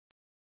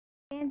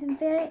Phantom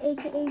Fairy,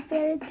 aka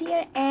Fairy's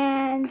here,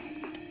 and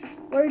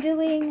we're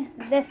doing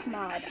this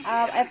mod.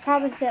 I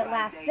promised it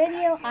last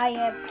video. I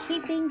am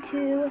keeping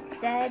to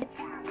said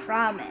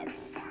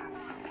promise.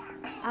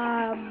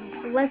 I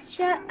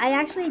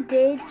actually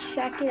did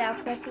check it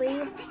out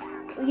quickly.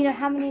 You know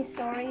how many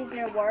stories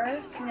there were.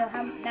 You know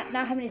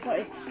not how many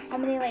stories, how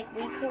many like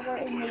weeks there were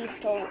in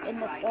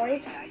the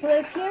story. So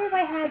it appears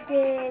I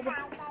did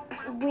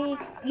week,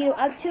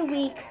 up to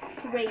week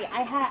 3.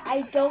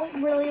 I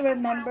don't really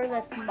remember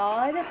this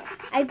mod.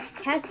 I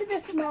tested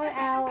this mod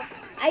out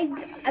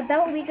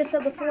about a week or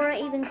so before I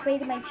even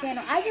created my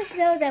channel. I just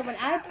know that when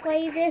I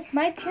played this,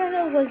 my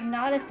channel was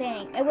not a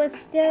thing. It was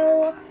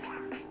still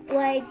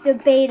like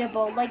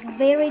debatable, like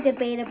very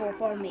debatable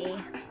for me.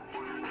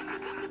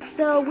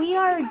 So we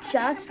are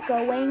just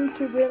going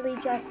to really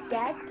just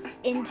get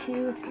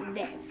into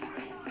this.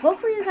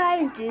 Hopefully you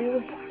guys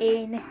do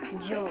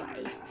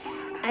enjoy.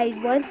 I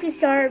want to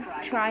start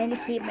trying to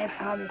keep my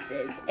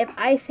promises. If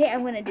I say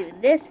I'm going to do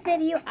this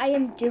video, I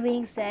am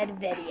doing said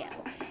video.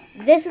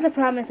 This is a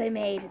promise I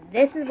made.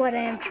 This is what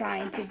I am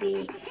trying to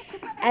be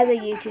as a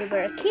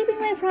YouTuber.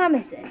 Keeping my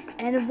promises.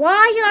 And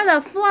why are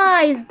the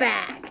flies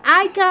back?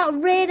 I got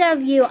rid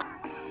of you.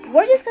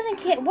 We're just gonna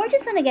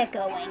get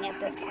going at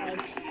this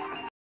point.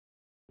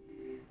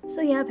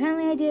 So yeah,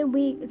 apparently I did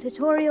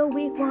tutorial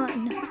week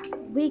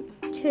 1, week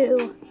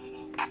 2.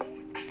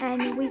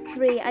 And week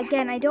 3.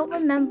 Again, I don't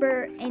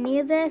remember any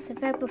of this. In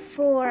fact,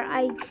 before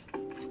I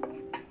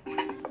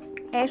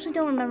actually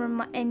don't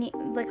remember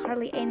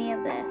hardly any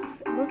of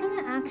this. We're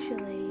gonna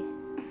actually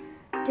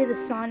do the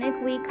Sonic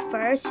week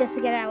first, just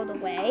to get it out of the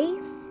way.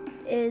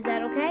 Is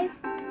that okay?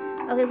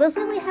 Okay, looks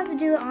like we have to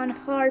do it on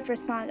hard for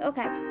Sonic.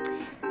 Okay,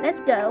 let's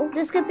go.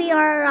 This could be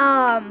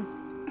our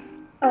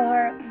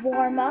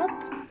warm up.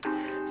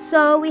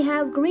 So we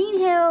have Green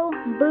Hill,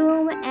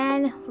 Boom,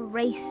 and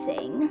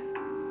Racing.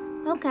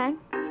 Okay.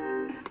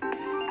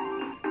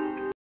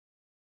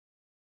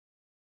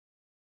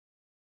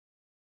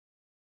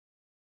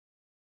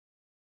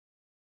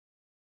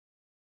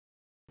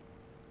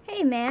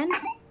 Hey man,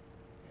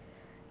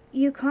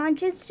 you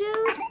conscious,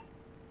 dude?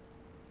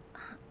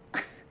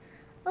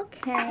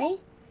 Okay,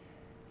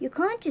 you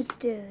conscious,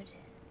 dude.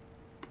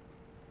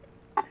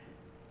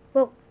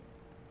 Whoa.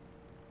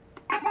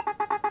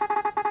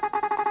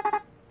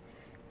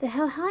 The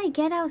hell, how I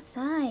get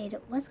outside?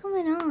 What's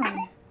going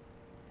on?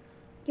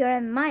 You're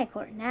in my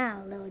court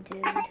now, little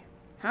dude.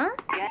 Huh?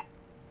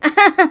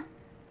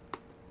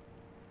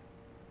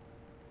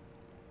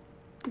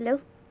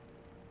 Hello?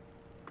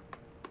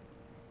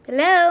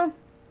 Hello?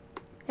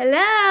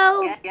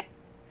 Hello?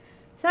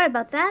 Sorry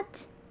about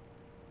that.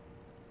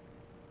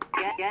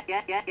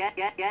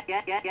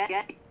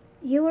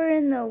 You were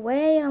in the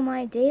way on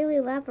my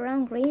daily lap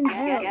around Green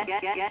Hill.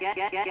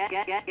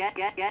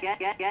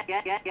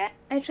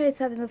 I tried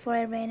stopping before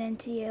I ran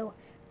into you,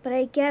 but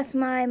I guess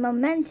my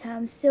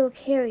momentum still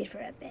carried for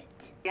a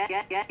bit.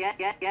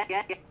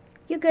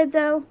 You good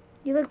though?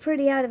 You look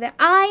pretty out of it.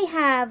 I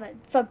have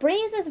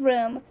Febrez's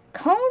room,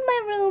 combed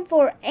my room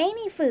for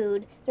any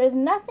food. There's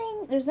no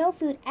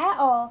food at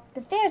all.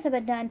 The fairs have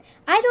been done.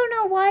 I don't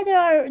know why there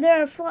are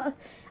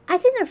I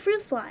think they're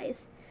fruit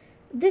flies.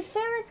 The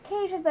ferret's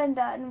cage has been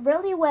done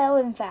really well,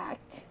 in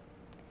fact.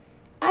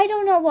 I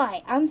don't know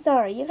why. I'm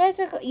sorry. You guys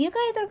are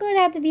going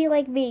to have to be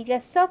like me.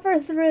 Just suffer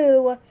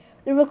through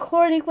the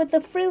recording with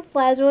the fruit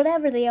flies or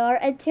whatever they are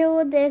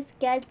until this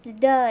gets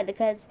done,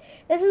 because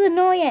this is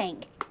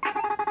annoying.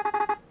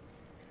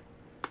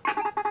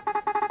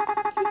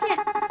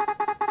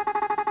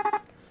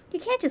 You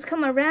can't just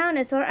come around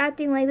and start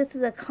acting like this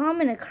is a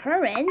common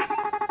occurrence.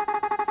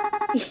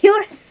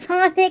 You're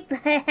Sonic the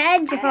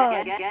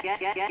Hedgehog.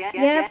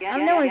 Yep,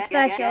 I'm no one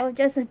special.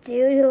 Just a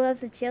dude who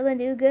loves to chill and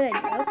do good.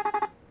 Nope.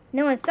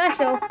 No one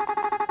special.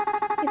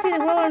 You see the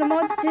world on a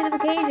multitude of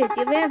occasions.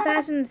 You ran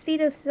faster than the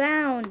speed of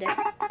sound.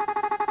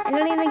 And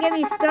don't even get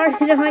me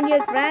started on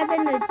you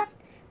grabbing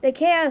the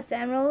Chaos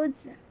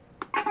Emeralds.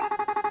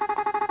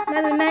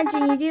 Not to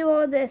mention you do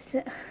all this.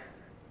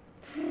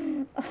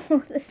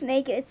 Oh, the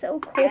snake is so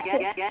cool.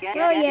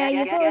 Oh yeah,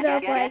 you pulled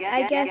up like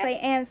I guess I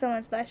am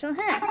someone special,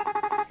 huh?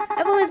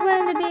 I've always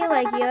wanted to be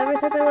like you ever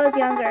since I was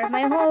younger.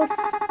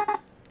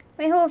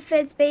 My whole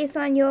fit's based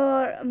on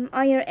your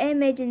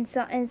image in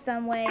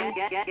some ways.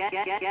 Never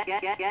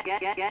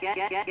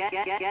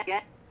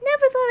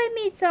thought I'd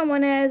meet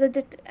someone as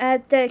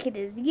dedicated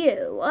as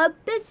you. A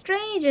bit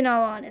strange, in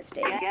all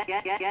honesty.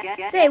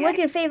 Say, what's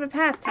your favorite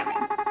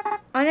pastime?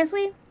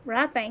 Honestly,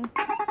 rapping.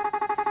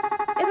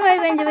 That's what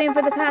I've been doing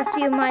for the past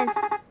few months.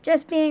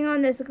 Just being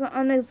on this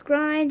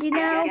grind, you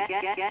know?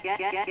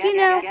 You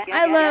know,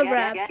 I love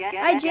rap.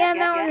 I jam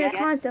out on it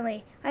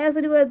constantly. I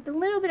also do a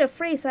little bit of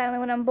freestyling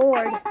when I'm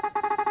bored.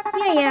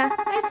 Yeah,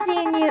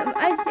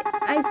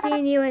 I've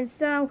seen you in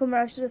some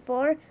commercials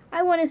before.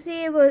 I want to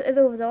see if it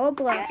was all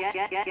bluff.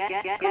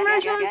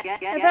 Commercials?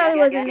 That probably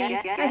wasn't me.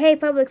 I hate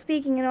public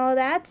speaking and all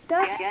that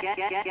stuff.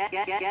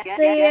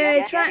 So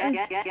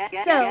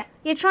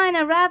you're trying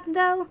to rap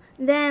though?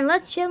 Then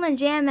let's chill and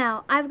jam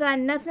out. I've got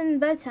nothing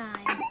but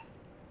time.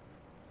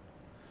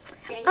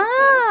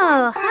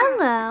 Oh, hi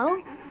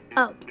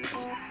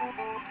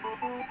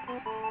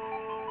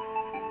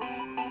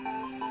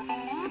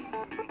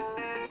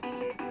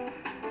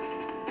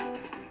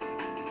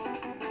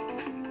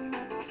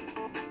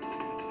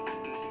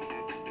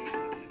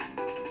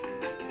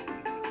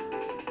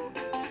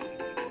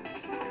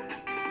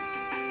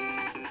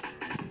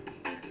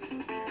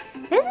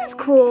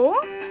that's cool.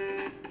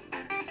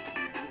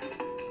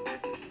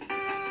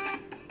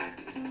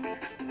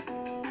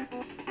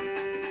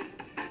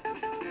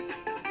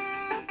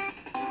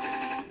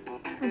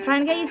 I'm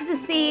trying to get used to the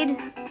speed.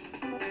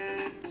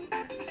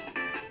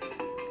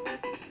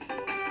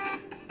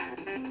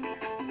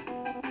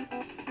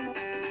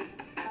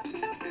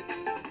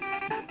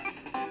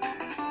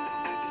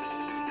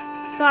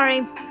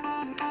 Sorry.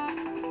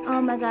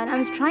 Oh my god,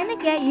 I'm trying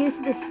to get used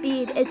to the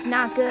speed. It's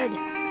not good.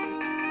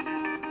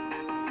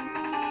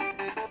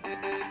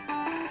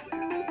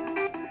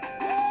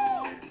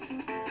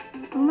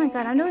 Oh my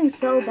god, I'm doing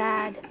so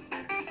bad.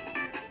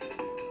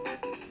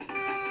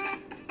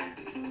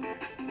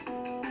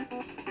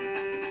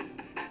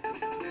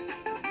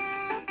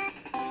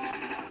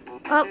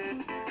 Oh.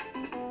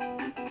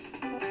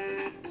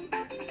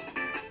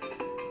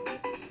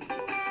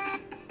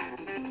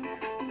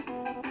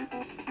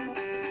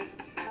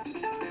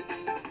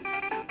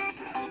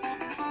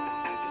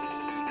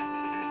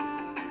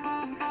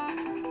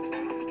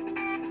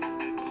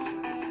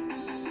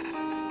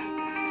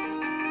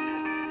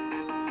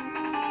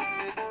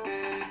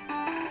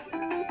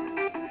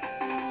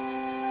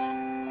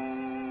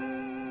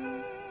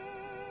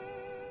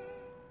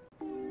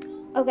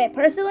 Okay,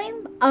 personally,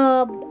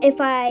 if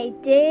I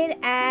did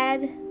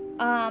add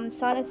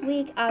Sonic's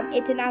Week,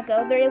 it did not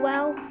go very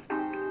well.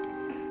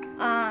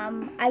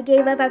 I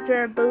gave up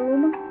after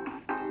Boom.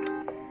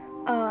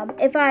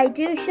 If I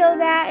do show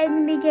that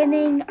in the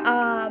beginning,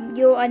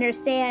 you'll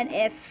understand.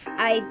 If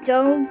I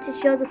don't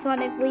show the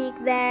Sonic Week,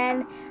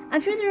 then I'm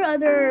sure there are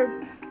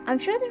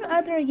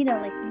other, you know,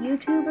 like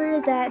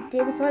YouTubers that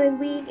did the Sonic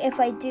Week.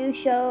 If I didn't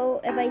show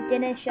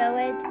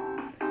it.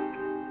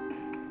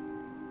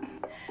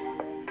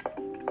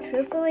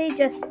 Truthfully,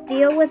 just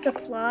deal with the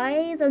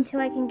flies until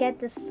I can get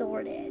this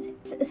sorted.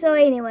 So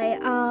anyway,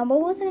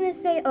 what was I gonna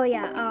say? Oh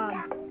yeah,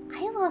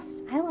 I lost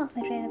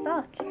my train of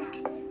thought.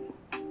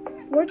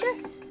 We're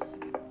just...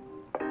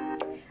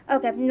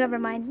 Okay, never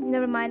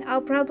mind. I'll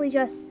probably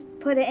just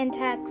put it in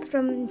text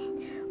from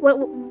what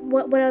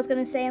I was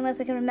gonna say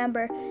unless I can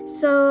remember.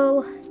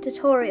 So,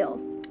 tutorial.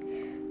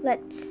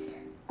 Let's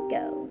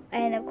go.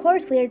 And of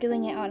course we are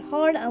doing it on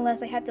hard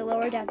unless I have to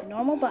lower it down to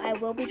normal, but I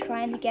will be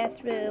trying to get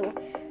through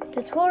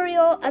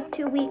tutorial up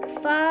to week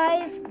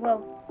 5,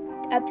 well,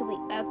 up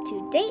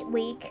to date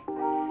week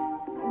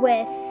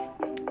with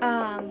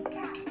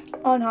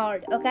on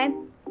hard, okay?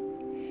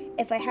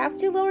 If I have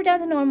to lower down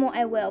to normal,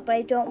 I will, but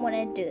I don't want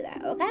to do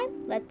that, okay?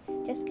 Let's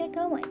just get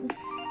going.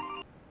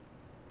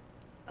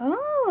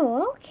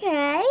 Oh,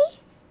 okay.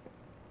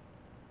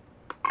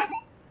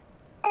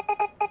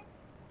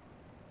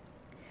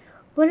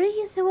 What are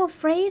you so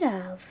afraid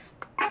of?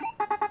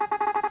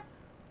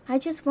 I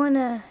just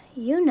wanna,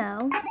 you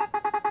know,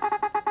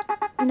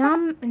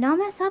 not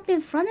mess up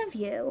in front of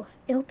you.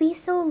 It'll be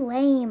so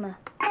lame.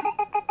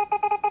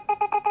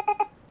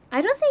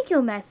 I don't think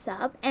you'll mess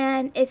up,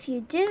 and if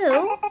you do,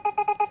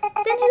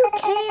 then who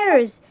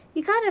cares?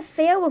 You gotta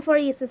fail before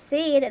you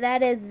succeed.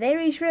 That is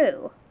very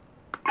true.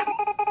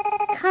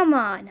 Come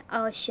on,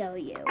 I'll show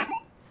you.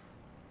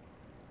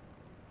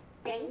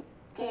 3,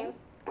 2,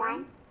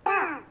 1,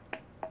 go!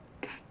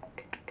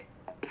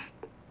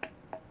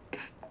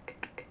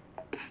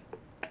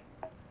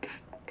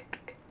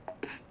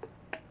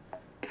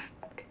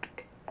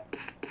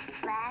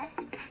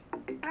 Left,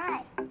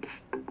 right,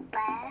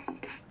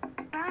 left,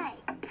 right.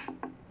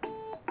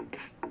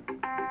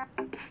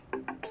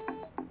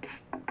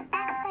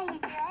 That's how you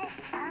do it.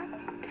 Up,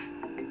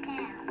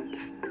 down,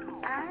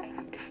 up,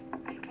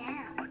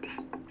 down.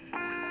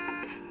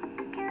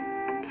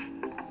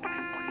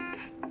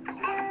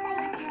 That's how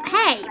you do it.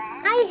 Hey,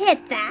 I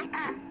hit that.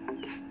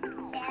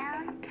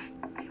 Down,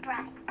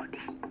 right.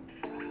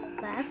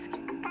 Left,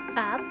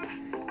 up,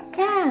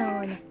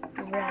 down,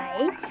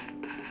 right,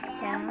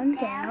 down,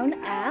 down,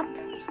 up,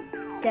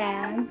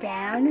 down,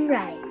 down,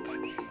 right,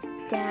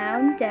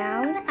 down,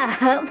 down,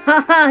 up,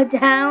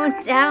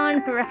 down,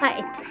 down,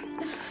 right.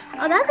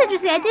 Oh, that's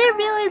interesting. I didn't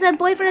realize that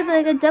Boyfriend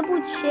has like a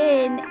double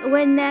chin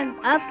when that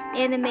up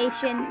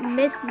animation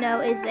miss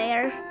note is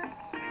there.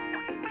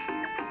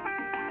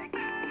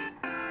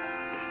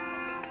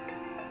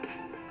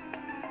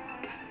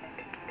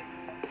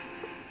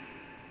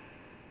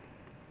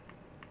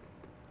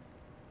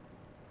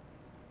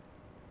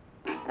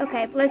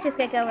 Okay, let's just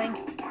get going.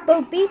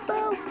 Bo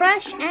Beepo,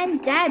 Fresh,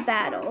 and Dad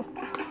battle.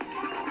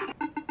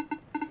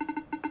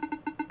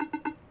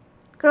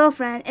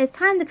 Girlfriend, it's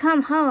time to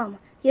come home.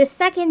 Your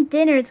second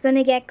dinner is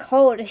gonna get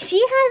cold. She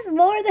has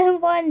more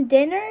than one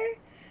dinner?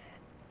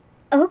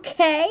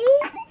 Okay.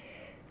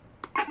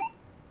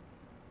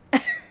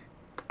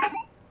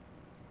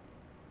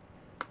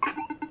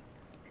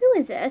 Who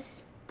is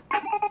this?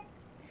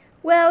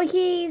 Well,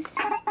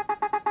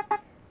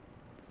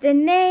 the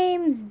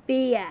name's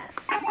BF.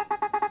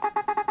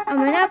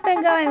 I'm an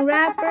up-and-going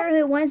rapper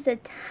who wants to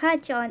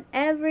touch on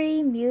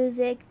every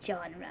music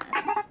genre.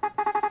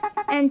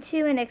 And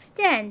to an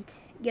extent,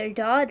 your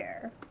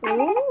daughter.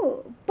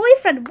 Ooh,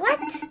 boyfriend, what?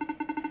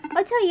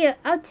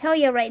 I'll tell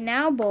you right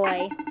now,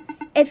 boy.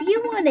 If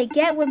you want to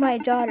get with my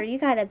daughter, you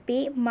gotta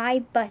beat my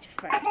butt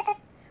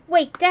first.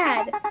 Wait,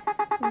 Dad.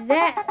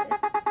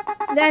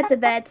 That's a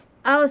bet.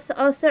 Oh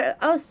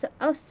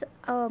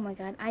my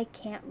God, I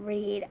can't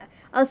read.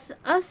 I'll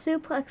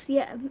suplex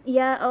you,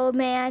 yeah, old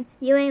man.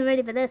 You ain't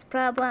ready for this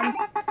problem.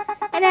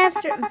 And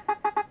after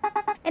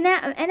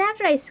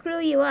I screw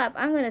you up,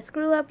 I'm gonna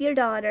screw up your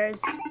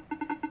daughters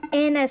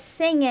in a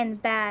singing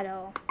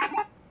battle.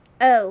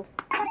 Oh,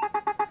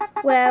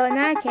 well, in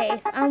that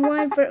case, I'm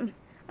one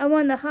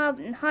of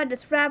the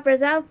hottest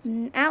rappers out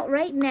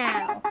right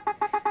now.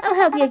 I'll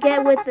help you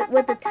get with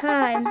the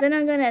times, and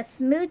I'm gonna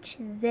smooch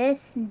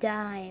this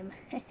dime.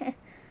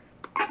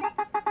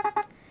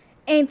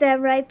 Ain't that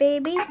right,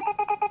 baby?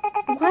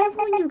 Why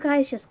won't you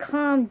guys just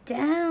calm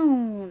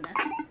down?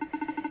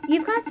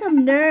 You've got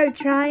some nerve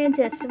trying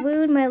to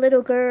swoon my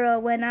little girl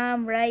when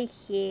I'm right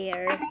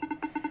here.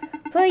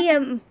 Put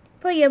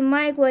your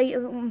mic where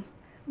your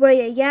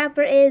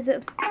yapper is.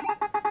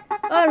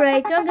 All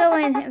right, don't go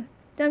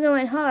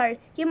in hard.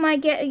 You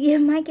might get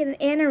an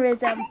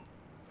aneurysm.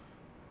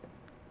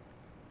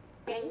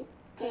 3,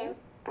 2,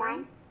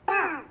 1,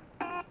 go!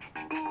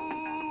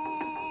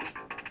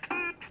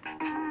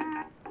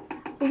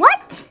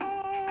 What?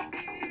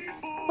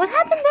 What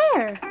happened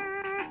there?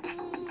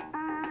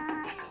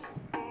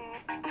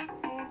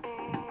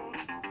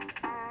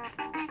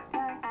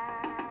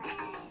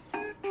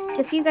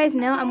 Just so you guys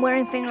know, I'm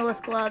wearing fingerless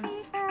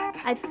gloves.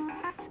 I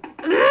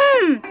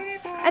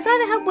thought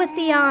it helped with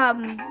the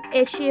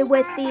issue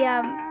with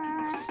the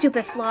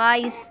stupid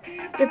flies.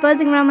 They're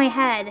buzzing around my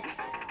head.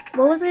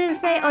 What was I gonna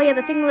say? Oh yeah,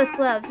 the fingerless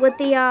gloves with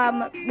the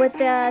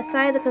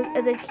side of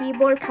the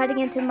keyboard cutting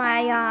into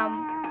my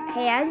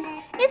hands.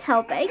 It's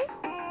helping.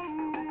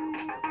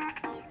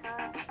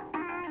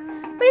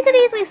 But I could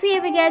easily see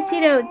if it gets,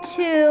 you know,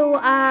 too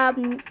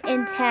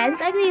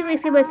intense. I could easily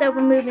see myself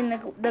removing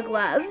the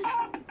gloves.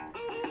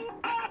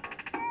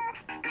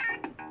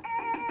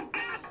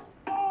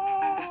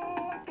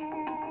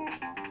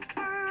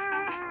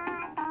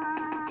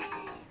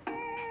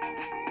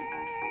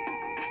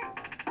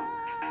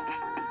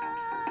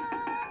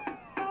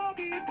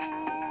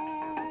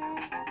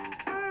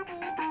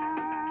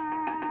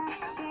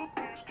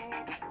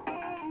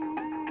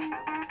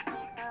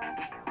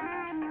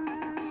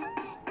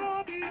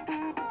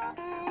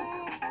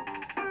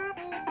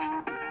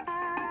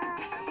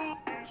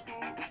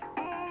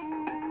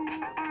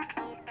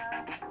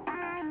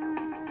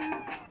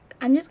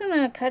 I'm just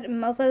gonna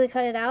most likely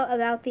cut it out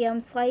about the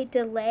slight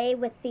delay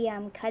with the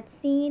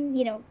cutscene,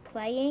 you know,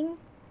 playing.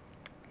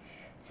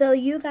 So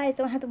you guys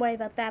don't have to worry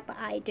about that, but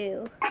I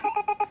do.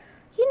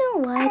 You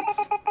know what?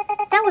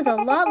 That was a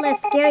lot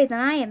less scary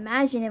than I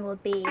imagined it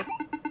would be.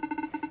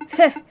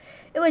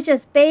 It was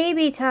just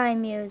baby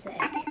time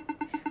music.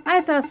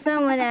 I thought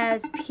someone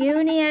as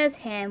puny as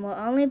him will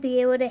only be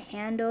able to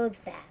handle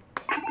that.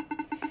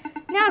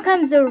 Now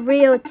comes the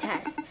real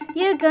test.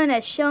 You're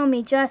gonna show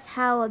me just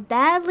how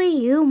badly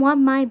you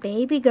want my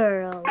baby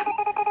girl.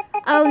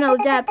 Oh no,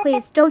 Dad,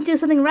 please, don't do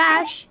something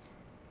rash.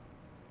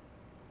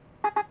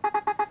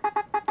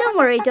 Don't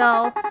worry,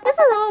 doll. This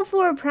is all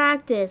for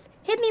practice.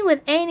 Hit me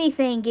with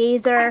anything,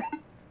 geezer.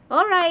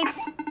 Alright.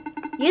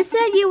 You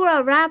said you were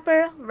a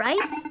rapper,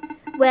 right?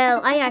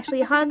 Well, I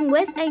actually hung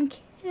with and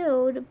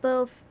killed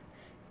both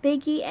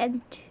Biggie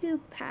and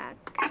Tupac.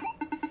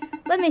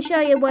 Let me show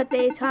you what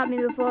they taught me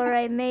before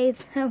I made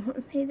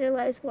their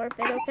lives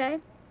forfeit, okay?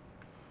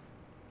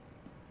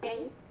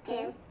 3,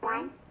 2,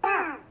 1,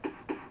 go!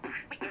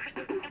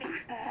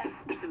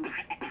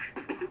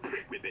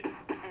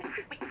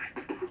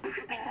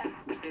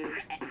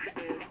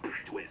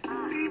 Twist.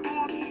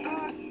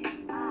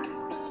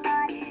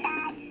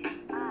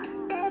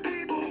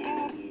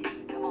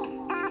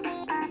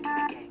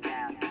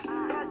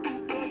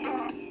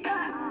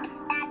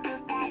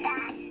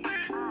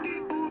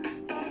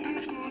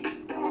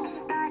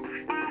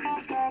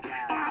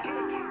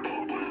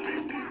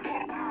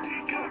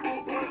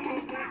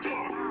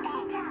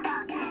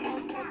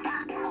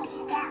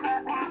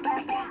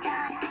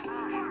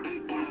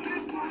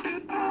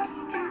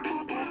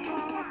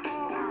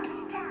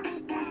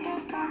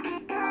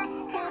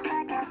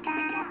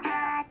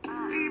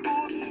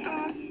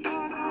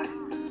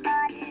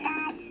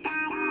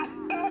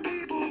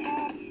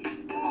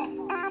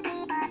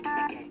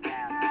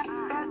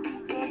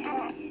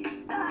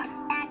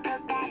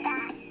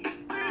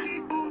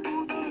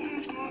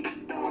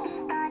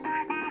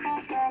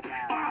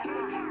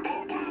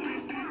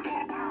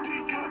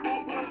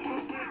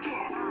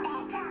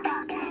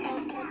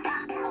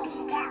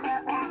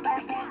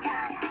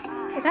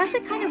 It's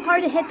actually kind of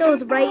hard to hit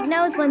those right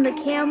notes when the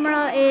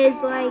camera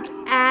is like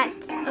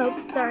at the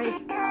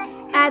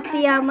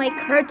like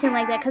curtain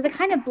like that, because it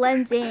kind of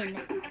blends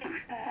in.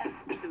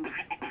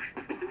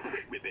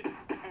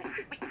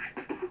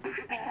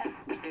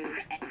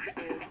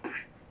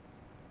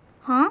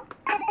 Huh?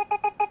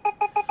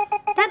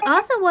 That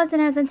also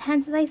wasn't as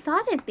intense as I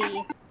thought it'd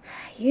be.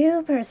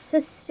 You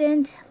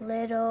persistent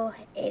little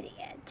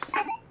idiot.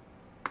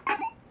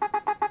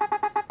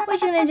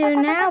 What you gonna do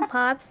now,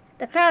 Pops?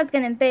 The crowd's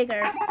getting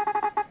bigger.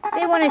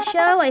 They want a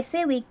show, I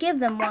say we give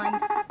them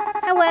one.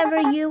 However,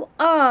 you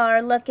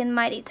are looking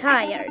mighty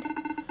tired.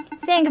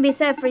 Same can be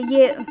said for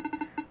you.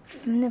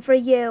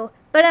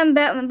 But I'm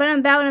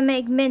about to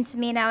make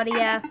mincemeat out of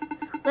ya.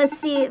 Let's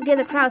see, give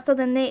the crowd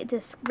something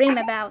to scream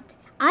about.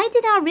 I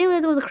did not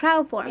realize there was a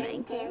crowd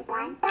forming. 3, 2,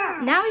 1, go.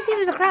 Now I see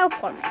there's a crowd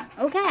forming.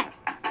 Okay.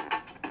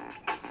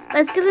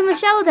 Let's give them a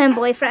show then,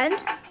 boyfriend.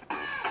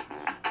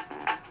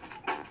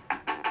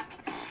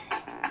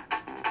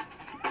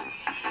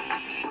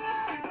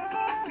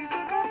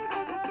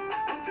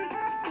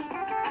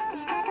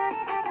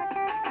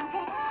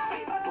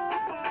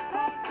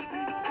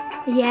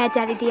 Yeah,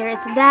 Daddy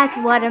Dearest, that's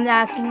what I'm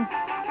asking.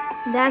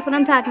 That's what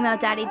I'm talking about,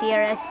 Daddy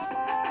Dearest.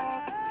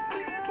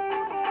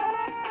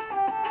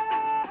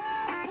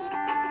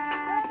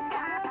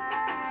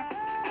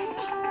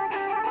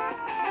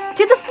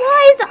 To the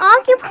flies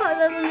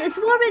occupy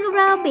swarming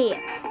around me.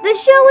 The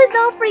show is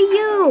not for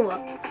you.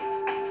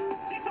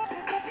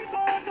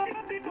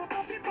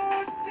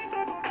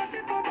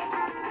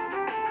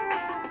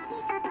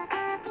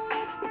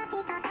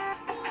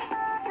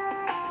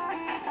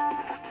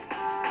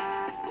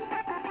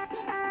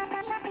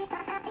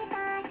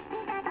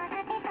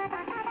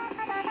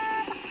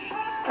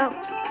 Oh.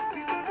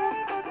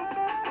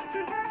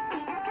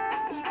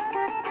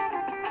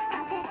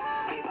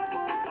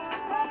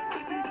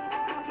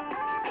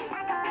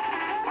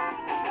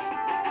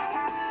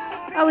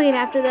 I'll eat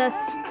after this.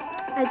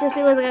 I just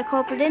realized I got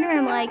called for dinner and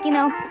I'm like, you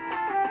know,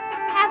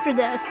 after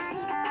this.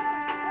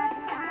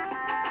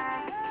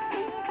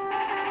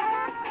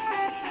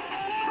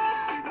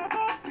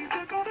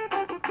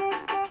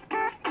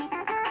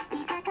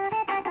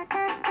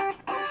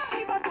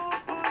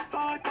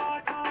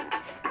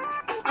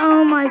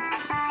 Oh my.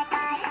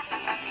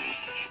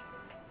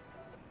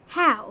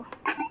 How?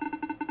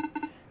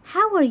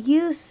 How are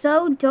you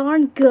so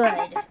darn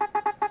good?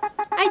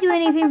 I'd do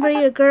anything for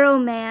your girl,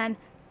 man.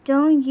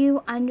 Don't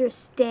you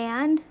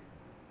understand?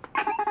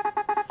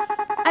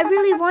 I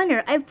really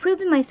wonder. I've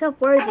proven myself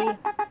worthy.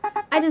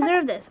 I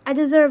deserve this. I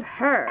deserve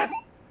her.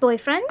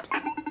 Boyfriend?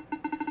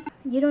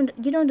 You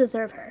don't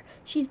deserve her.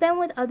 She's been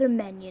with other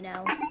men, you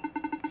know.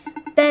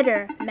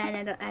 Better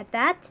men at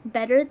that.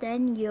 Better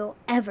than you'll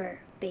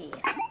ever be.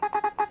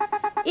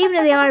 Even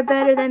if they are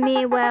better than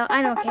me, well,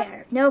 I don't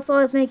care. No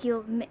flaws make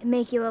you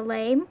a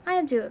lame.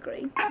 I do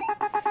agree.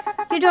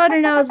 Your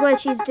daughter knows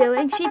what she's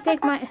doing. She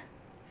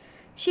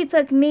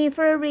picked me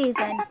for a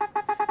reason.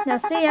 Now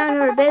stay out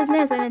of her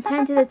business and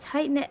attend to the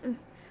tightness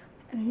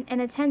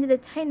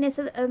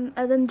of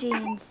them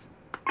jeans.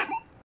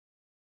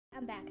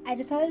 I'm back. I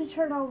decided to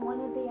turn on one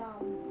of the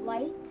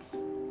lights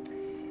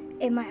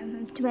in my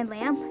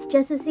lamp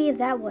just to see if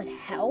that would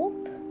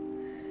help.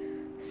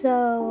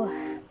 So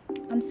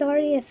I'm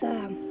sorry if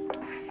there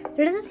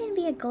doesn't seem to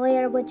be a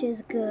glare, which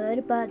is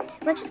good, but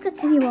let's just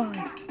continue on.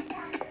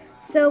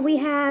 So we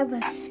have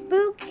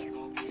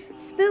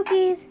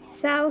Spookies,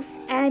 South,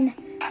 and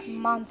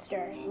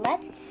Monster.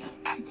 Let's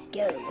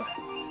go.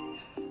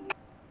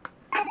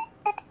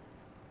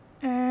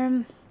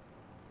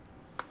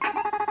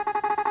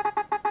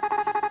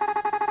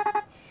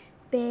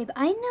 Babe,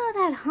 I know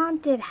that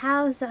haunted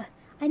house.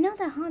 I know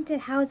that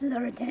haunted houses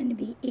are intended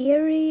to be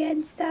eerie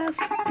and stuff.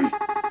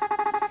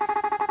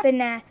 But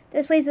nah,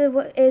 this place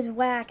is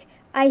whack.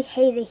 I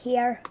hate it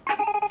here.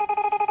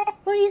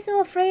 What are you so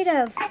afraid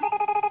of?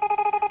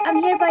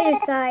 I'm here by your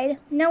side.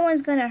 No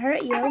one's gonna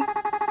hurt you.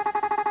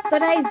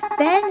 But I've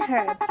been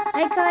hurt.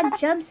 I got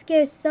jump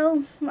scared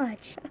so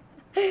much.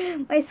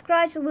 My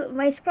scratch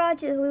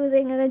is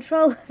losing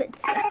control of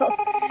itself.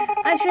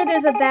 I'm sure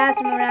there's a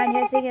bathroom around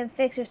here so you can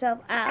fix yourself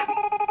up.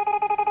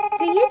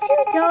 Do you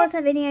two dolls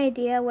have any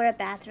idea where a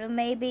bathroom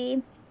may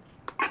be?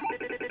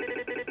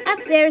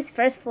 Upstairs,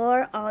 first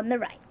floor, on the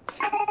right.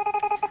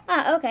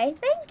 Ah, okay,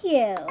 thank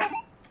you.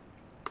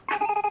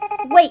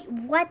 Wait,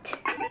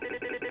 what?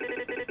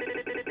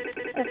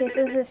 Okay,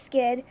 so this is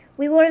Skid.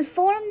 We were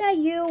informed that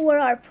you were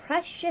our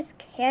precious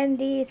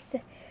Candy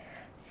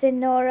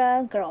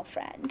Sonora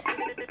girlfriend.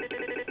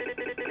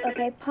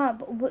 Okay,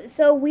 Pump.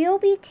 So we'll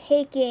be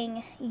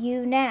taking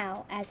you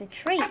now as a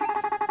treat.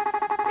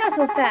 Not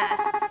so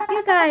fast.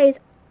 You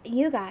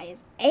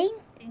guys ain't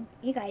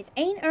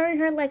earned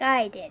her like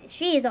I did.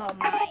 She's all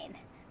mine,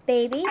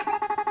 baby.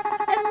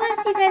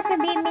 Unless you guys can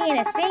beat me in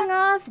a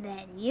sing-off,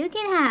 then you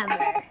can have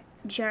her,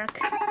 jerk.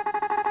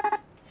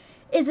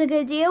 It's a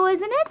good deal,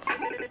 isn't it?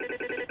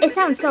 It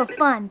sounds so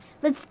fun.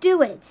 Let's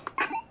do it.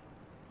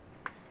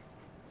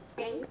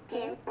 3,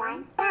 2,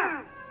 1,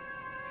 go.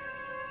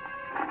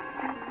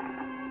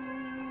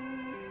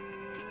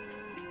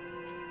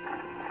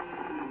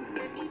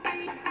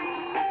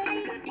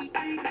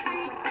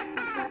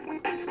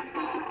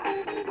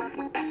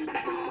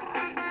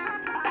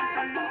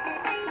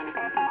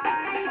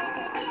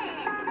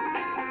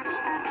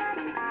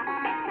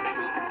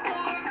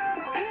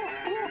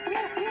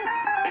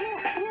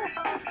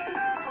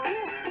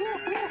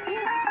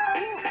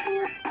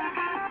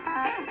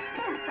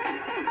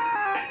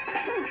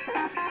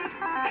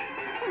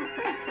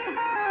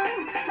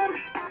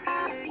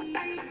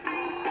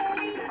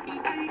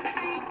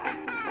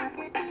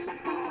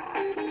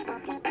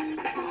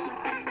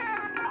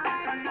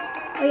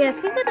 Oh yeah,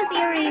 speaking of this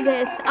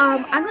eeriness,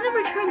 I'm gonna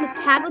return the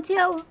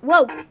Tattletale.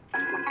 Whoa!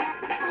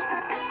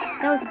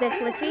 That was a bit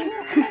glitchy.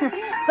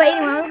 But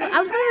anyway,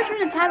 I was gonna return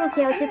the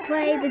Tattletale to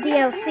play the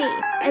DLC.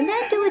 And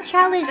then do a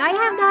challenge. I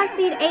have not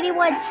seen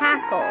anyone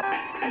tackle.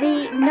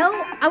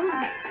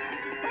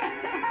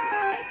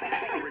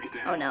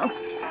 Oh no.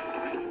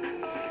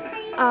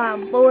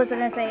 What was I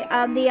gonna say?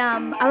 I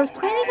was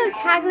planning on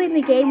tackling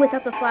the game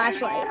without the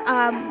flashlight.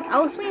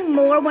 I'll explain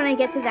more when I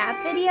get to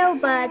that video,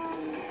 but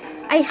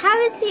I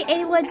haven't seen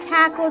anyone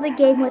tackle the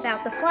game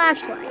without the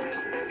flashlight.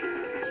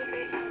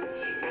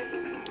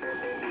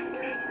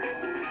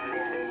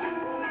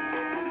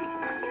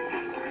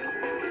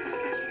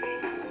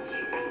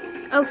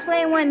 I'll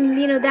explain when,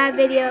 that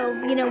video,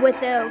 with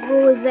the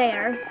rules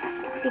there.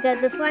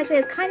 Because the flashlight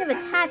is kind of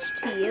attached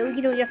to you.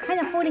 You're kind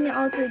of holding it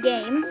onto the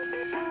game.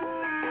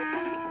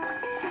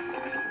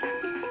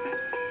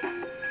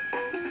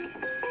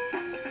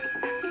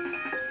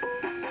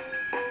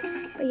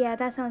 But yeah,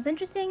 that sounds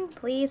interesting.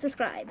 Please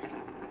subscribe.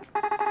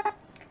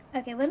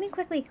 Okay, let me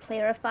quickly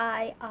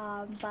clarify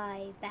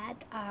by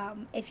that.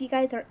 If you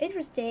guys are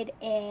interested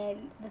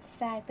in the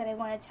fact that I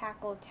want to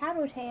tackle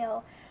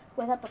Tattletale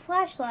without the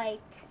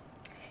flashlight,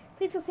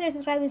 please consider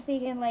subscribing so you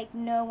can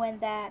know when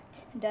that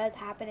does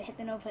happen and hit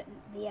the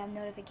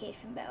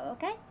notification bell,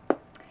 okay?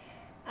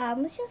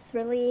 Let's just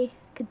really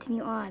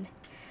continue on.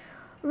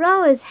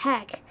 Raw as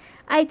heck.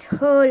 I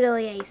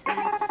totally aced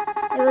that.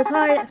 It was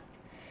hard.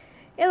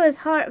 It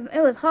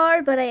was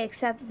hard, but I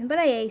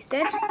aced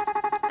it.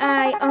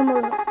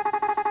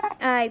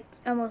 I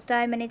almost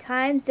died many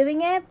times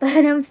doing it,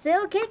 but I'm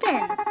still kicking.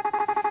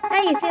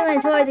 How you feeling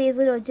toward these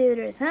little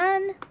duders,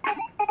 hun?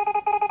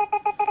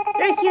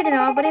 They're cute and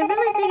all, but I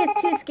really think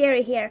it's too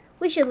scary here.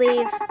 We should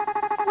leave.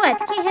 What,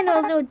 can't handle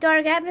a little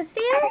dark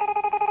atmosphere?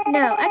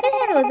 No, I can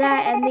handle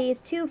that and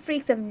these two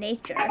freaks of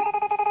nature.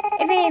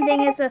 If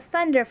anything, it's a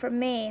thunder for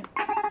me.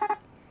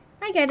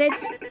 I get it.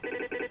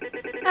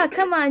 Oh,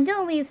 come on,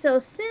 don't leave so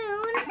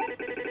soon.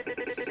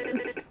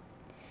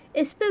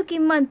 It's spooky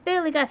month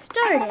barely got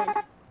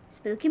started.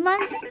 Spooky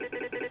month?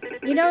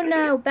 You don't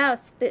know about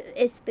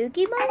it's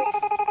spooky month?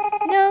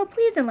 No,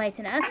 please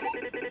enlighten us.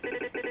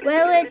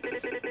 Well,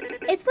 it's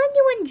when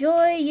you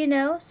enjoy,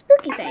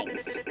 spooky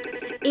things.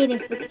 Eating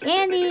spooky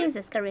candies,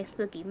 discovering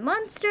spooky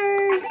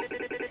monsters,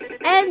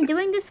 and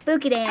doing the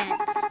spooky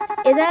dance.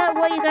 Is that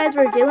what you guys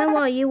were doing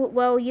while you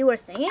were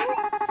singing?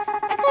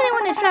 I kind of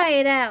want to try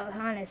it out,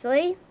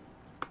 honestly.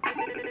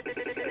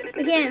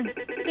 We can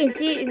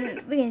teach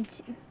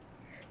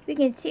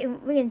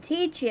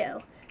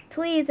you.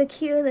 Please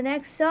cue the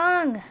next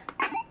song.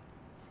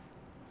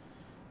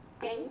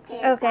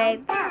 Okay.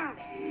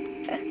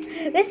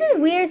 This is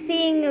weird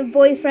seeing a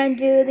boyfriend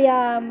do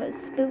the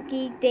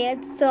spooky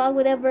dance song,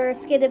 whatever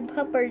Skid and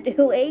Pup are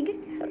doing.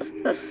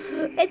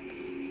 It's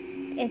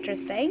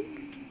interesting.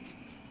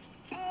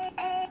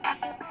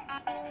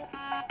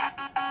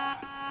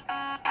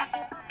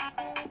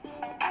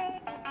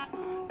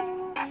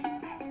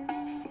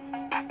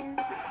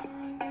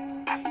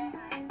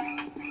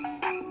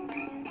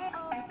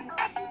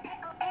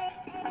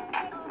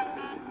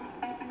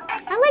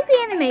 I like the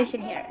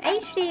animation here.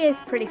 HD is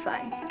pretty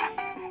fun.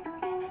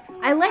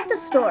 I like the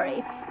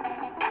story.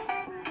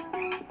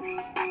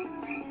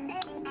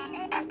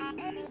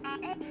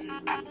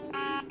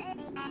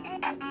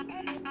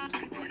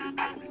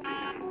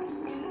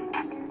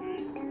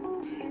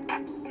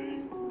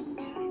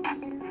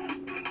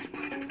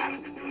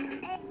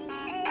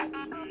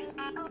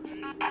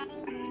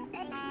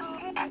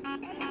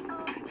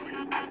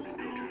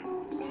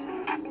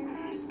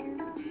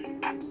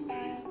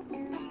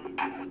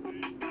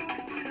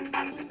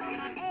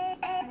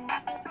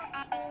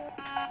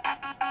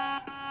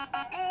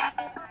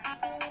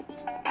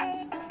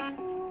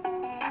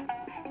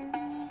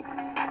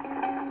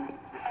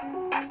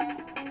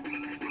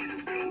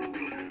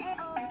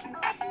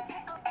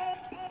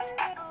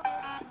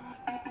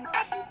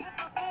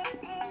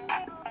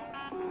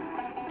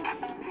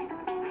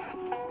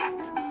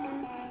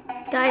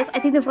 Guys, I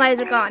think the flies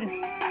are gone.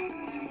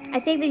 I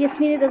think they just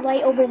needed the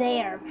light over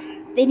there.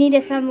 They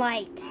needed some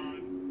light.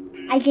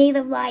 I gave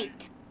them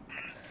light.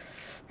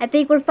 I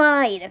think we're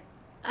fine.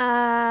 Hi,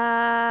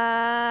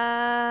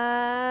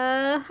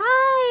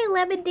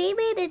 Lemon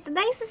Demon. It's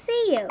nice to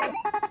see you.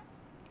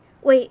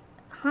 Wait,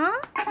 huh?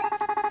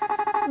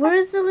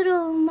 Where's the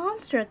little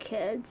monster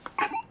kids?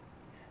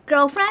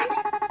 Girlfriend?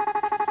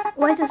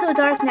 Why is it so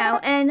dark now?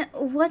 And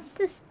what's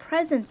this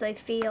presence I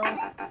feel?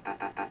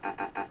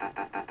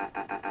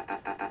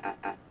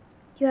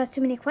 You ask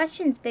too many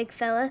questions, big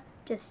fella.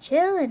 Just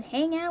chill and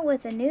hang out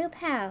with a new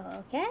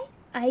pal, okay?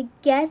 I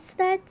guess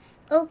that's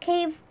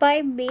okay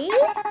by me?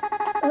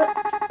 Who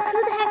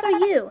the heck are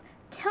you?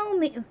 Tell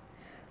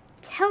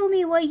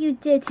me what you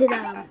did to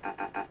them.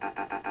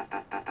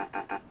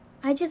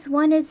 I just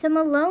wanted some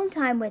alone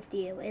time with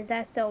you. Is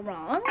that so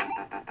wrong?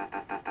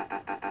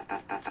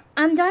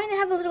 I'm dying to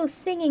have a little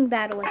singing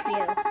battle with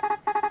you.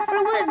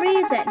 For what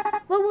reason?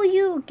 What will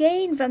you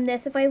gain from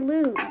this if I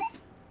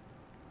lose?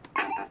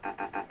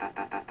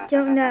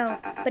 Don't know,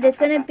 but it's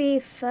gonna be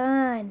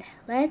fun.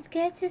 Let's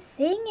get to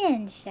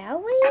singing, shall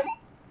we?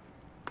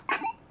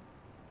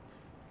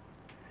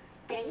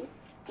 3,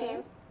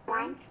 2,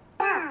 1,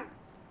 go!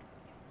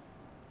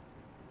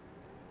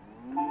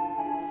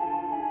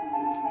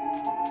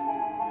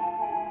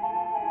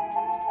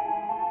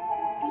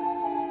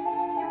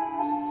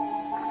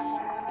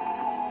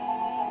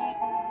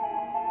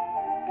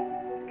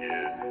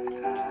 Guess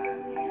it's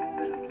time you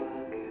better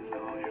plug in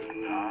all your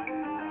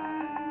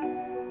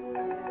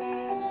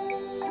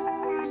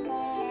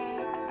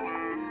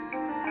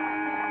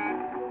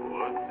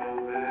What's up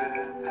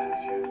there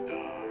that's your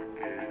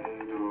dark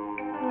and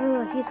door?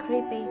 Ooh, he's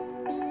creepy.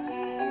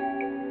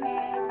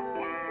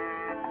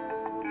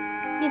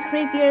 He's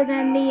creepier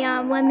than the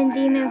lemon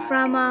demon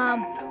from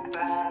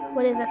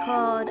what is it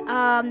called?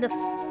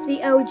 The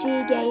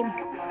OG game.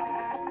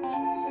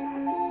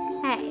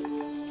 Hey,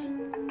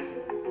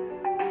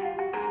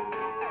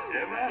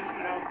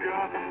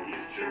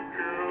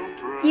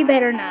 you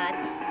better not.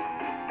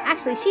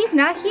 Actually, she's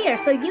not here,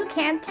 so you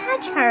can't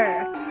touch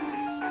her.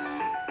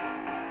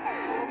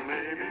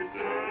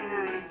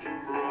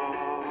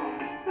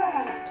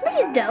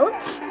 Please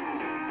don't.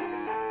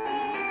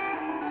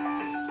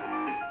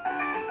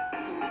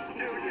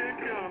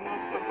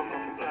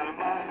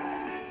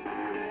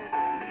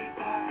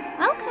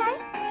 Okay.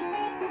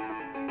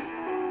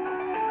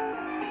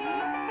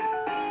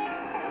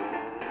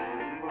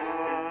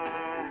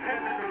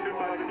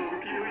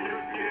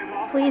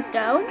 Please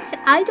don't.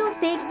 I don't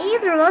think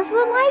either of us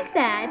will like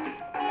that.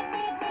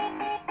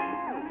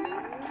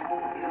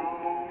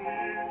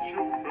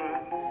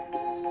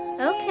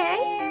 Okay.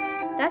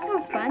 That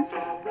sounds fun.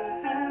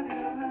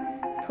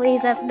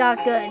 Please, that's not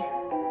good.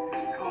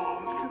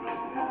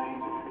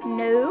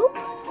 Nope.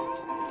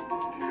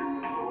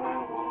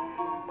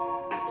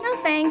 No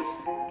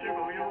thanks.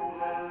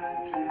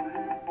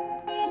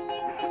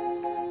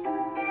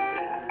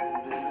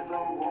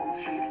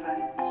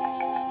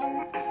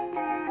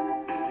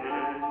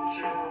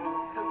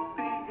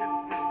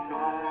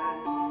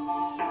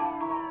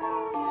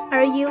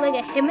 Are you like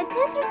a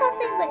hypnotist or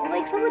something?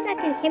 Like someone that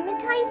can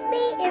hypnotize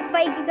me? If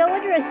I could go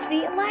under a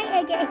street light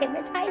and get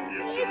hypnotized,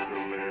 please?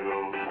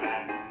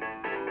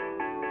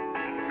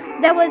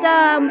 That was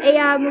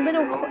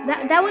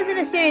that wasn't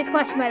a serious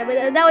question, by the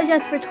way. That was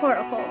just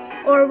rhetorical,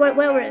 or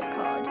whatever it's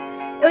called.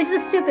 It was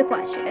just a stupid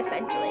question,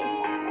 essentially.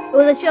 It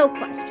was a joke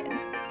question.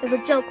 It was a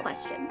joke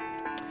question.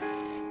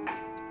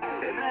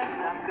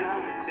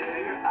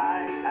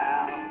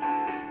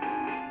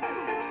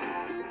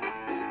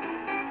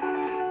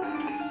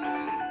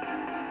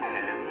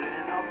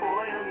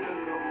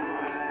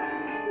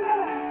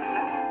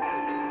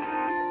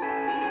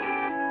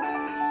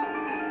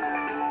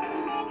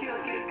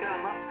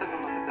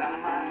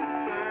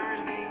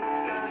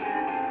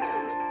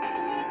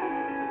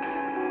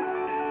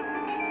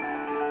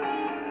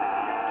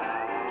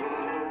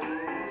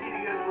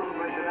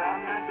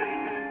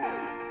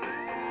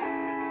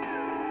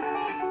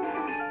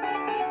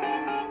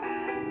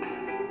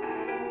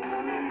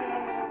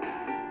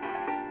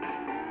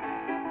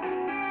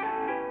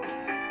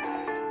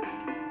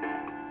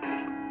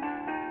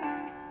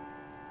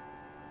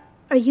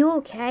 Are you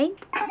okay?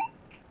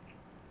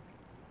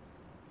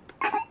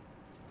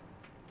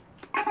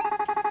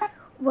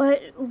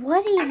 What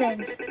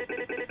even?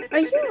 Are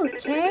you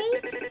okay?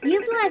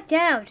 You blacked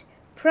out.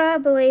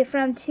 Probably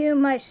from too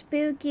much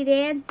spooky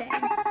dancing.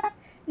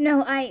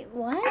 No,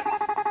 what?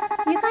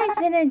 You guys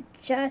didn't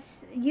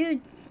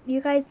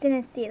you guys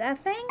didn't see that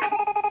thing?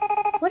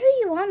 What are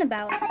you on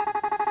about?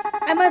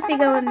 I must be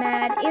going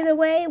mad. Either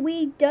way,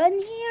 we done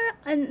here,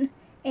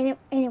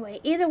 anyway,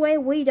 either way,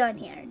 we done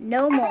here.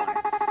 No more.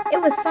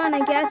 It was fun,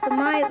 I guess, but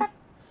my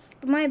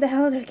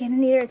bowels are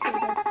getting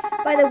irritated.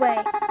 By the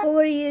way, what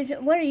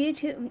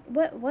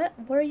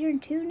were your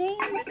two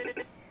names?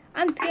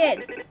 I'm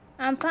Skid.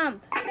 I'm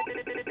Pump.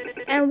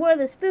 And we're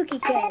the spooky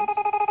kids.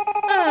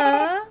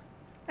 Aww.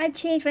 I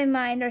changed my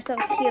mind, they're so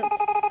cute.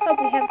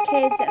 Hope we have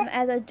kids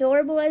as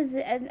adorable as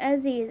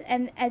these,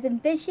 and as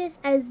ambitious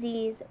as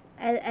these,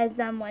 as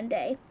them one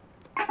day.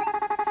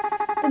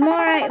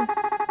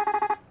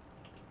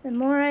 The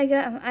more I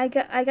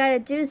gotta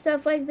do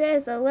stuff like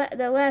this, the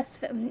less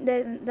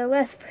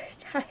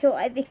fertile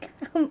I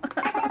become.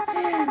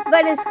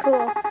 But it's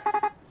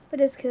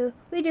cool.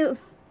 We do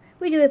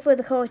it for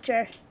the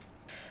culture.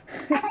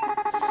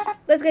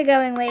 Let's get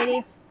going,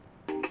 lady.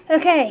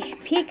 Okay,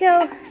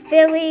 Pico,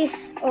 Philly,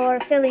 or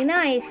Philly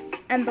Nice,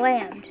 and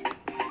Bland.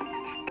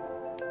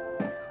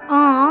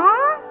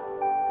 Aww.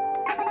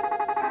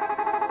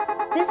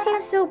 This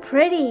feels so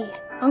pretty.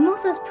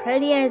 Almost as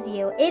pretty as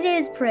you. It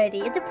is pretty.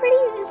 It's a pretty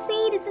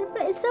scene. It's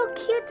so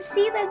cute to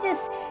see them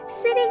just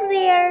sitting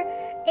there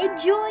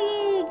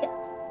enjoying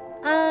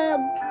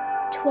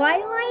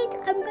twilight.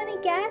 I'm gonna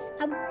guess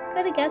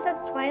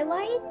that's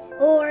twilight,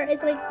 or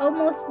it's like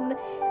almost.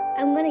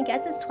 I'm gonna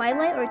guess it's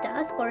twilight or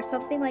dusk or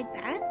something like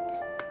that.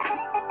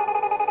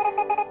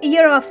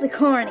 You're awfully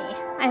corny.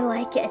 I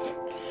like it.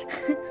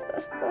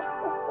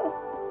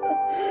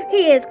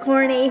 He is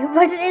corny,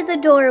 but it is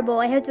adorable.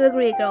 I have to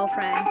agree,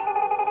 girlfriend.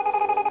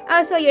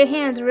 Also, your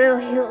hand's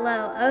really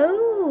low.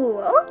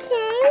 Oh,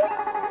 okay.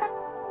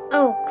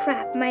 Oh,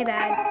 crap, my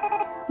bad.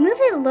 Move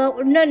it low.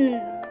 No, no,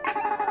 no.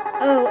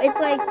 Oh, it's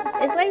like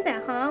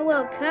that, huh?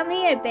 Well, come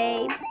here,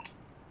 babe.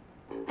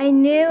 I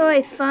knew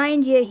I'd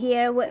find you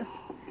here. I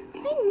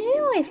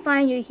knew I'd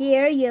find you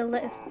here, you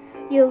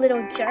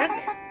little jerk.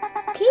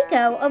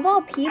 Pico, of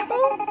all people?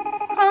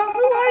 Huh?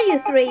 Who are you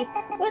three?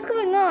 What's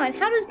going on?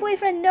 How does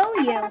boyfriend know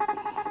you?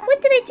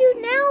 What did I do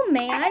now,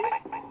 man?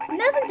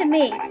 Nothing to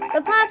me,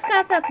 but Pops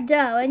coughs up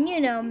dough, and you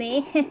know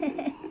me.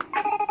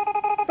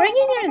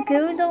 Bringing your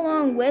goons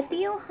along with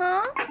you,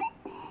 huh?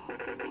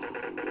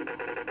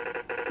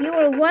 You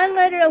were one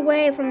letter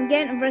away from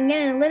getting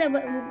lit up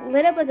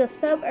like a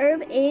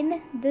suburb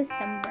in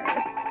December.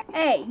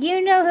 Hey,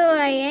 you know who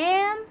I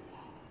am?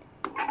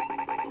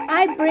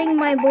 I bring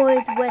my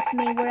boys with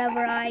me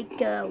wherever I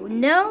go,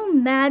 no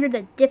matter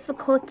the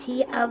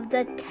difficulty of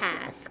the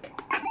task.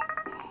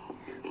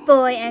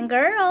 Boy and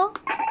girl.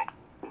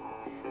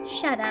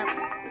 Shut up.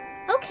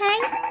 Okay.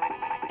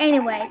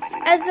 Anyway,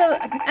 as a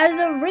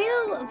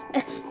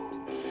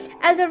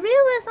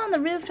realist on the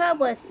rooftop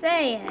was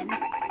saying,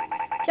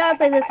 try to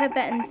play this hype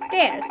and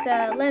scare,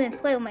 so let me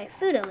play with my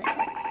food a little.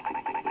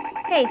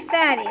 Hey,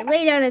 fatty,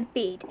 lay down a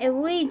beat. If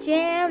we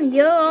jam,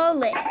 you'll all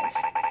live.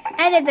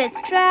 And if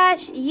it's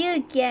trash, you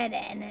get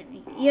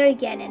in. You're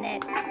getting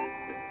it.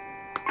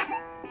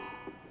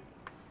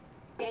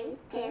 3,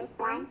 2,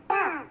 1,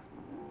 go!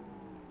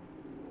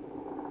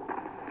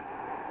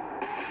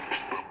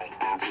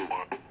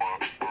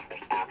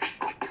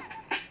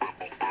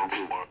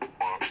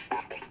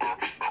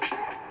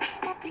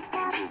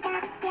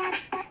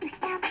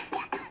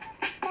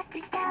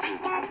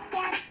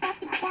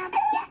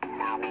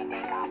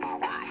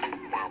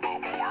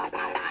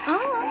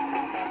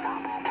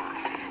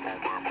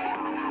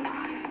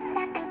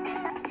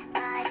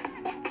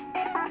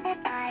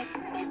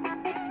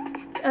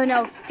 Oh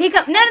no, Pico,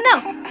 no, no,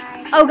 no.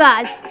 Oh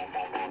God.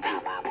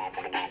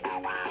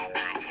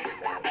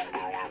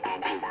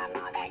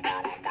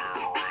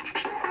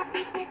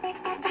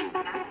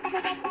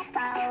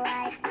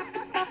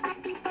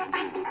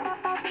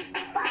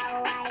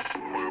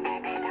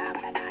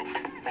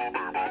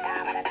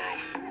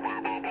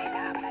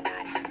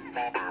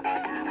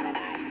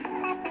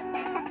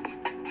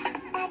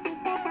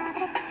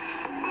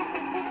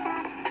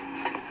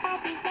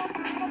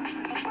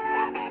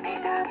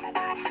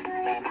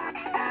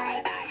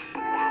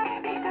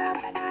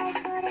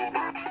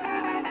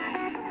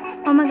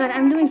 Oh my God,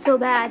 I'm doing so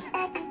bad.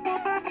 Ah,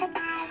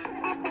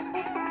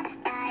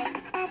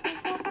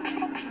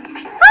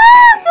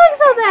 I'm doing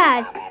so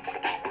bad.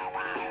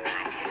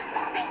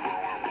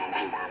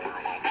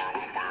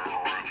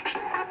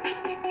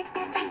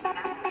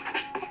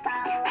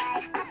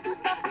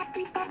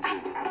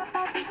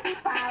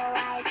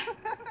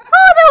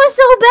 Oh, that was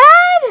so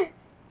bad.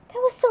 That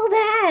was so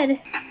bad.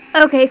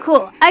 Okay,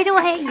 cool. I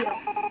don't hate you.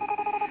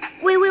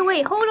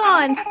 Wait, hold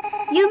on.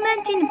 You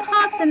mentioned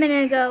Pops a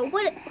minute ago. Who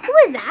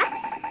is that?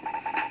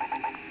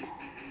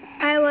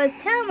 I was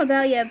telling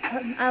about your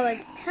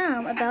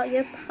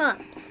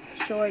pups,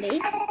 Shorty.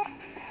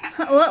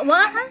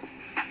 What, huh?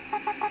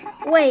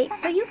 Wait,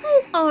 so you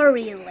guys are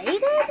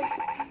related?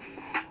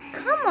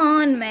 Come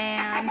on,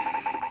 man.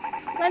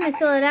 Let me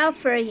spell it out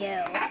for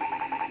you.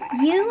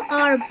 You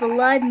are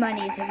blood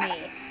money to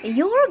me.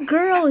 Your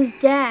girl's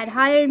dad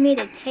hired me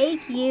to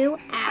take you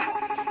out.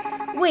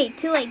 Wait,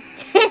 to like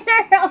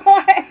dinner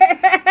or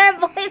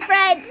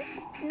boyfriend?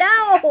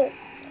 No!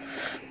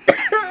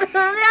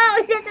 No,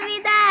 it doesn't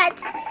mean that.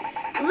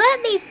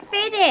 Let me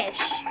finish.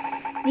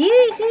 He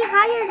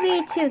hired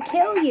me to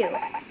kill you.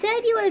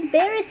 Said you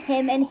embarrass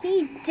him, and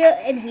he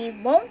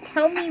won't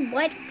tell me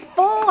what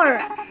for.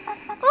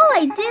 All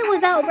I did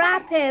was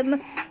out-rap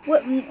him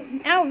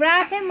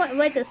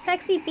like the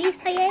sexy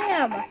beast I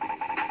am.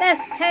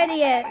 That's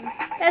petty as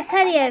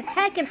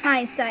heck in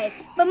hindsight.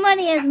 But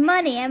money is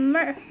money, and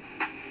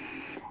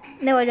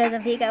no, it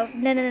doesn't, Pico.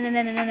 No.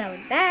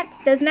 That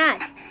does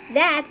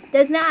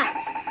not.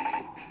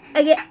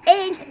 Okay,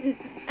 ain't.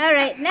 All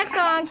right, next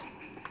song.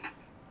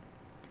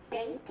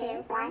 3,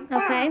 2, 1, go!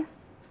 Okay.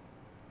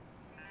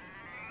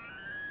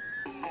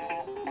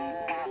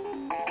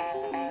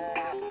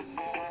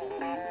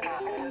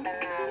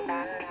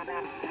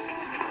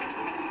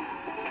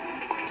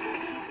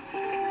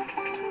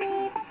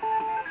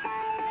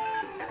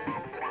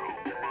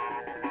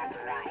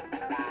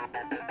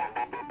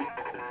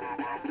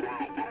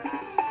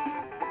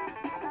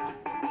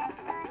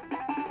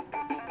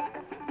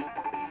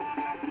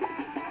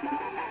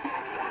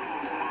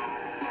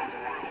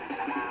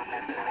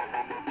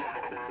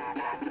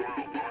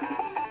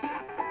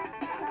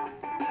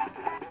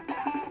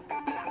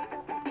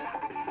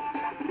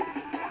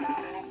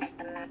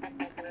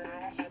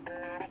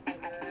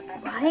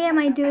 Why am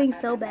I doing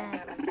so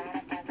bad?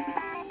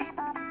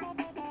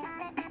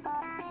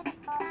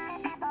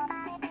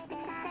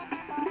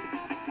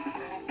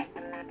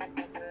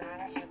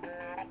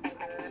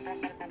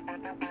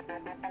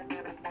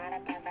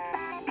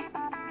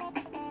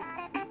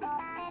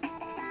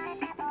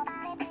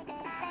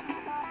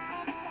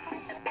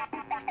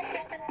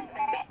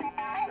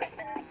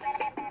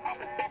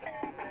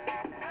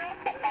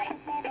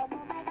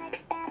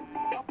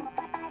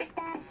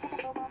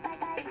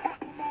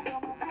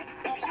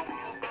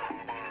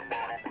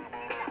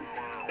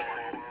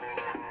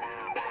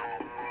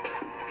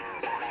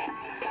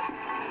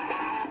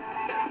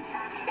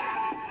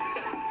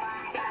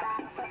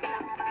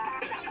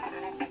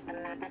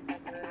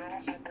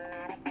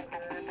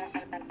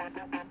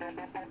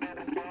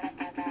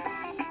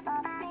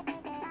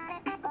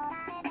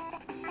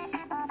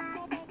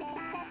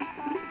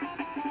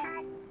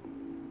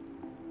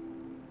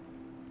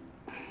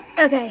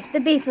 Okay, the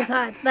beast was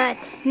hot, but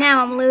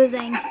now I'm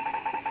losing.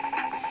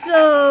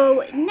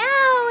 So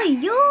now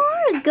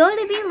you're going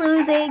to be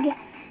losing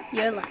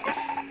your life.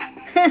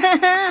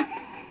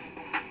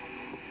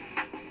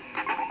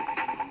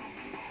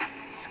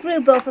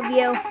 Screw both of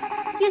you.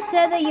 You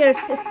said that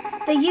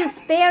you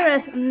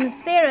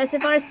spare us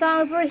if our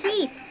songs were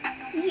heat.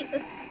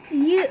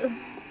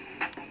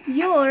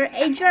 You're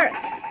a jerk.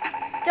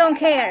 Don't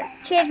care.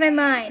 Change my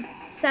mind.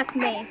 Suck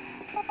me.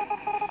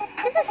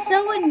 This is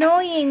so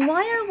annoying.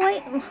 Why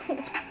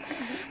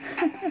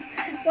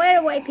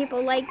are white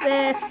people like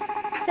this?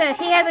 So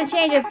he hasn't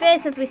changed a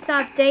bit since we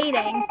stopped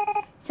dating.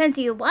 Since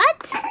you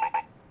what?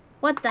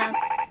 What the?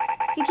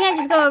 You can't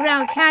just go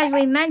around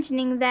casually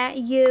mentioning that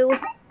you...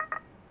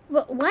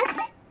 What?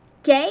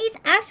 Gays?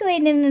 Actually,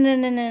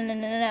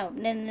 no.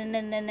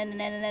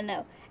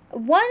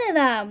 One of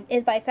them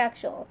is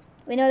bisexual.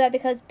 We know that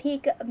because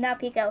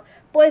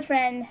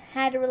boyfriend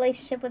had a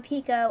relationship with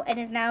Pico and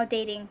is now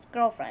dating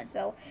girlfriend.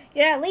 So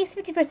you're at least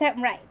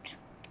 50% right.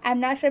 I'm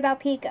not sure about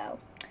Pico.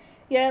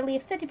 You're at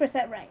least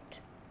 50% right.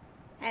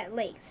 At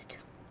least.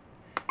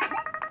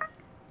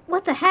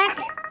 What the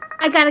heck?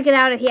 I gotta get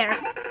out of here.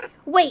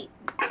 Wait.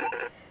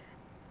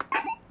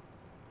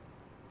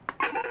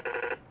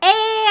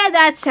 And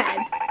that's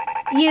 10.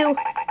 You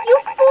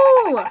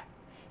fool!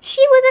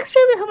 She was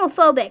extremely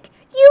homophobic.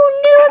 You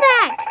knew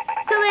that!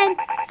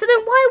 So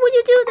then why would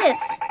you do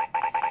this?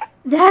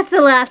 That's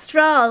the last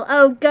straw.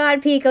 Oh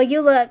God, Pico,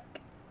 you look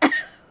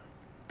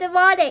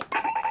demonic.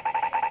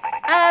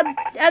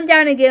 I'm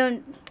down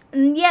again.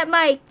 Yet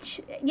my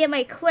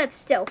clip's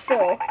still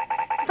full.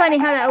 It's funny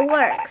how that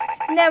works.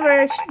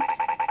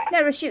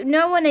 Never shoot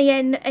no one,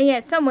 and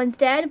yet someone's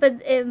dead.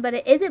 But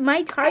it isn't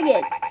my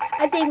target.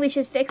 I think we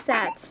should fix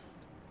that.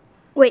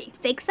 Wait,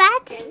 fix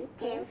that? 3,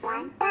 2,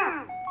 1,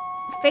 go.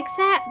 Fix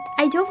that?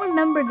 I don't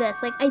remember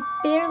this. Like, I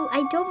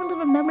don't really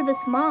remember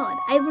this mod.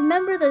 I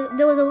remember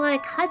there was a lot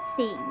of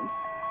cutscenes.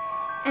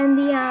 And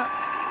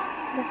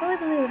that's all I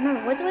really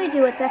remember. What do I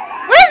do with that?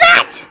 What is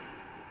that?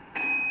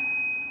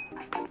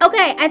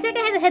 Okay, I think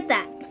I had to hit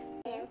that.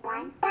 2,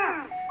 1, go.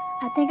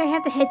 I think I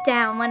have to hit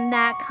down when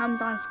that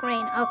comes on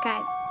screen. Okay.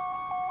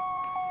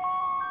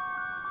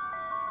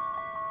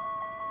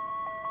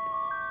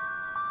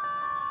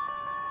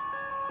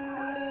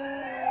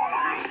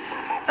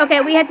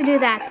 Okay, we have to do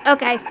that.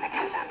 Okay.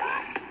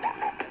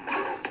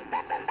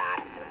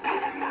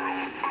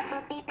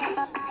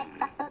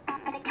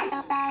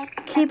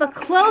 Keep a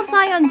close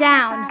eye on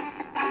down.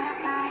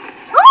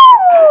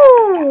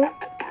 Oh!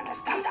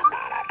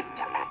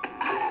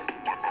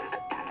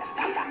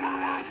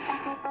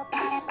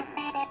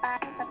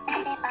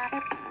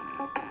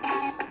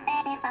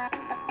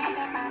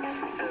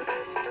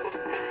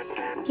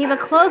 Keep a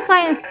close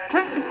eye on...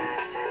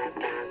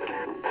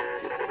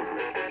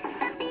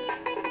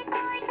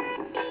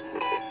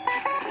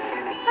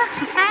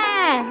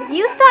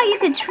 You thought you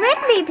could trick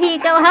me,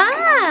 Pico,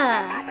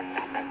 huh?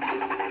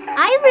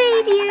 I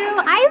read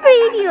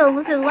you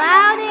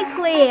loud and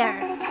clear.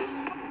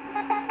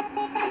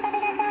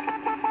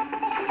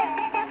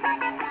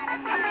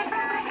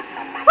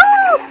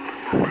 Woo!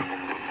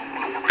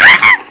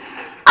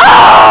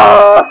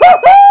 Oh!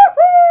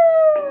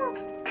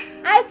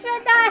 I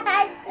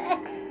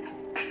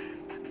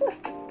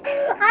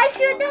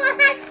should not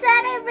have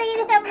said I read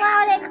him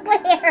loud and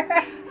clear.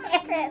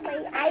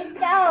 Apparently, I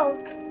don't.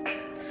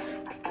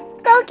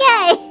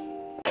 Okay,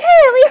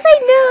 at least I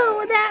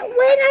know that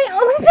when I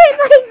open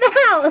my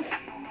mouth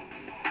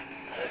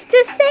to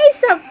say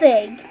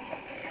something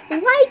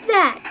like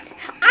that,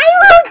 I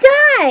will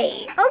die.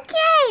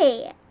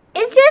 Okay,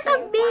 it's just a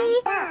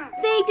me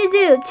thing to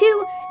do. To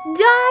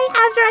die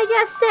after I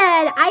just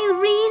said I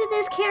read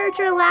this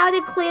character loud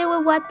and clear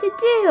with what to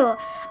do.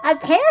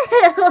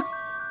 Apparently.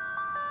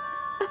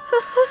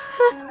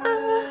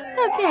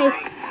 Okay.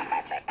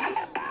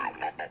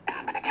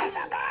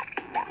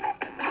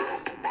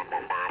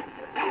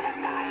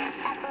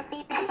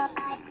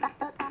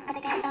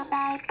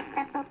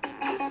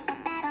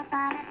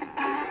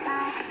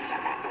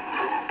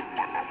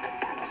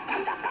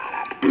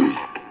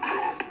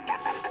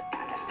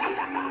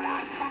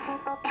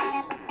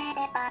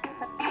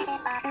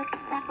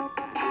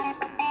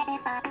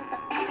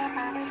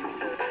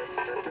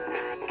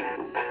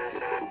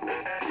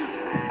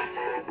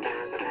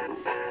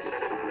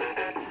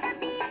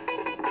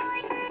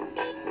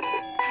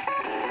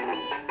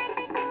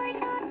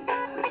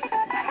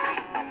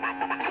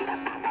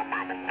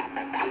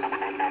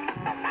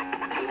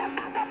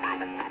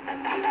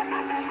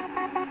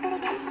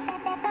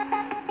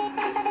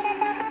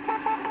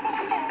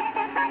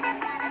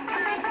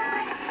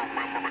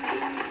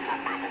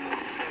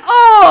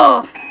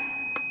 Oh!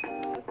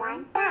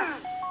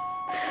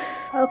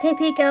 Okay,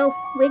 Pico.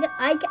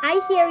 I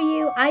hear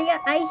you.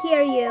 I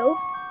hear you.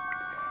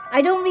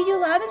 I don't read you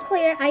loud and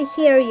clear. I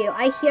hear you.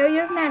 I hear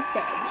your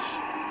message.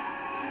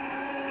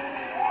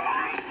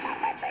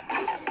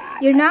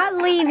 You're not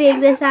leaving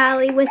this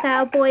alley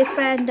without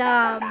boyfriend,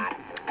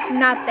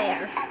 not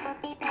there.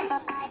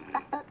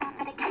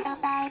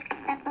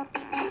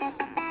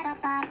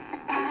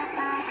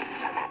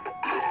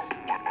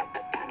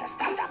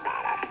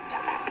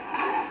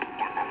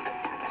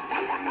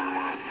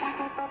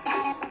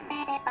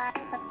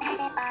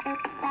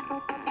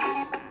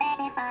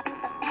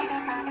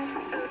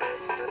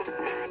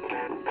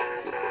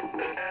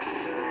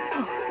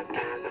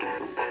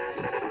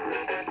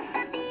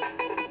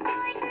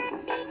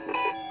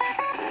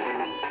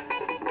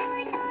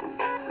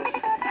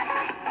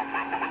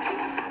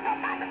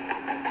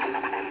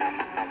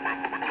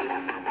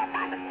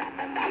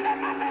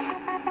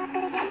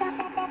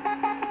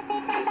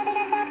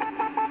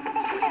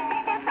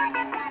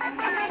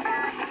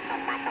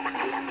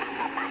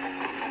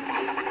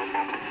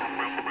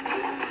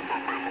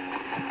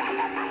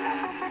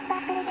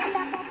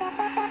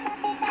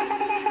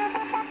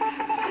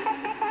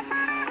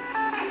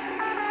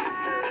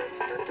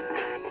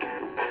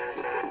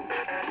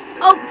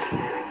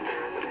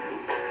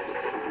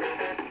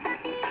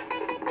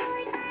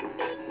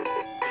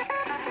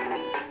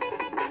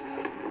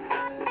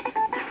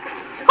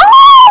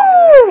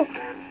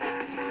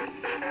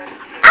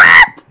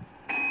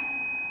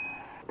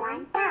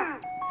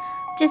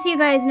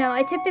 guys know,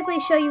 I typically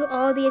show you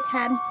all the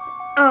attempts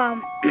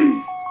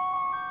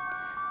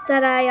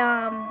that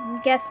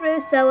I get through.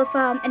 So if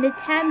an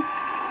attempt,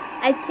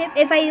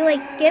 if I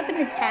like skip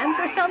an attempt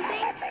or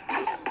something,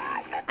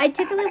 I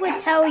typically would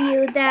tell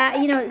you that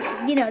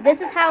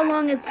this is how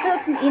long it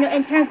took,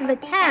 in terms of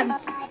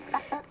attempts.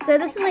 So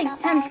this is like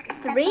attempt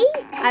 3.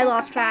 I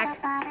lost track.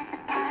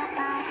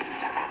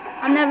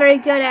 I'm not very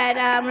good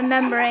at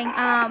remembering.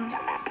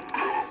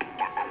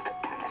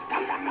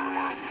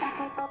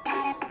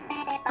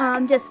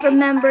 Just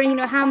remember,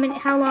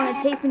 how long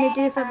it takes me to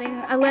do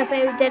something, unless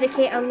I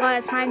dedicate a lot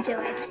of time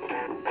to it.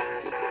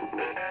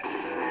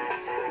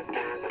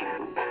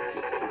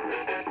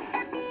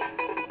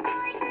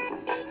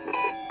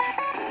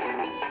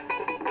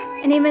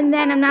 And even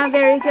then, I'm not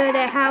very good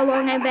at how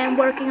long I've been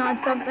working on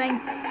something.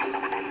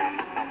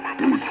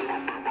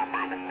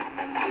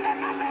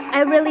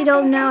 I really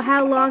don't know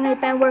how long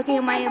I've been working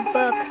on my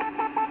book.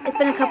 It's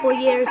been a couple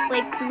years,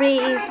 like 3.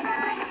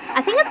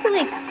 I think up to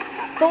like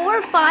 4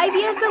 or 5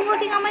 years been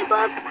working on my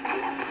book.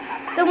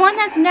 The one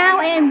that's now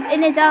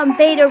in its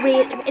beta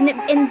read, in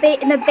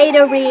the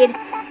beta read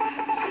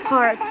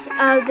part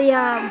of the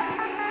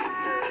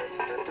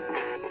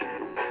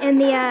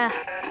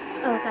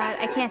oh god,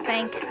 I can't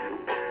think.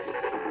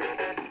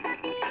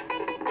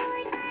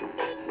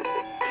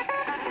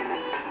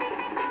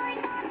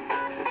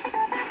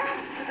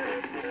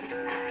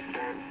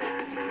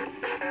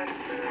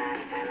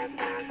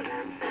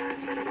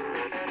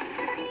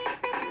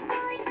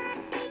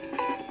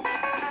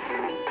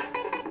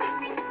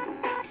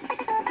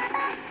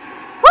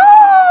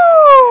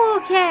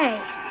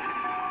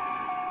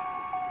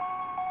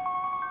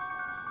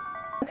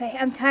 Okay,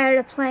 I'm tired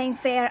of playing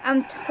fair.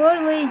 I'm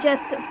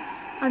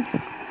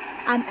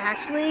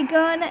actually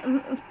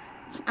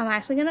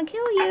gonna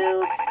kill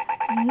you.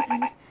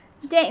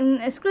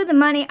 Dang, screw the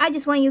money. I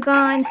just want you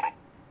gone.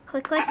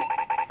 Click, click.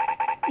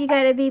 You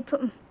gotta be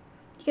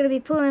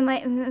pulling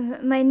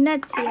my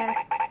nuts here.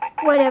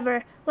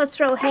 Whatever. Let's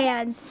throw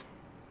hands.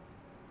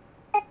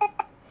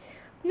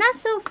 Not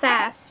so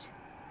fast.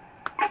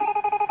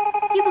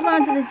 You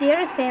belong to the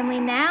dearest family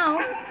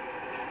now.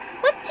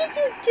 What did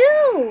you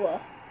do?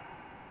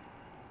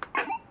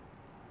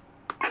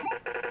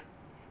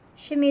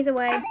 Shimmies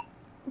away.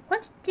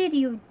 What did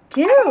you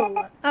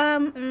do?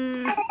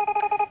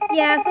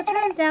 Yeah, so it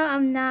turns out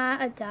I'm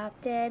not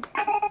adopted.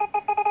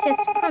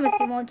 Just promise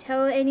you won't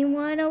tell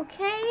anyone,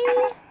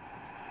 okay?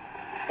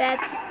 Bet.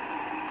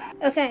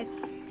 Okay.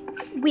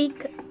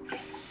 Week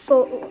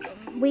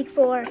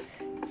 4.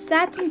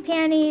 Satin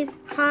panties,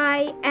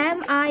 high,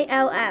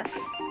 MILF.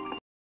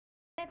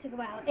 That took a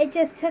while. It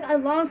just took a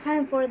long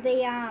time for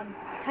the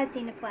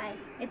cutscene to play.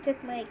 It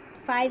took like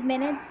 5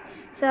 minutes.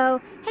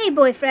 So, hey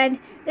boyfriend,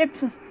 they're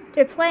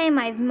playing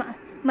my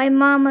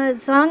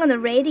mama's song on the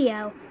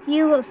radio.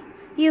 You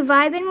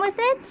vibing with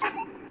it?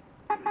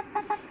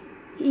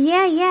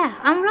 Yeah,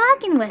 I'm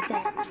rocking with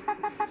it.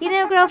 You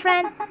know,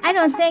 girlfriend, I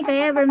don't think I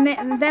ever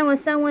been with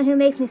someone who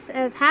makes me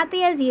as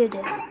happy as you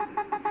do.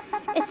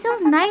 It's so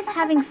nice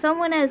having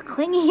someone as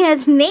clingy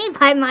as me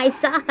by my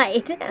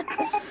side.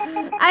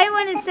 I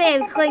wouldn't say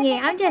I'm clingy.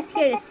 I'm just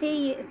here to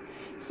see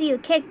you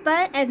kick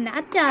butt and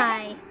not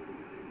die.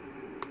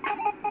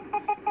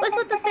 What's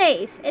with the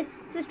face?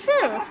 It's the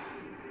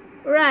truth.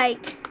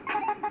 Right.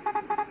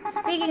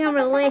 Speaking of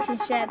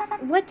relationships,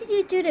 what did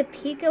you do to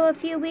Pico a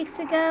few weeks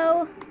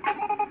ago?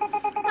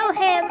 Oh,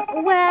 him.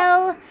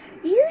 Well,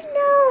 you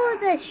know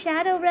the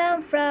Shadow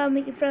Realm from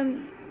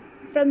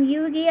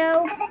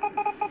Yu-Gi-Oh?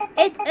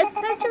 It's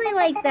essentially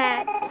like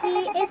that.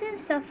 He isn't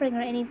suffering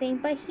or anything,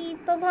 but he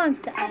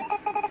belongs to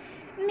us.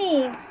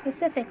 Me,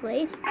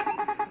 specifically.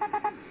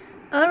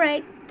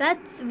 Alright,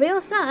 that's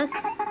real sus.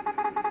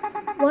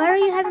 Why are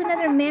you having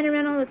another man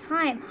around all the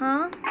time,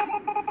 huh?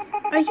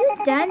 Are you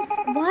dense?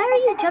 Why are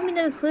you jumping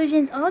to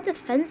conclusions all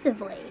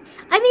defensively?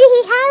 I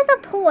mean, he has a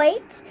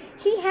point.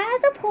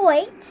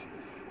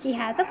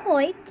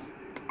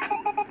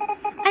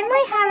 I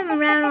might have him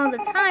around all the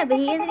time, but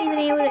he isn't even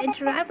able to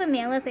interact with me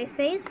unless I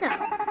say so.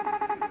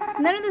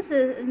 None of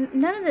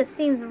this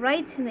seems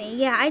right to me.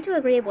 Yeah, I do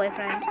agree,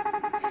 boyfriend.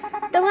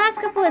 The last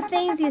couple of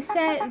things you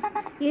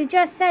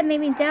just said made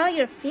me doubt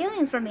your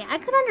feelings for me. I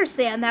could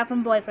understand that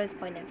from boyfriend's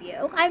point of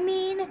view. I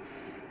mean,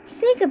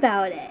 think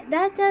about it.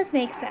 That does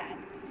make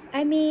sense.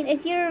 I mean,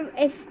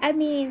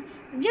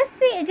 just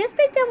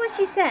break down what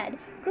she said.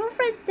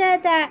 Girlfriend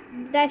said that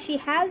she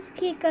has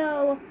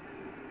Pico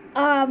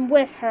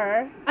with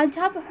her, on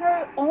top of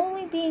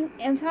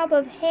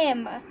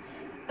him,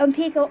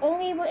 Pico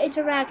only able to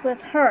interact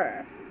with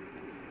her.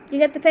 You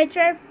get the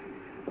picture?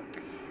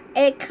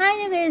 It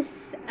kind of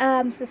is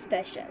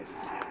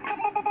suspicious.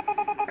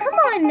 Come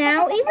on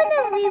now, even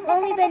though we've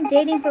only been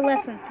dating for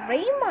less than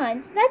 3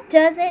 months, that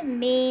doesn't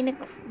mean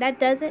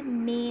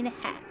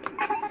heck.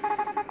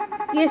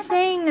 You're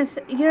saying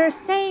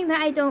that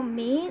I don't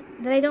mean?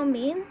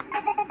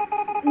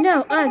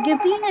 No, you're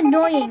being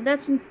annoying.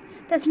 That's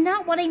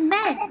not what I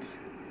meant.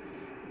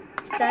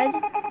 Thud.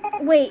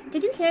 Wait,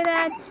 did you hear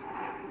that?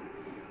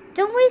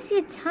 Don't waste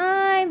your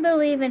time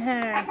believing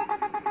her.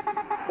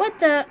 What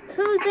the?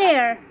 Who's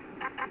there?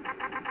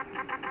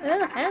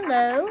 Oh,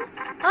 hello.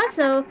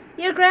 Also,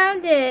 you're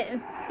grounded.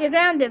 You're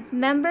grounded,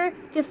 remember?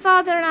 Your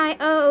father and I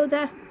owe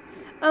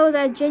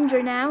that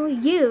ginger now.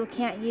 You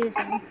can't use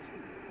him.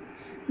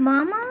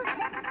 Mama?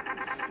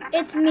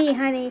 It's me,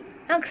 honey.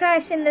 I'm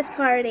crashing this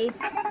party.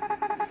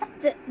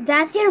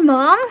 That's your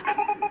mom?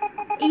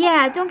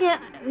 Yeah, don't get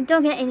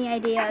any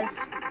ideas.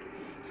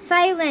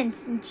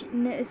 Silence,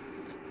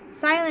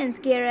 silence,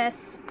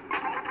 Garrus.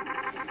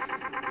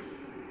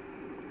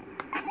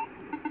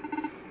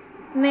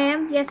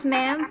 Ma'am, yes,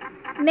 ma'am.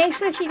 Make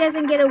sure she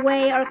doesn't get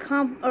away or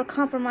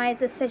compromise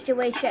the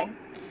situation.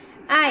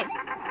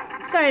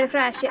 Sorry to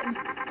crash it.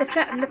 The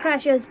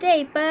crash your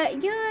day,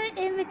 but your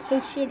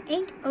invitation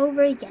ain't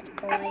over yet,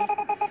 boy.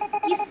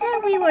 You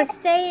said we were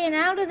staying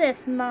out of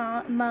this,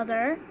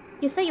 mother.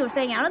 You said you were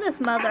staying out of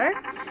this, mother.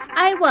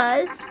 I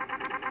was.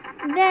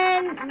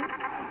 Then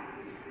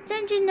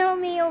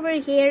Janome over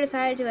here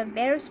decided to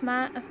embarrass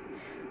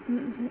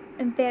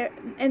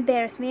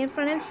me in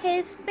front of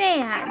his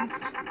fans.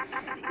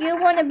 You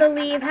wouldn't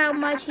believe how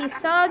much he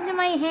sobbed in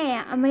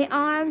my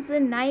arms the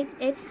night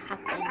it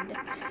happened.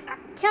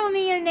 Tell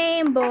me your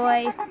name,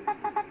 boy.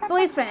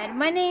 Boyfriend.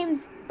 My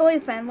name's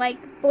Boyfriend, like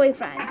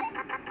boyfriend.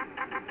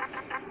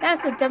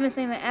 That's the dumbest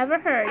name I ever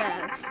heard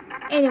of.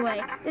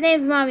 Anyway, the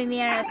name's Mommy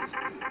Miras.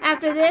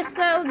 After this,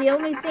 though, the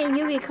only thing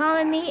you'll be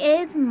calling me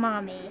is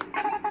Mommy.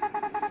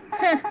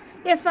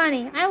 You're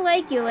funny. I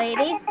like you,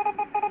 lady.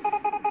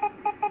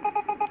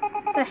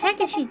 The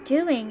heck is she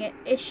doing?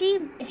 Is she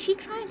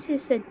trying to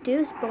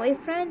seduce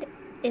Boyfriend?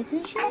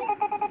 Isn't she?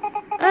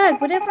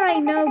 Ugh, whatever I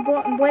know,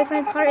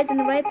 Boyfriend's heart is in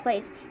the right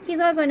place. He's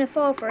not going to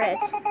fall for it.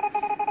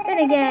 Then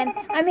again,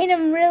 I made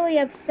him really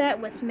upset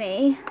with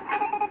me.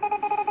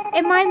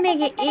 It might make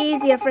it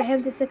easier for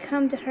him to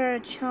succumb to her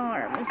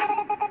charms.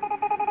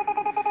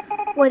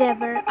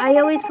 Whatever. I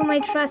always put my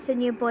trust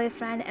in you,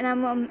 Boyfriend, and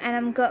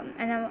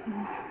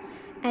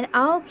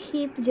I'll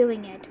keep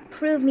doing it.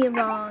 Prove me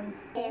wrong.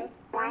 2,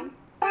 1,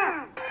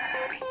 go!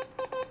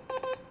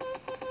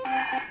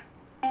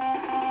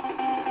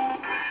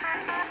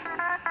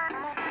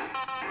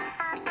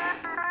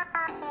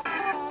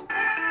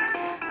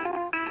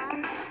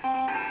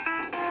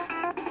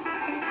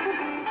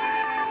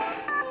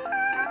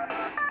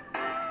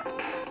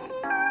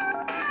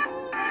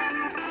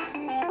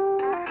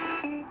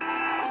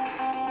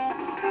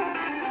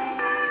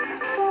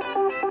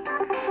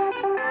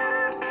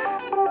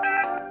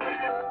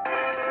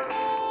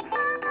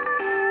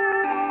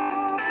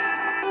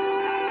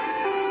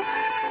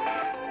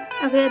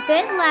 Okay, a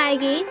bit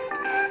laggy.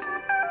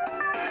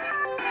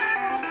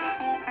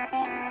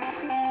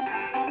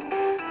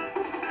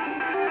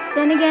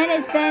 Then again,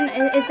 it's been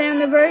on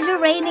the verge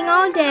of raining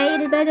all day. It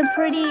has been a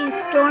pretty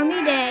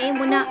stormy day.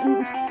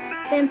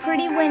 Been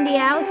pretty windy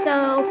out,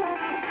 so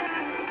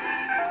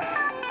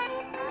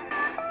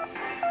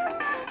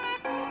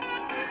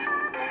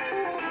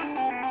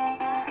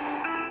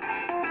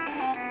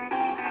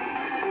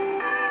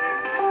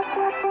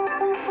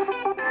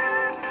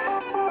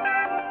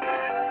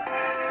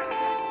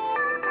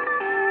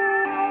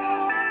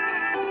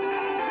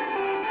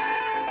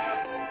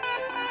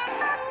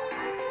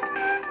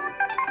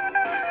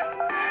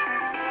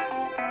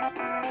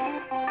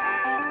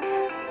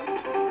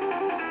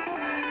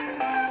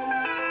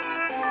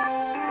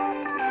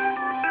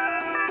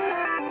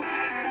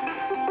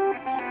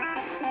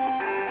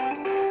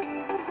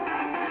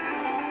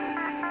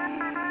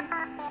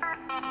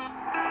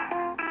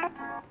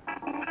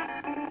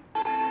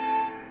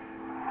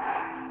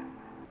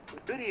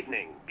Good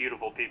evening,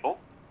 beautiful people.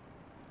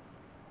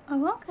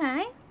 oh,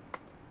 okay.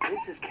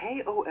 This is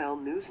KOL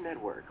News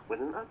Network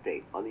with an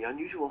update on the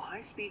unusual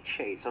high-speed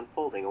chase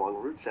unfolding along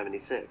Route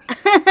 76.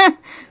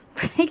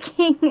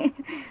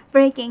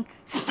 Breaking.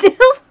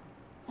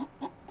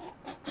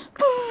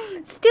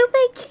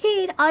 Stupid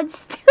kid on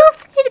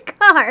stupid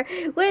car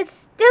with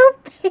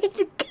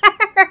stupid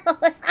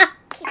girls.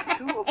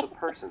 Two of the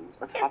persons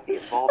atop the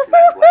evolved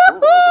black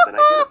limo have been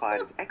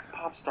identified as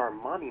ex-pop star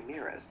Mommy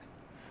Mirist.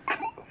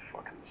 That's a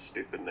fucking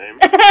stupid name.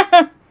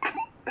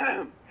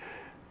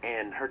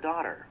 And her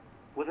daughter,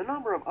 with a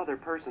number of other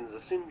persons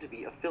assumed to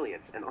be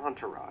affiliates and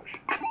entourage.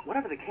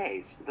 Whatever the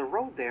case, the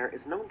road there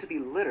is known to be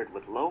littered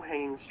with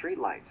low-hanging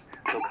streetlights,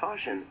 so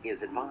caution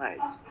is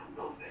advised.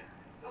 Those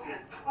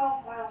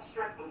 12-mile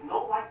stretch with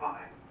no light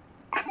behind.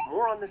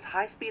 More on this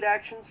high-speed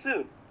action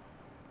soon.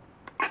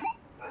 Was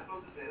I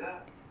supposed to say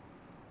that?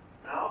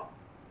 No?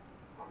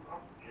 I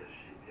guess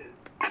she did.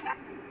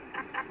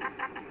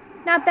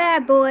 Not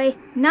bad, boy.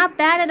 Not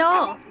bad at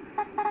all.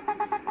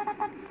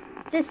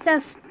 This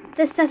stuff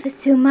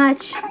is too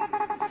much.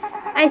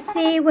 I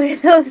see where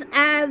those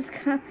abs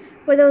come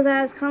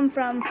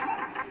from.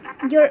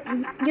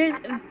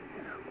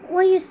 What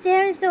are you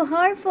staring so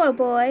hard for,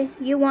 boy?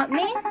 You want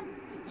me?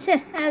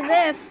 As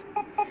if.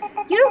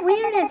 You're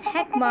weird as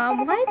heck,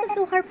 Mom. Why is it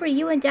so hard for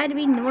you and Dad to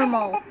be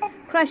normal?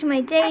 Crushing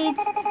my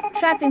dates,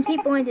 trapping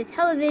people into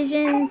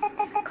televisions,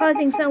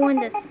 causing someone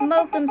to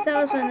smoke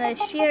themselves from the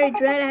sheer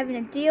dread of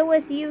having to deal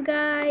with you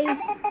guys.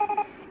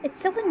 It's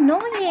so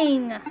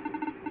annoying.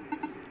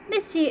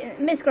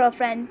 Miss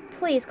Girlfriend,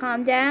 please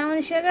calm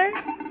down, sugar.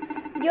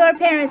 Your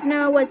parents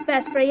know what's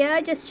best for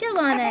you. Just chill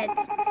on it.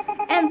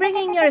 And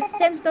bringing your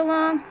simps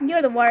along,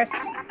 you're the worst.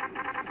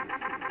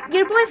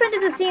 Your boyfriend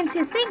doesn't seem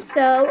to think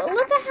so.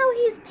 Look at how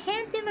he's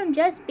panting from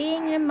just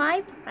being in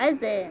my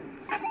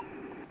presence.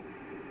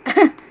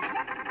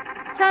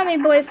 Tell me,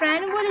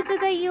 boyfriend, what is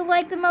it that you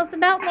like the most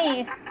about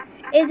me?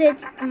 Is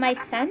it my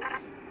scent?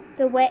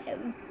 The way?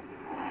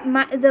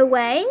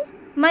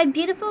 My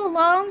beautiful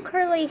long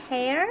curly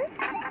hair?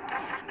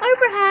 Or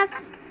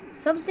perhaps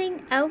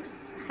something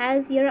else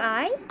has your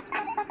eye?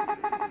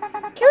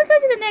 Can we go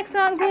to the next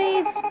song,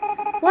 please?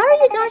 Why are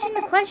you dodging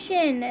the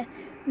question?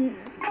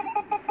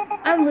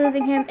 I'm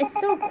losing him. It's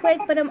so quick,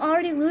 but I'm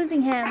already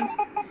losing him.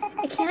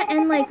 It can't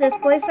end like this.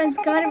 Boyfriend's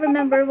gotta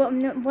remember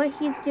what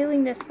he's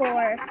doing this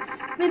for.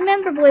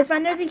 Remember,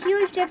 boyfriend, there's a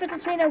huge difference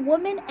between a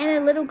woman and a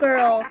little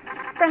girl.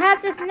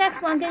 Perhaps this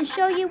next one can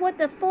show you what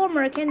the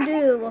former can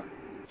do.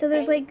 So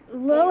there's like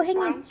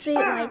low-hanging street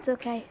lights,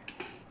 okay.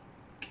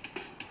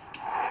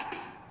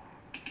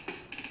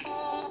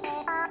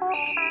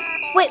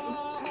 Wait.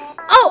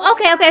 Oh,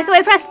 okay, so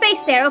I pressed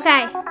space there,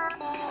 okay.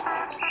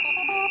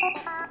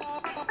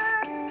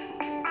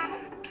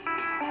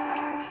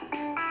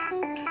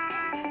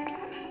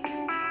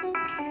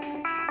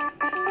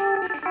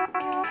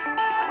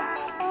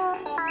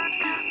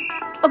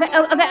 Okay,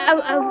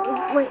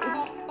 wait.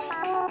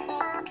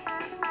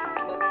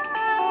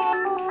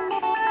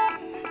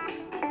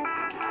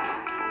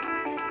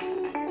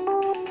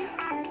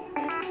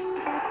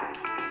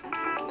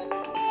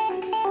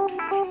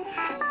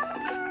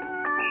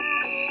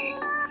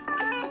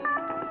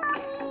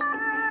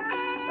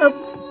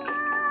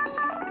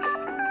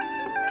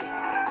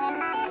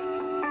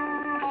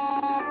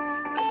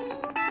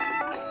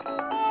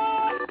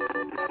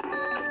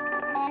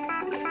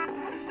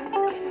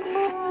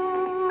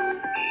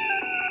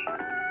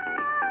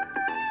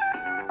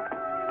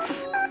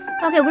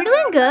 Okay, we're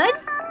doing good.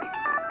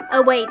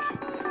 Oh, wait.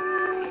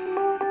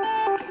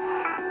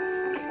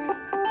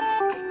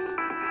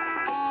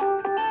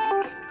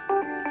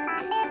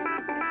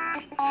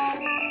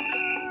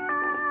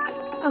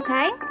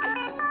 Okay.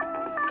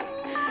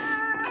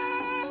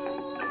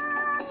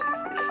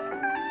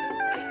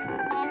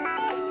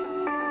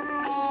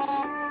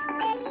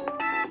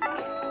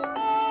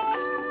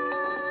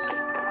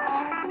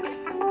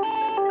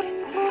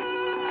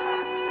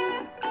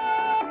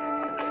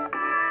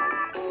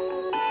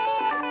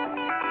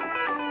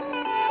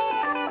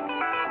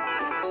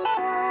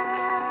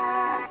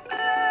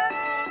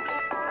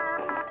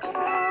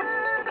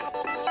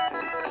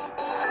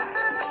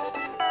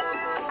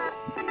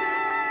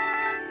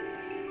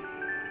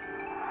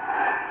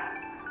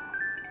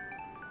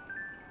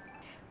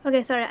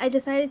 Okay, sorry. I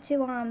decided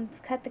to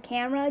cut the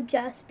camera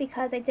just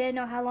because I didn't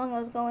know how long it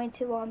was going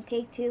to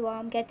take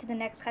to get to the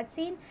next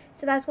cutscene.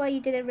 So that's why you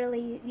didn't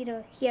really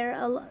hear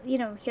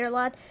a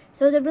lot.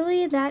 So is it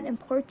really that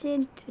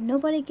important?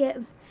 Nobody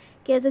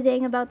gives a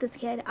dang about this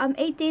kid. I'm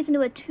 8 days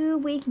into a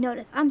 2-week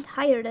notice. I'm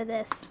tired of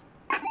this.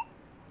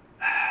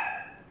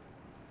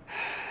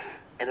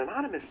 An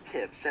anonymous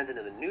tip sent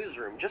into the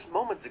newsroom just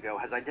moments ago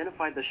has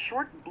identified the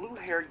short,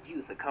 blue-haired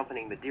youth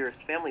accompanying the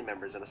Dearest family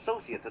members and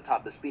associates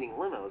atop the speeding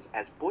limos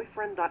as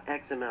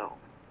boyfriend.xml.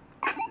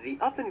 The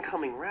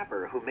up-and-coming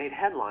rapper who made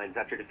headlines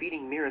after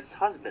defeating Mira's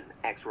husband,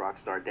 ex-rock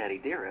star Daddy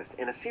Dearest,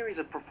 in a series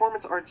of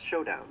performance arts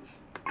showdowns.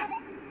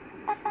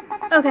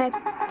 Okay,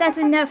 that's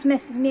enough,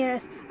 Mrs.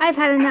 Miras. I've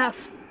had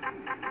enough.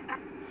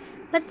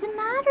 What's the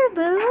matter,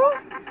 boo?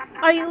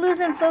 Are you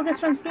losing focus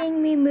from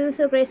seeing me move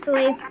so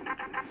gracefully?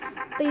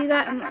 But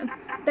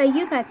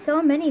you got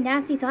so many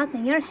nasty thoughts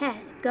in your head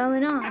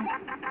going on.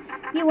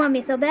 You want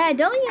me so bad,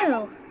 don't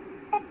you?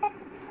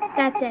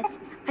 That's it.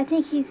 I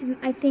think he's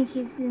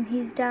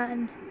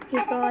done.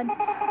 He's gone.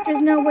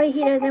 There's no way he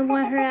doesn't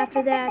want her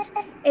after that.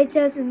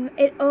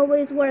 It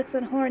always works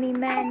on horny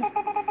men.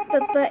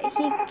 But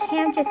he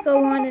can't just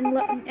go on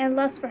and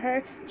lust for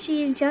her.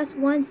 She just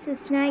wants to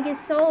snag his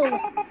soul.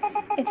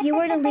 If you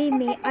were to leave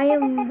me, I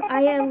at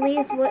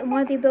least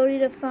want the ability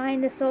to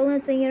find the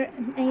solace in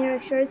your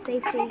assured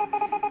safety.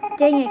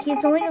 Dang it, he's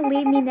going to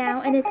leave me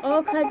now, and it's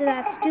all because of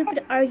that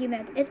stupid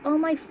argument. It's all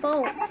my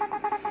fault.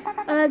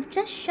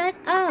 Just shut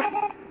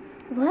up.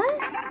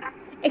 What?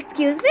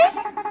 Excuse me?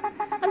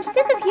 I'm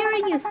sick of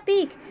hearing you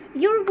speak.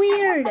 You're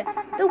weird.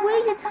 The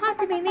way you talk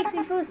to me makes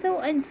me feel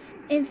so I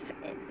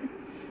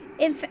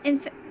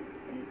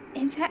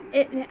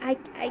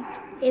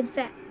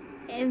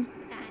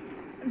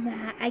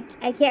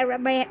can't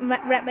wrap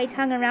my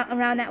tongue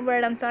around that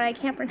word. I'm sorry, I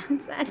can't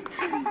pronounce that.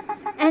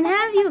 And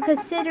have you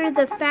considered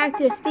the fact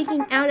you're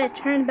speaking out of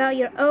turn about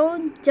your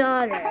own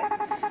daughter?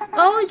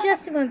 Oh,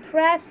 just to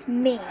impress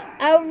me,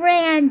 a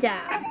random.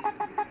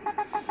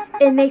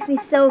 It makes me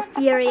so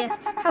furious.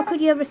 How could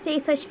you ever say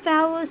such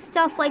foul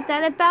stuff like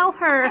that about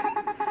her?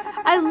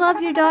 I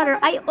love your daughter.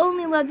 I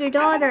only love your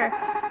daughter.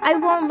 I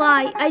won't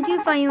lie. I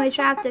do find you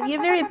attractive.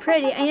 You're very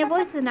pretty, and your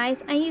voice is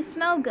nice, and you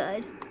smell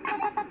good.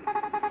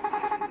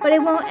 But I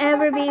won't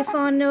ever be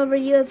fawning over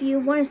you if you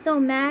weren't so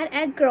mad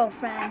at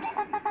girlfriend.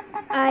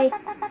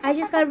 I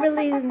just got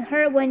really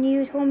hurt when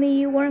you told me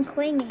you weren't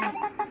clingy.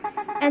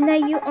 And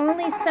that you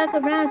only stuck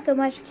around so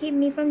much to keep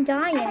me from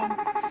dying.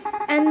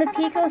 And the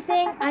Pico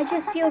thing, I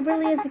just feel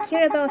really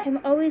insecure about him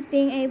always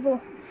being able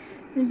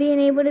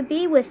to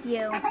be with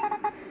you.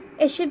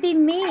 It should be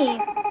me.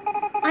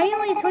 I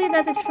only told you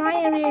that to try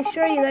and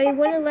reassure you that I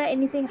wouldn't let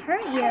anything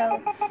hurt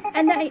you.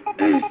 And that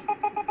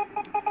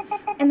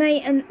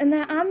and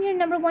that I'm your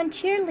 #1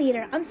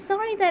 cheerleader. I'm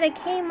sorry that it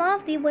came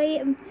off the way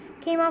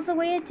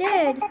it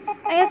did.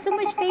 I have so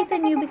much faith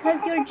in you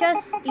because you're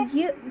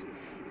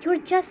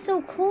just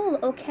so cool,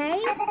 okay?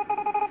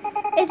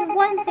 It's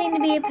one thing to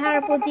be a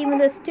powerful demon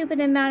with a stupid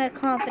amount of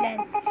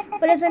confidence,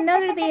 but it's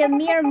another to be a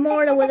mere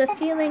mortal with a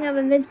feeling of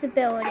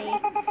invincibility.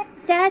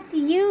 That's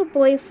you,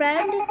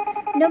 boyfriend.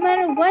 No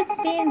matter what's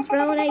being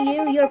thrown at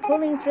you, you're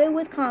pulling through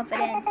with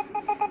confidence.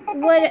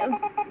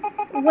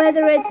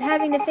 Whether it's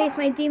having to face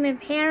my demon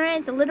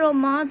parents, literal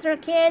monster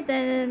kids,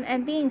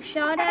 and being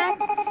shot at,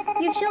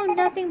 you've shown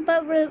nothing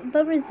but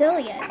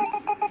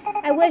resilience.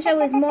 I wish I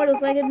was mortal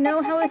so I could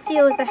know how it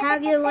feels to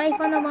have your life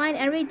on the line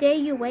every day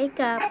you wake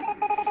up.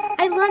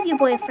 I love you,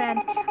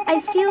 boyfriend. I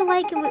feel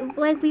like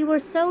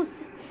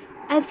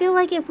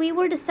if we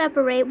were to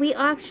separate, we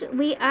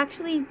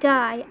actually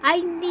die.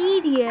 I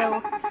need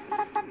you.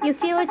 You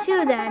feel it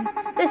too, then?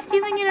 This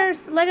feeling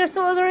like our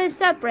souls are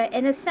separate,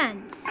 in a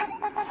sense.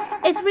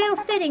 It's real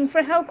fitting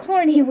for how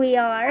corny we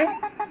are.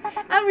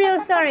 I'm real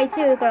sorry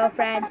too,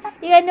 girlfriend.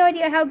 You got no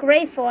idea how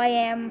grateful I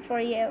am for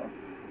you.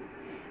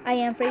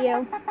 I'm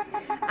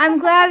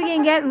glad we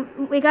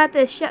got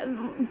this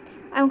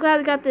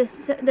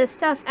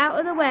stuff out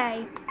of the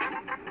way.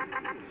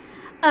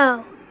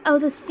 Oh,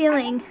 this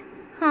feeling,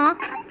 huh?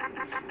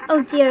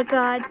 Oh dear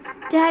God,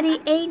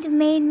 Daddy ain't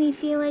made me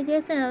feel like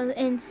this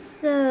in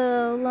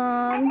so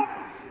long.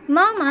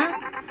 Mama,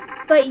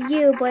 but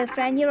you,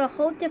 boyfriend, you're a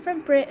whole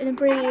different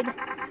breed.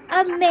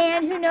 A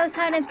man who knows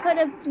how to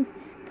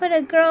put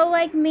a girl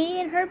like me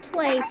in her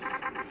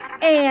place,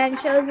 and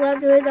shows love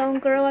to his own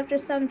girl after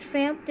some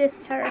tramp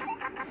dissed her.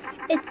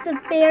 It's the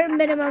bare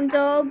minimum,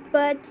 doll,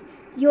 but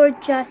you're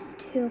just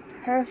too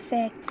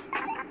perfect.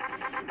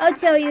 I'll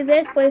tell you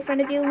this,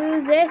 boyfriend, if you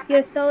lose this,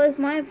 your soul is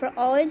mine for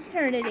all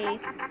eternity.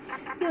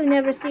 You'll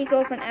never see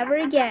girlfriend ever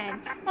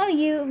again. I'll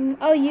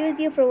use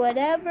you for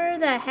whatever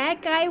the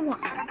heck I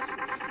want.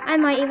 I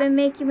might even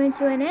make you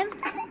into an imp.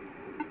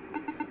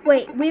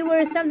 Wait, we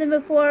were something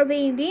before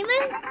being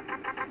demon?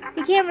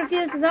 You can't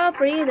refuse this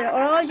offer either, or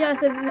I'll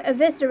just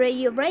eviscerate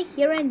you right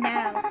here and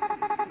now.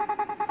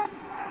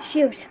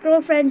 Shoot,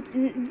 girlfriend,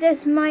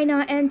 this might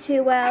not end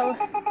too well.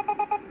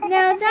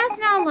 Now, that's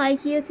not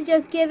like you to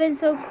just give in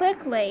so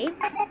quickly.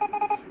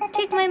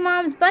 Kick my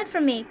mom's butt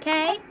for me,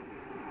 okay?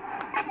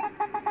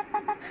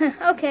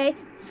 Okay,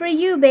 for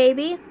you,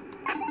 baby.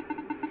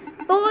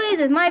 Boys,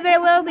 it might very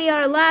well be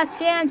our last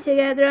jam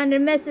together under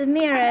Mrs.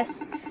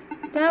 Miras.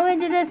 Go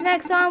into this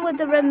next song with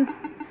the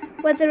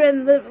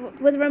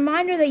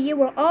reminder that you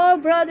were all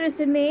brothers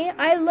to me.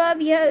 I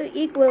love you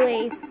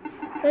equally.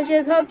 Let's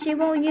just hope she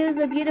won't use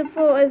the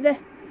beautiful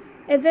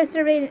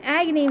eviscerating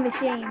agony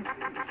machine.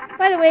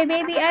 By the way,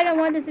 baby, I don't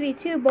want this to be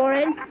too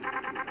boring.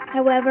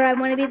 However, I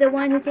want to be the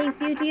one who takes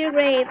you to your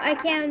grave. I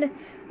can't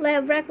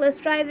let reckless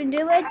driving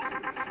do it.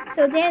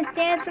 So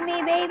dance for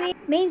me, baby.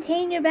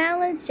 Maintain your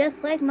balance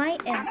just like my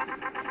imps.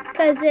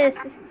 Cause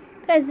this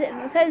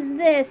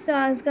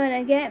song's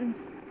gonna get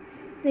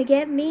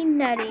me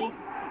nutty.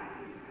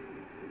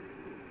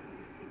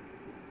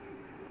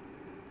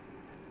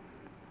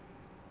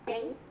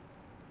 3,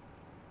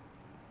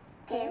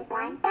 2,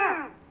 1,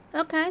 go!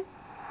 Okay.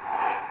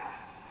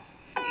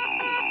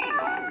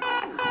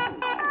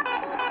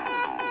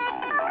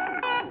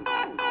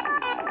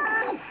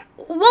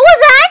 What was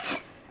that?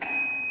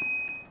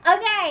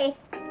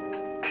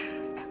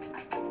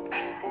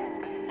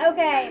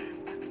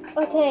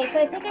 Okay, so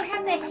I think I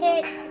have to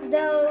hit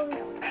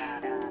those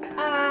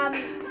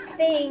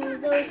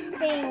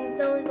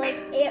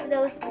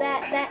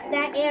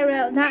that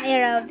arrow, not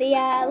arrow, the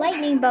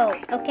lightning bolt.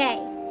 Okay.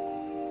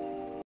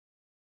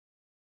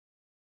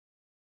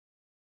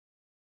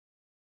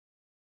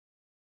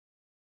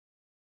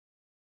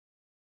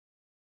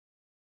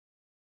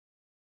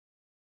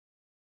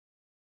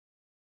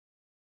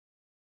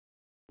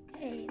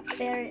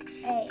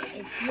 Hey,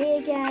 it's me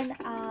again.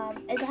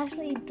 It's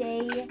actually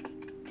day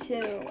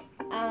 2.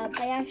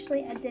 I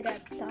actually ended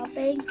up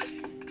stopping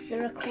the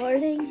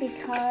recording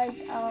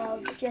because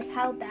of just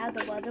how bad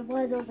the weather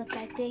was. It was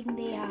affecting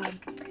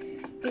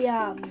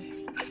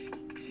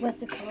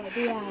what's it called?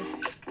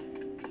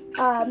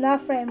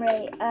 Not frame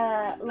rate,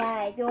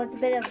 lag. There was a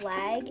bit of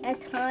lag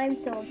at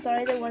times, so I'm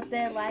sorry there was a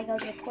bit of lag. I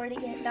was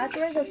recording it, not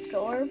during the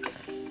storm,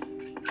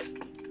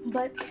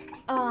 but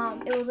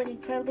it was like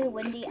incredibly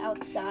windy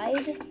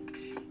outside,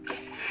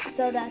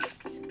 so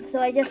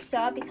I just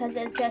stopped because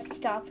it just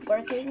stopped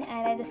working,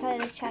 and I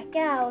decided to check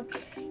out,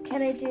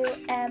 can I do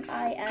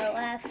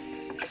MILF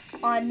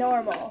on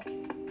normal?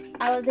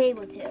 I was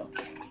able to.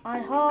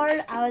 On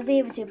hard, I was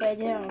able to, but I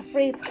did it on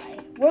free play.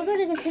 We're going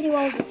to continue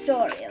on with the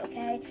story,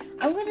 okay?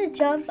 I'm gonna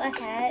jump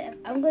ahead.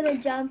 I'm gonna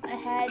jump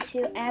ahead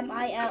to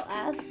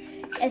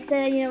MILF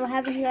instead of, you know,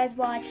 having you guys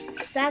watch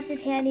Sats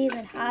and Panties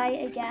and Hi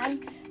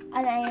again.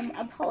 And I am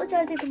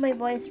apologizing for my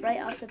voice right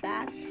off the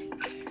bat.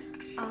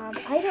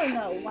 I don't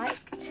know what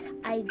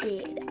I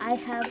did. I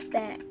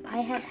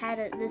have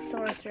had this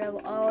sore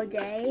throat all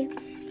day.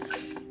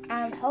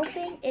 I'm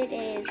hoping it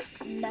is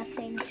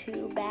nothing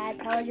too bad.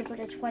 Probably just like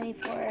a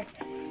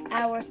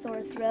 24-hour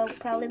sore throat.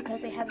 Probably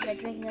because I haven't been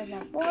drinking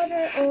enough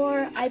water,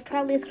 or I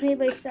probably screamed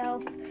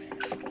myself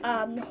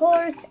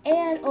hoarse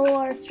and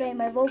or strained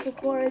my vocal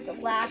cords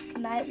last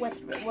night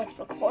with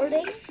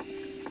recording.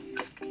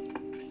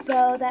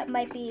 So that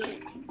might be.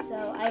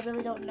 So I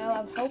really don't know.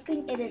 I'm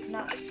hoping it is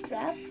not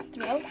strep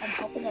throat. I'm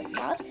hoping it's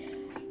not.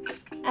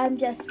 I'm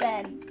just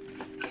been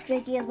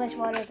drinking as much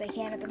water as I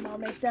can at the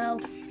moment. So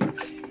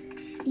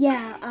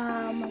yeah,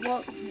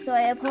 well, so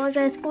I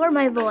apologize for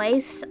my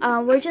voice.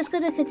 We're just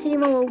gonna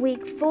continue on with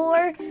week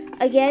 4.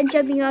 Again,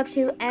 jumping up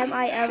to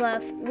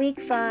MILF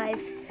week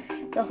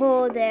 5, the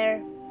whole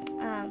there,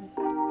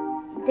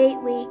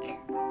 date week.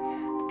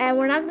 And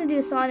we're not gonna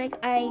do Sonic.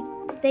 I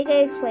think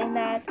I explained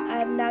that.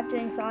 I'm not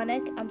doing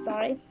Sonic. I'm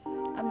sorry.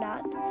 I'm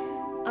not.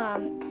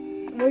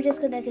 We're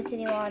just gonna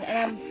continue on, and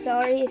I'm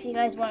sorry if you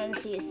guys wanted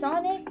to see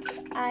Sonic.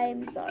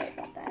 I'm sorry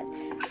about that.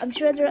 I'm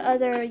sure there are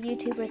other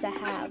YouTubers that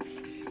have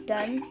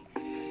done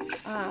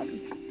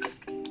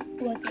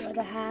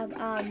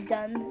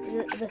done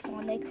the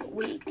Sonic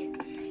week.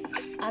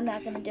 I'm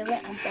not gonna do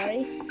it. I'm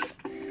sorry.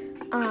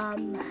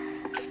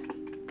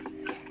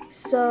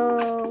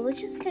 So let's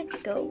just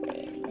get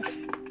going.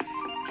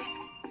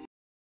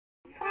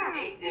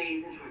 8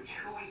 days into a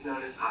 2-week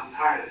notice, I'm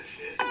tired of this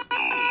shit.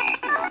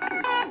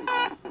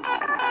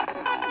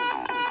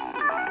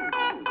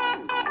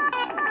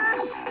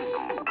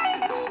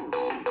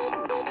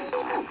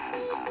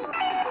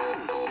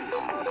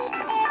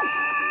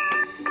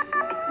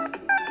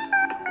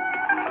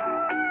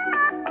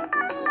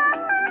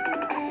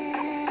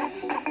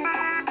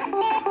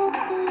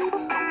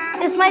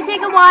 This might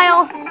take a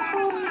while.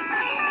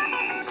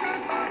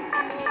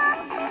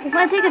 This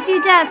might take a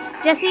few deaths,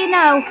 just so you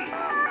know.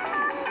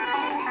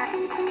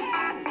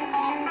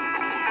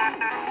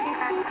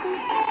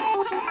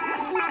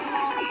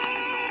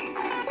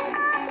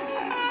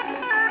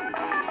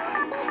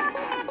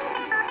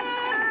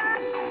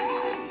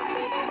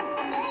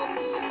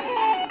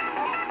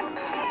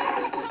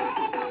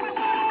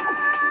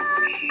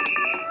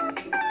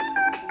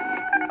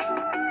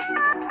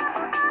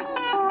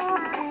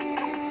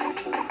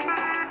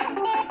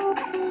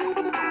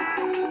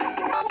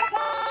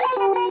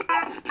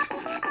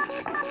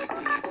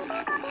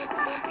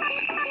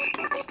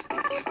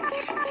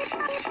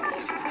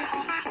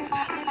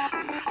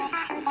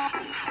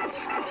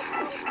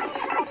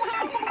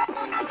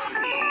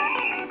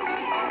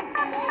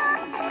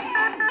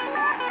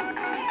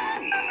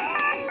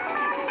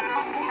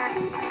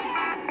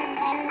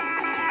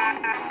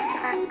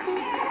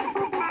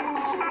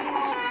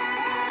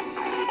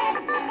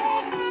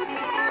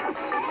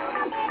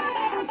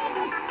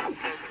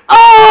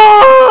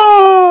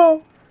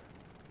 Oh!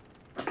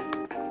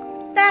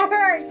 That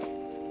hurts.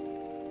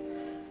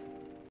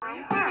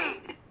 8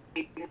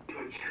 days into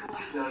a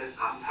 2-week notice,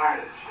 I'm tired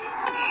of this shit.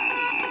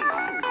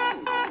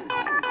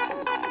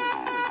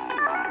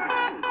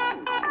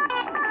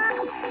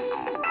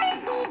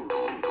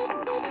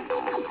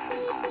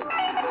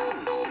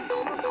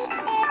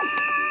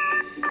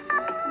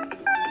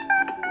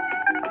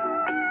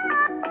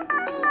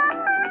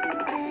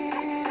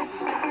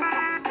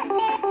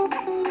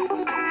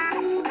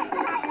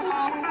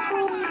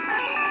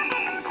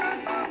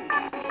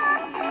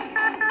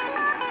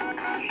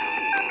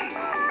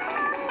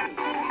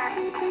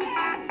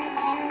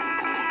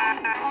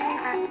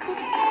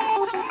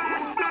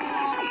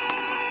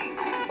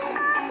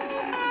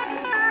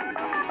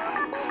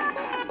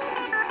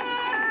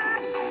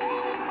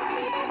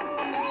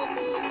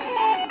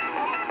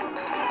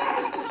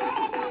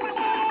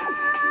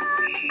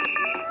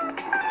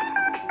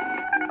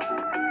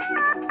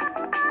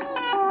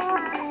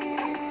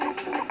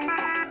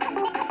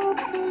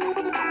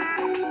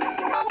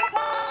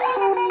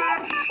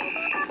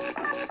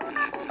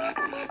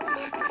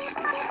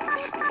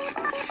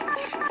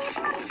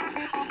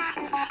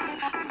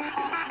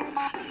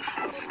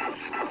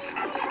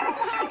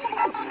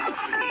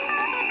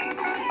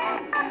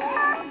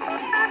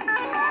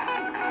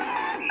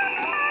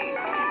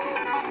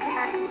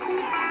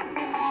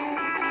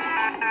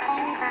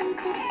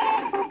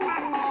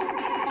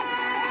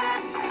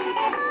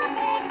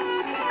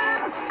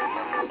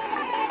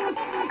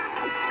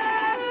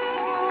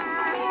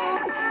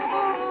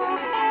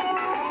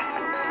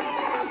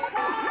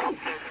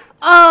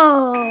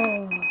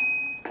 Oh.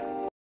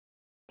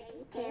 3,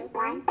 2,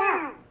 1,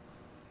 go!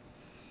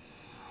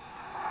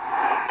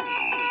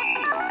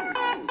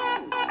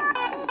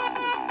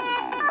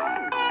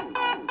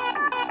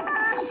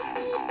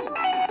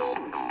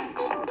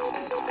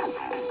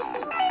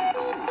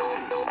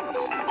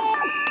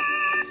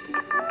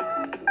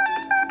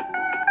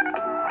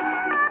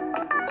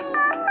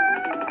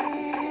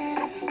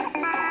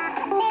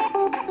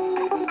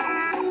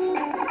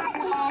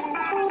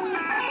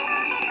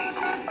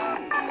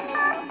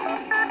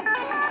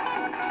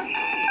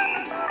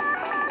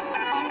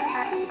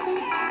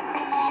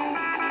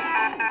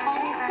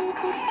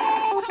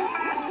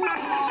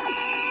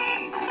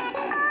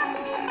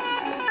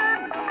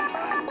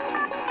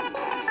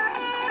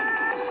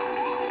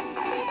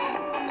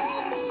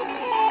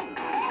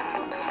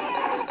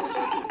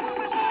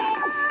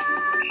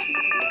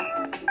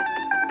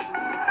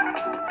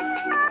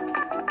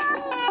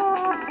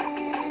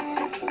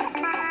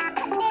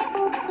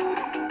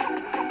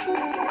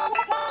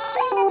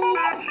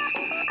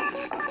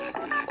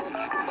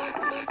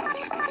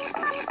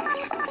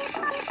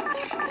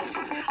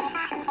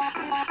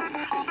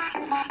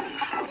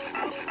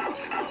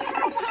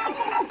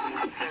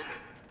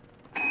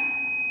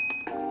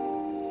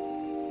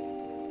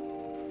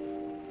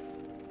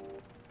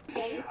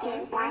 3, 2,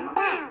 1,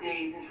 now.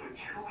 Days into a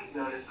 2-week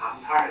notice,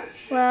 I'm tired of this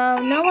shit.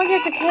 Well, no one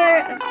gets a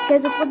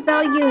flip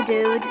about you,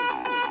 dude.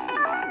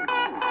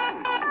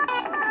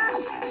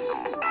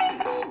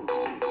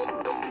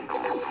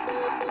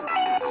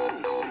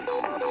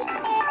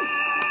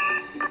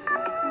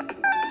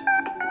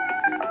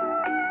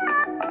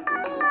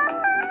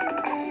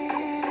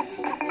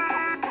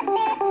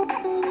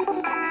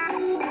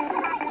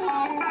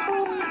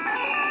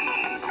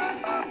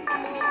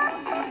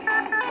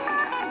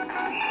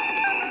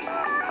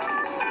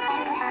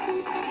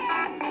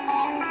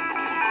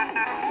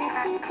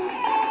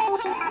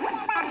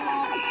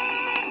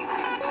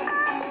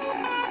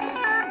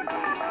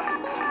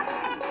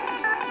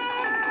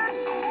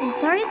 I'm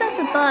sorry about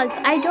the bugs.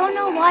 I don't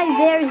know why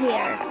they're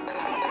here.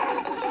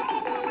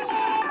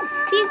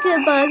 These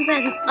good bugs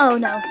and oh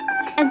no.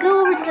 And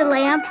go over to the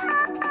lamp.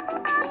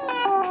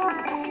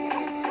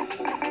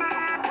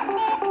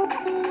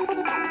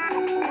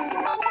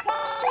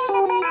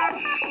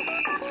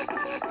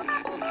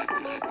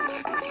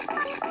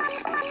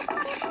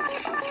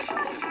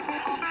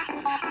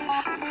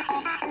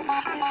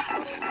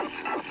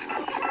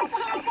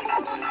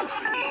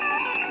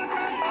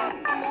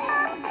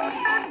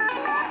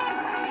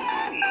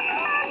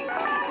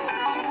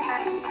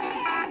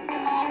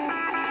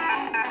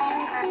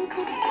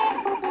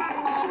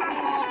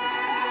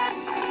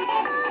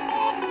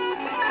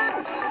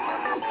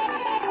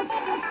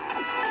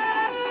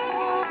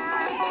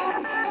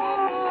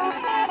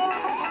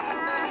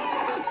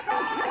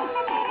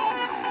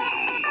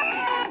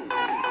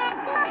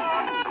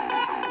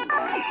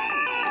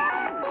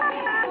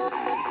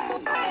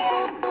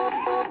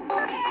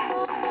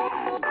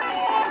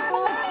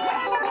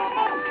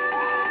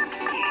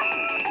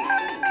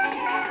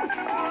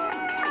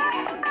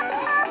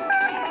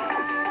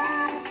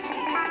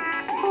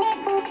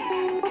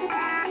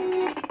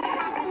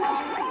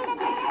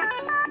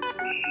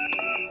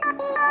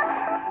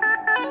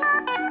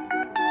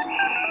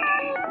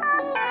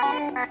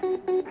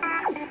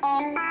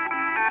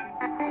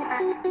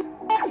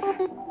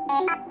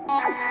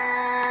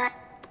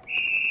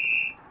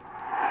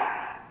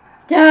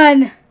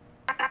 Done!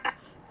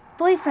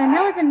 Boyfriend,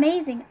 that was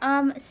amazing.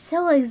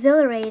 So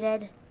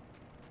exhilarated.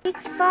 Week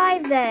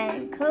 5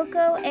 then.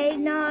 Cocoa,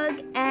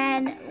 eggnog,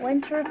 and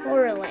winter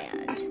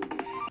Borderland.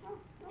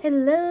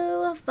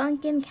 Hello,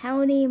 Funkin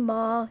County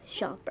Mall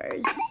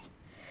shoppers.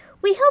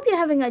 We hope you're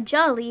having a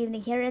jolly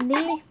evening here in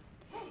the...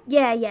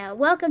 Yeah,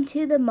 welcome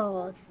to the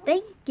mall.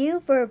 Thank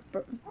you for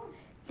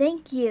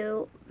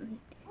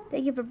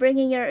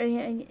bringing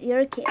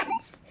your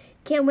kids.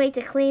 Can't wait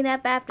to clean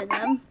up after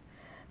them.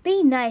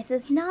 Be nice,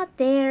 it's not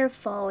their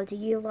fault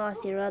you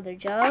lost your other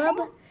job.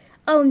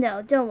 Oh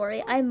no, don't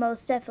worry, I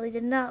most definitely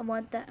did not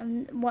want that.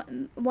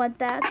 Want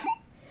that.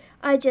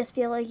 I just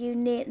feel like you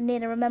need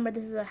to remember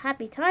this is a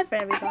happy time for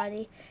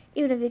everybody.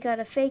 Even if you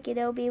gotta fake it,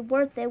 it'll be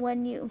worth it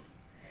when you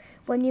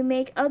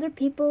make other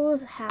people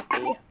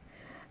happy.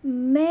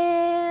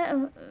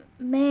 Man,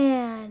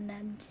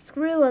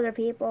 screw other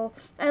people.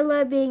 I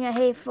love being a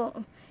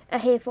hateful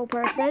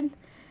person.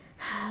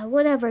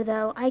 Whatever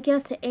though, I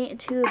guess it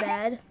ain't too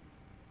bad.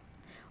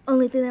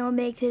 Only thing that will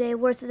make today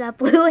worse is that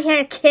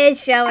blue-haired kid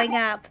showing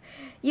up.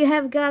 You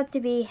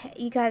gotta be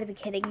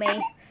kidding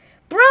me,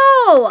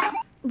 bro.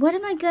 What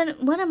am I getting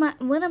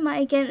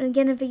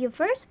for you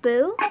first,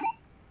 boo?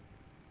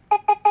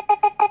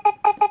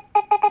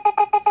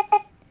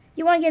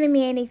 You aren't getting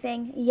me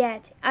anything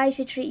yet. I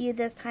should treat you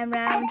this time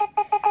round.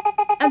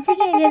 I'm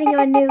thinking of getting you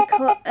a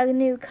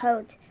new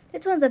coat.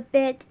 This one's a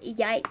bit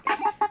yikes.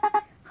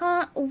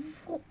 Huh?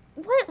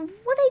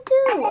 What I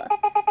do?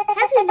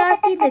 Have you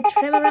not seen the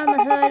trim around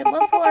the hood?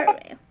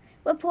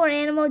 What poor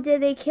animal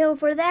did they kill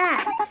for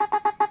that?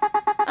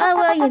 Oh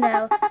well, you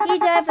know, he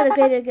died for the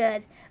greater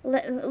good.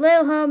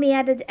 Little homie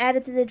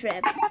added to the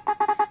drip.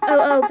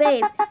 Oh,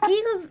 babe, can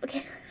you go?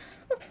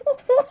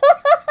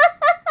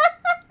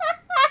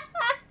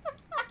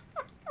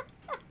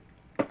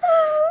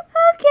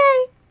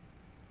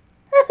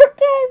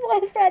 Okay,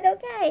 boyfriend.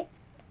 Okay.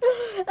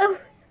 Oh.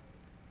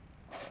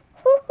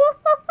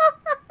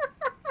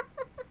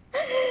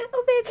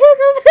 Oh man, can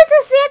go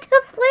visit Santa,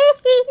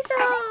 please?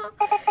 Oh,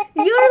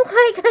 you're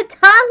like a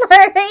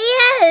toddler. He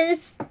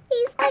is.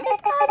 He's like a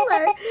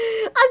toddler.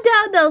 I'm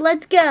down though.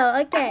 Let's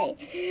go.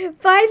 Okay.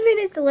 5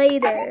 minutes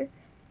later.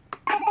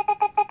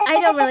 I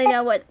don't really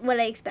know what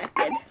I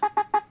expected.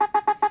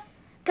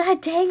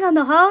 God dang, on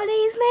the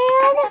holidays,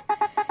 man.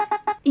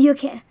 You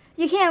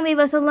can't leave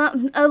us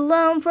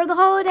alone for the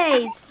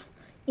holidays.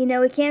 You know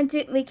we can't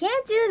do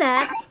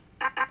that.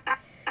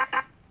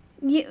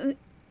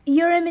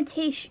 Your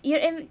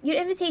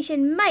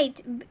initiation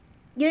might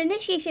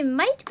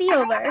be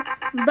over,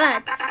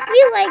 but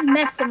we like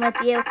messing with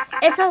you.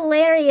 It's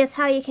hilarious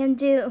how you can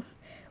do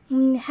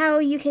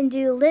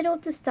little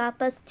to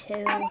stop us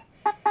too.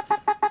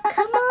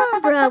 Come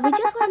on, bro. We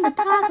just wanted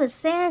to talk with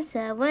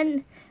Santa.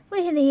 What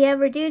did he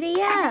ever do to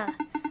ya?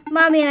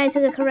 Mommy and I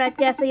took a correct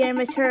guess at your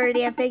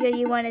maturity and figured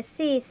you want to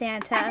see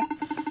Santa.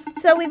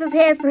 So we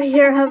prepared for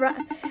your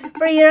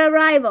for your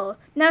arrival.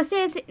 Now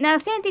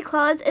Santa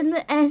Claus in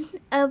the end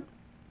of...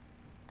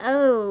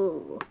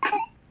 Oh.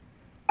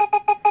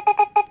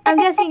 I'm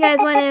guessing you guys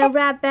want a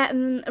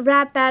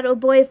rap battle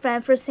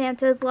boyfriend for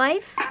Santa's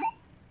life?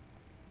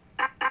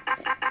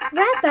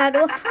 Rap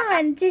battle,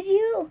 hon, did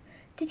you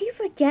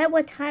forget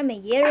what time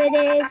of year it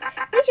is?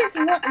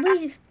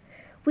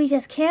 We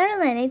just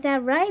caroling, ain't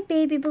that right,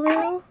 baby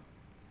blue?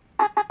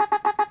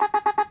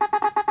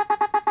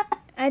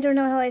 I don't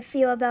know how I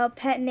feel about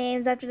pet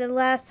names after the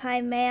last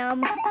time,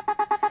 ma'am.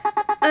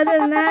 Other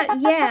than that,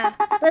 yeah,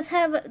 let's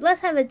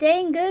have a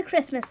dang good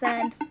Christmas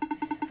then.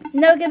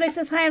 No gimmicks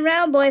this time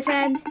round,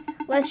 boyfriend.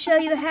 Let's show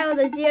you how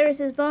the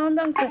dearest is bond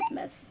on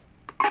Christmas.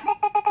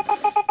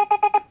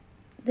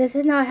 This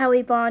is not how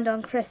we bond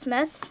on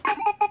Christmas,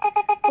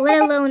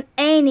 let alone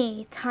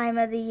any time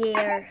of the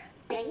year.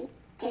 3,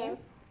 2,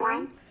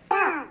 1,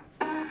 go!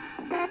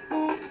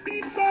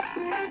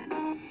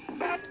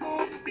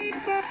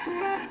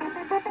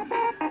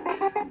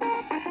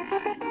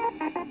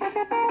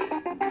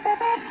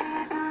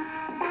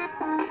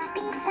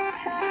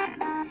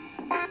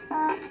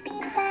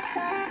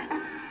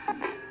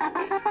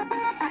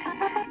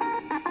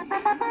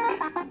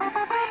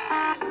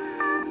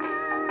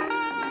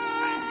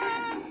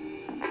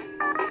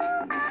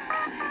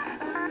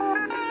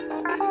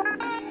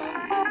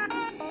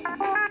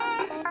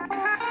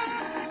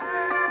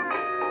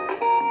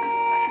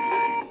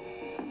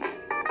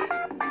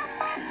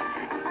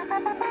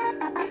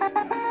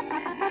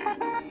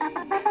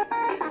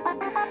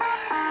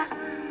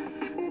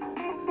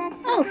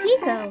 Oh,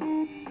 Pico.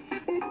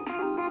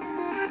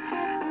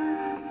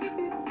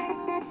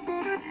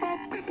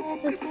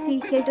 Let's see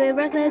here. Do I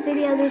recognize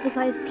any others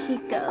besides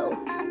Pico?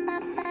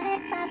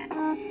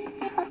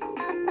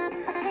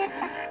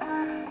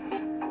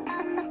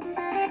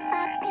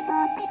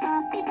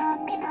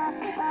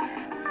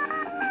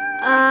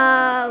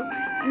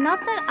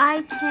 Not that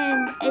I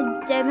can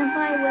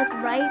identify with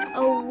right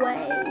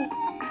away.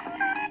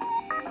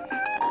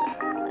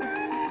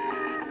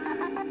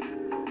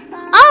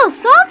 Oh,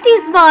 Softy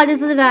Spot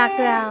is in the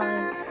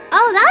background.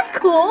 Oh, that's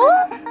cool.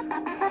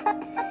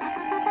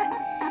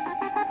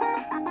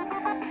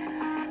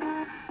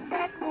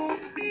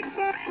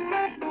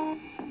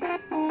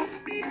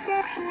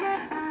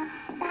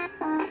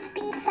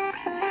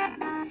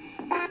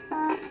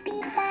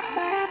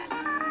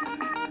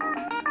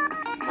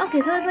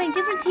 Okay, so it's like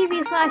different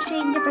TV /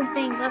 shading different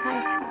things.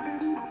 Okay.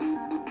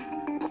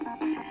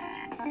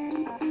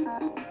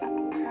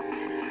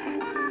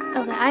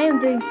 Okay, I am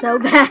doing so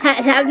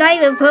bad. I'm not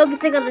even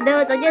focusing on the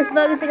notes. I'm just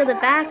focusing on the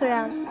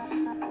background.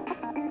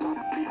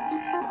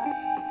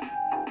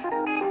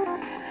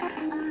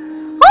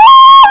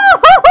 Oh!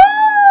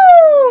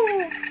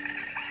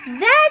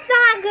 That's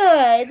not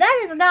good. That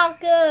is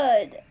not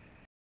good.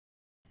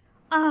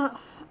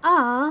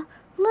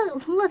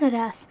 Look at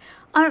us.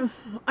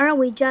 Aren't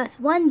we just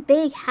one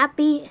big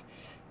happy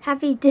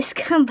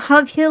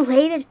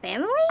discombobulated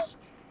family?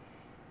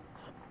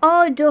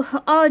 All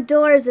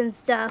doors and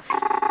stuff.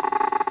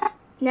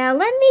 Now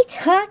let me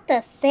talk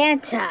to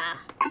Santa.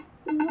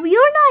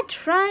 You're not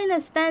trying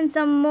to spend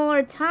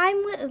more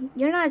time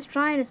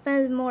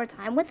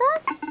with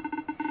us?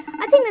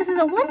 I think this is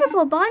a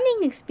wonderful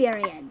bonding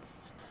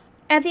experience.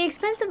 At the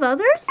expense of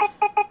others?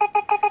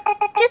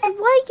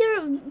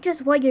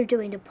 Just what you're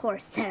doing to poor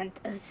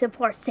Santa.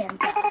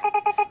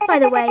 By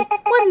the way,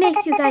 what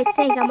makes you guys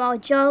think I'm all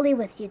jolly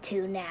with you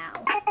two now?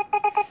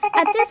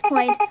 At this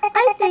point,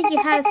 I think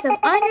you have some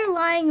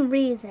underlying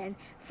reason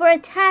for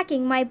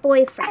attacking my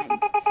boyfriend.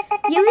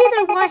 You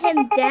either want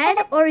him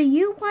dead or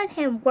you want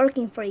him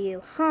working for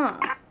you, huh?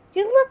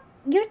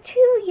 You're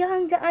too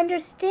young to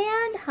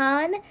understand,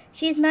 hon.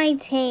 She's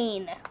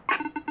 19.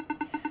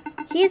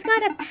 He's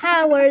got a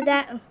power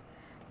that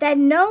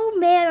no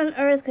man on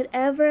earth could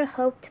ever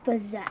hope to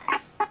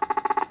possess.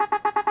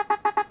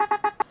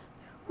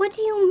 What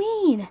do you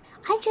mean?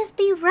 I just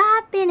be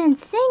rapping and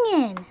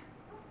singing.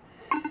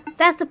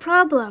 That's the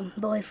problem,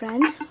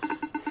 boyfriend.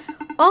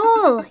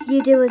 All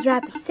you do is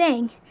rap and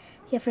sing,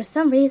 yet for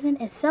some reason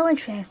it's so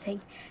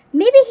entrancing.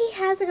 Maybe he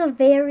has like a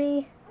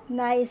very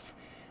nice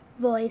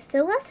voice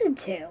to listen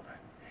to.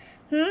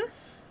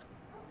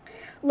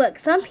 Look,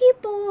 some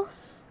people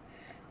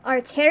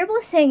are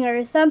terrible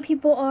singers, some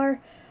people are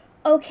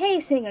okay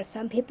singers,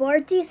 some people are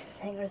decent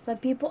singers, some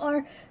people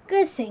are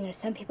good singers,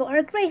 some people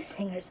are great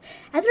singers.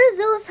 And there's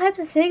those types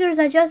of singers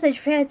that just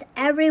entrance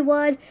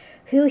everyone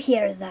who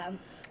hears them.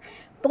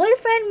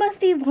 Boyfriend must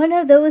be one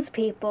of those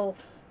people.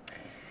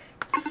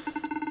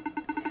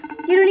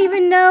 You don't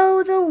even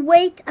know the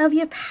weight of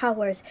your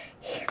powers.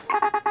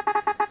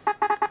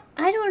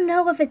 I don't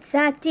know if it's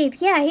that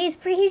deep. Yeah, he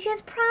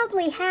just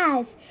probably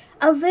has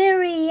a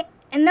very,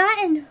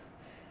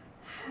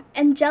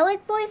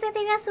 angelic voice, I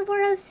think that's the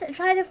word I was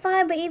trying to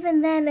find, but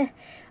even then,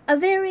 a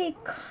very,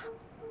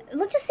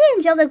 let's just say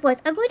angelic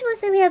voice. I'm going to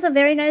assume he has a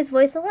very nice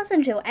voice to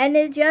listen to, and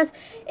it just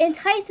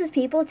entices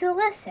people to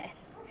listen.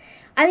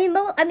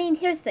 I mean,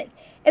 here's the thing.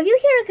 If you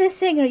hear a good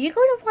singer, you're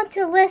going to want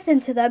to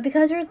listen to them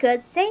because they're good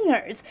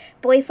singers.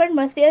 Boyfriend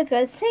must be a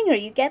good singer.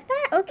 You get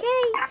that?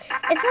 Okay.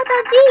 It's not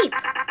that deep.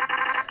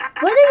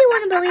 Whether you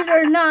want to believe it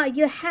or not,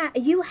 you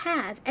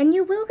have, and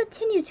you will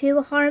continue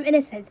to harm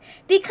innocence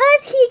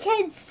because he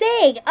can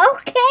sing.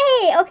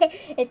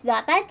 Okay. It's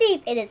not that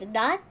deep. It is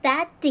not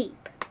that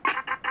deep.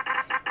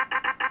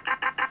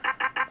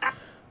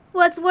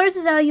 What's worse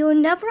is how you'll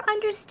never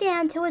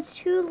understand till it's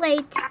too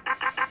late.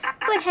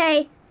 But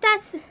hey,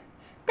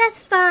 that's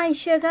fine,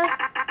 sugar.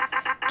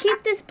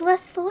 Keep this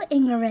blissful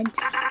ignorance.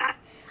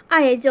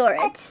 I adore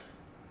it.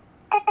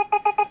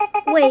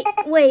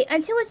 Wait,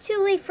 until it's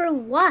too late for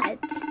what?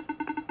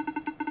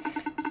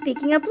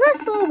 Speaking of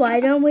blissful, why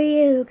don't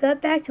we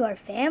get back to our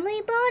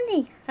family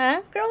bonding?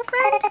 Huh,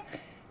 girlfriend?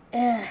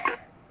 Ugh.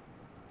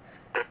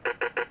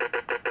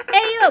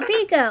 Hey, yo,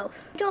 Pico.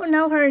 I don't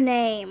know her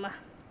name.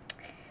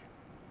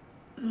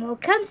 Well,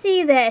 come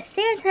see this.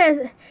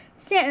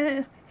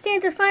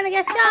 Santa's finally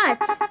got shot.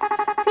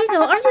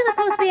 Pico, aren't you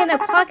supposed to be in a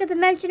pocket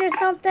dimension or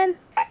something?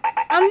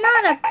 I'm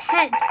not a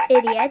pet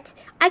idiot.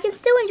 I can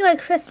still enjoy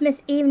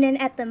Christmas evening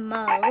at the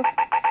mall.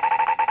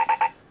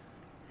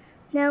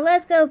 Now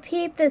let's go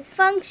peep this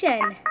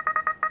function.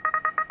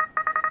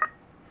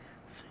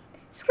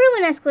 Screw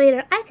an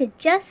escalator. I could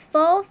just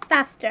fall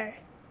faster.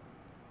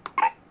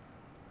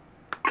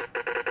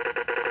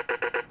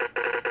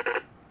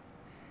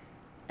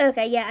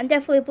 Okay, yeah, I'm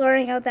definitely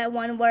blurring out that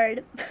one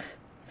word.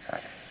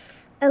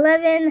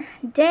 11.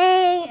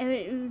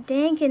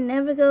 Dang can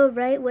never go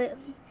right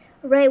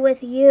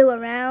with you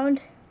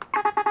around.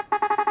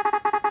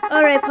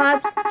 Alright,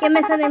 Pops, give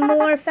me something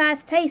more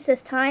fast-paced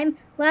this time.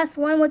 Last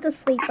one was a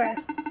sleeper.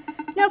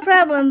 No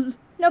problem.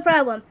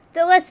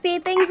 Then let's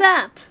speed things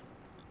up.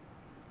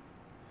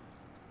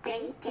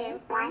 3,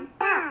 2, 1,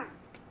 go!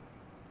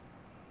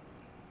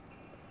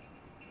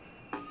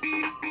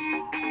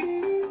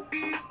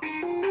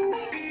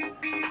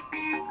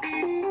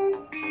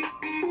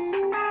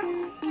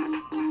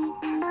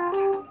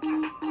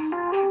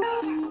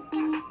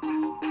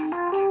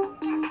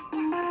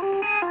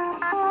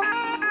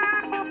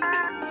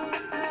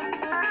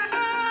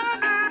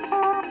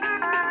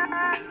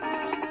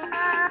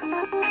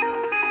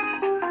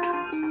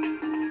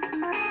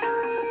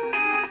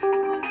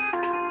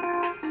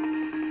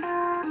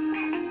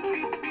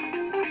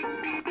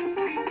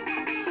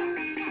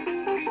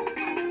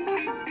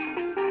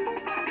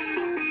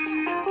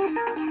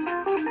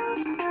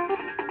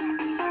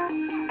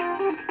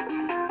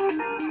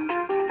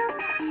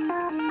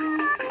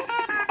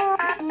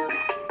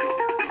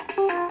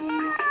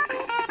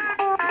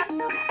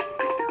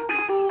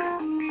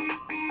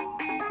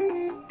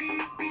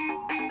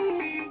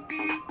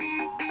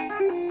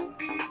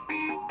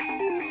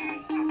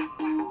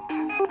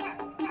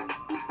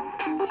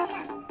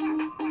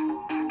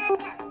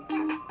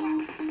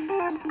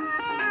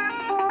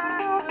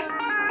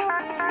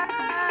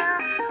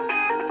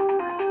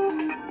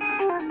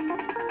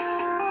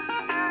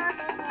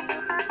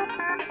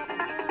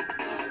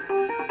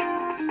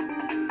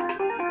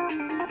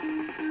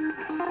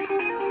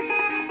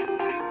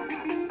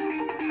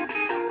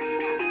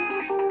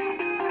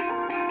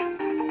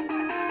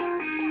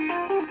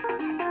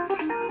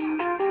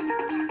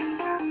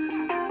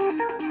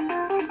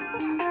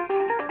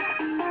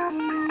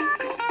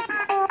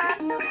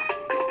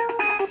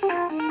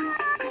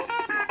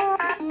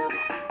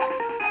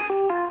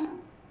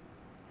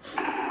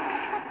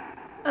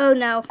 Oh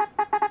no.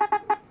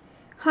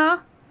 Huh?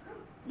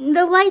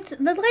 The lights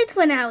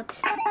went out.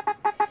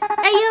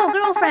 Hey yo,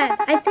 girlfriend,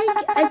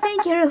 I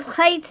think your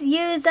lights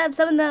used up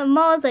some of the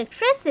mall's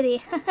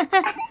electricity.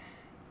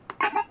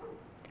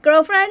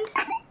 Girlfriend?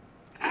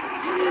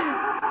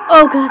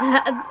 Oh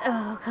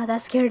god,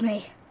 that scared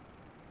me.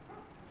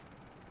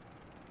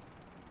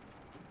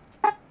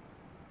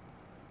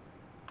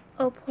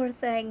 Oh, poor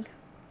thing.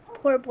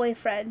 Poor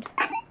boyfriend.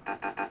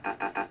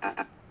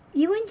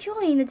 You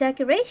enjoying the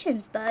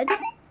decorations, bud?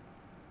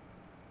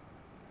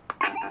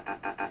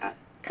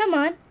 Come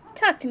on,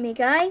 talk to me,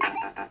 guy.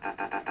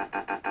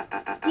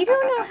 You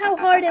don't know how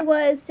hard it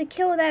was to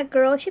kill that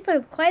girl. She put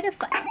up quite a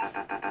fight.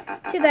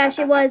 Too bad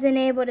she wasn't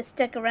able to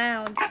stick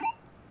around.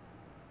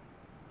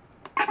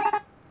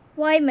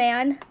 Why,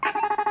 man?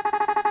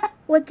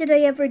 What did I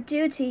ever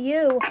do to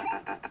you?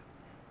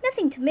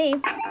 Nothing to me.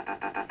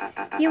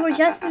 You were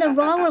just in the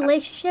wrong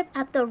relationship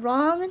at the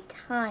wrong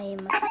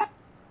time.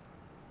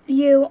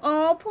 You,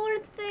 oh, poor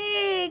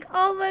thing.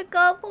 Oh my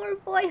god, poor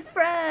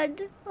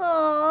boyfriend.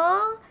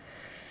 Aww.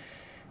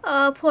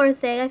 Oh, poor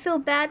thing. I feel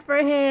bad for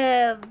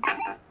him.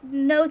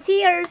 No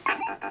tears.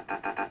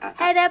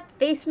 Head up,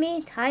 face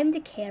me, time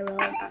to carol.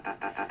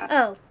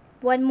 Oh,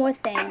 one more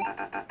thing.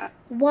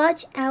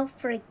 Watch out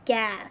for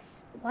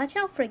gas. Watch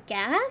out for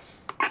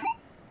gas?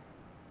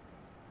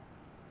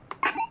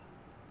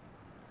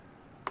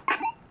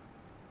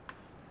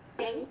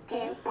 Three,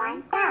 two,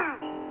 one, go!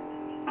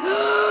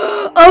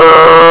 Oh!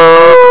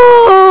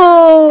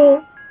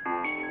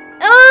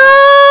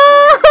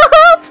 Oh!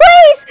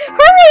 Please!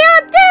 Hurry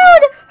up,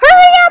 dude!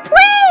 Hurry up,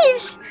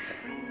 please!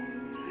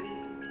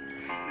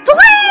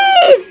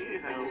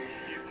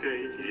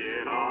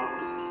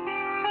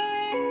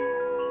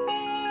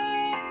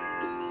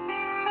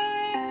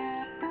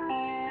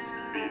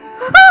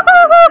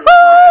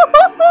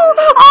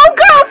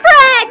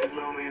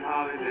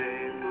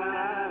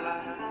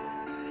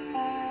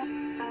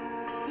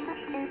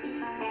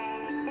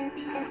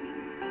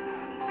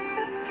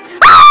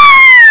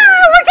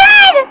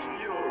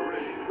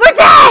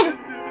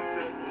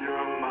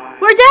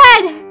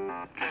 dead!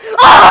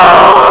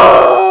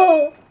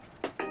 Oh!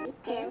 3,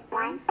 2,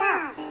 1,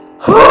 go.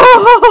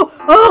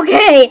 Oh,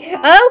 okay,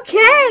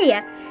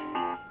 okay.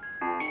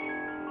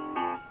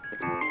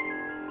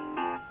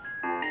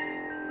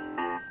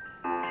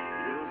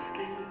 Your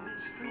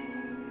skin's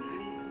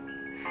freezing.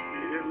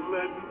 Here,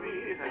 let me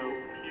help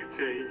you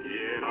take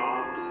it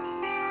off.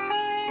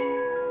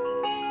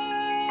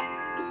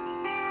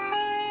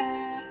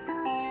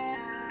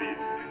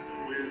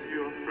 Feasting with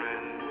your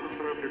friends, the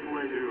perfect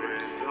way to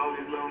end all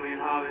these lonely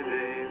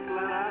holidays.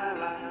 La la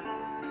la.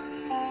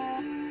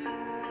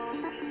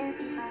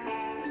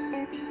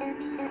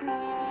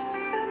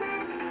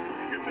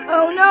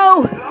 Oh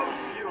no!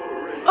 Stuff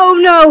your ring Oh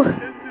no! and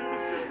do the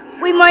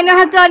set. We might not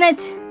have done it.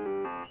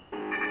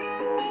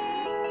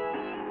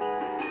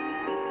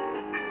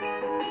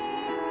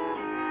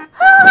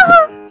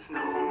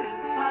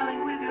 Snowman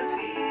smiling with your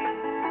teeth.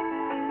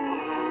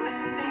 All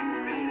endings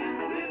fading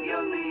with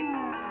your leap.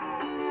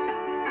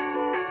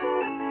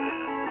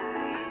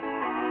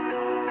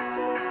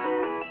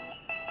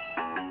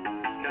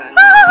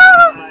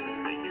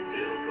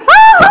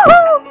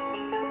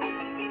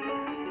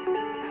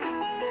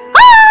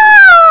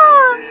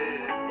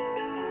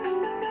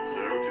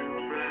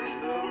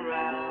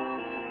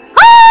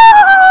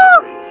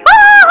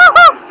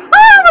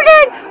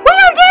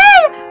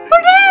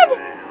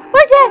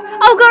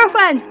 Oh,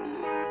 girlfriend!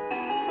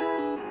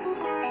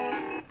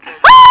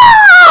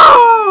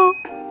 Oh!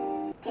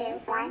 2,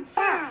 1,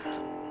 go.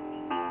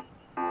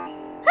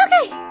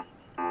 Okay.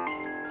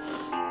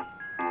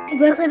 It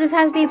looks like this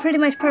has to be pretty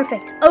much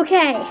perfect.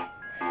 Okay.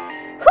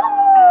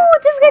 Whew,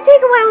 this is gonna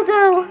take a while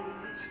though.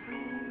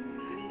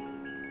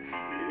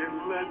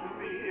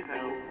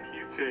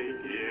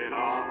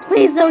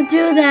 Please don't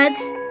do that.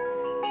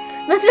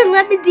 Mr.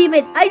 Lemon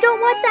Demon, I don't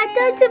want that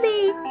done to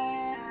me.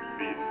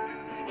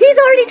 He's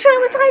already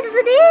traumatized as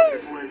it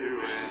is.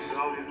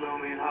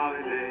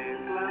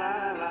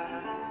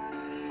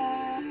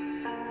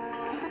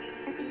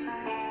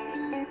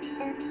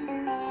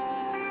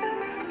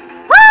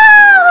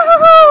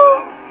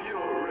 Oh!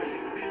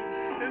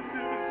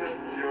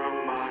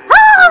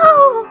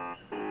 Oh!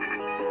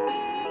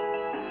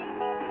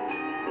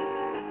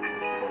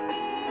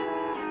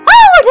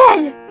 Oh, we're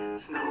dead.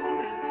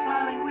 Snowman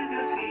smiling with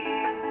your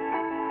teeth.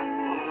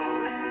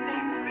 All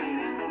endings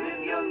fading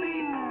with your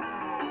leap.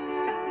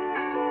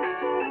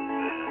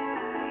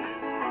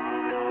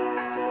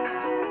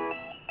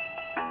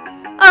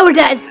 Oh, we're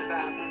dead.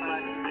 About the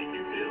slice to make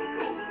you feel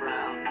golden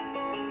brown.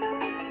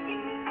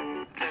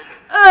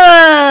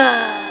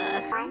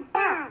 1,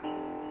 go.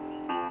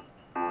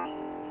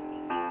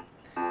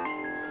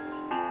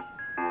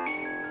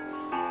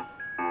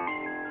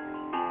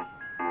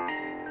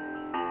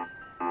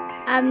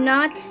 I'm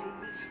not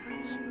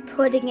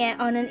putting it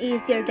on an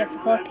easier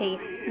difficulty.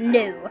 No.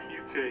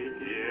 You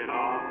take it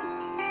off.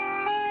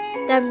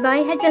 That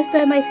might have just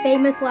been my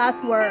famous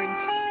last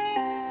words.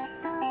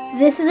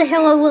 This is a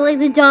hill I'm willing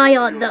to die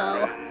on,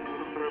 though. The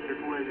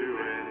perfect way to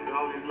end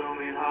all these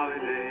lonely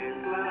holidays.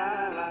 La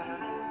la la.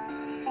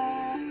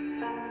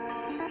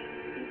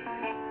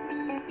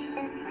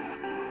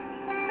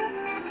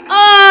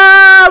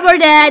 Oh, we're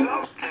dead.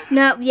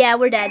 No, yeah,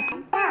 we're dead. Go.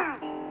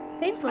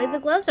 Thankfully, the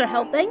gloves are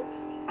helping.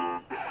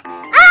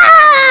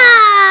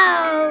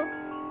 Ow!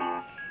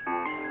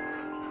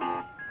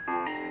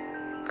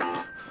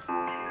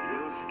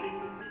 Your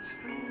skin's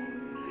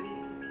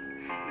freezing.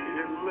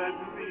 Here, let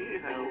me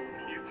help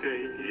you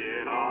take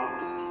it off.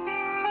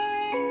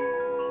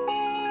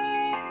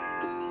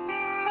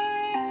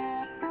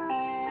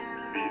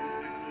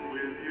 Feasting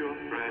with your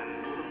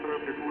friends, the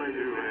perfect way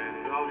to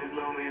end all these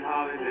lonely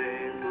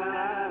holidays. La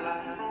la la.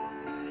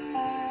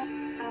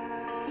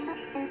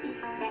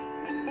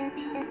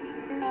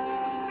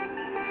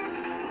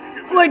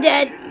 We're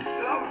dead.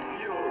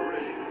 Stuff your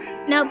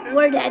ring. Nope,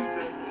 we're dead.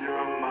 Set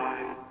your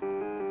mind.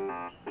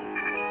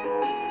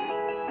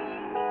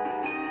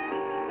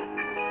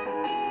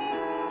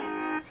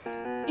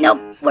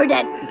 Nope, we're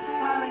dead.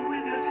 Smiling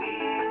with your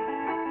teeth.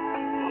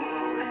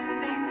 All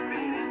endings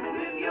fading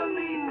with your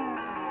leap.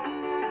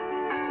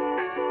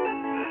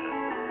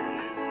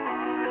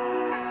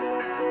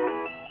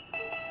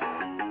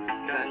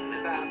 Cutting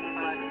about the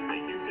slice to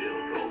make you feel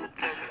golden.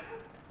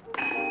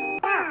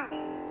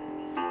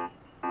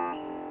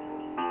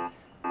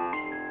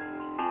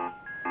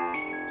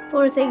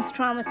 Poor thing's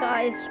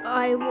traumatized.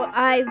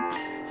 I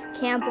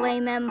can't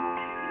blame him.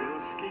 Your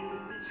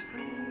skin's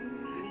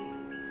freezing.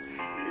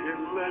 Here,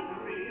 let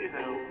me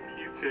help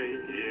you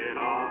take it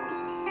off.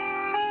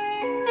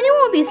 Anyone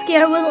won't be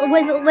scared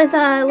with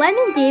a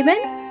lemon demon.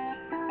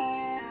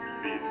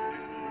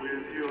 Feasting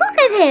with your Look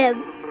at him.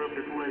 the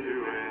perfect way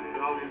to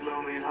end all these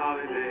lonely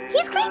holidays.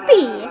 He's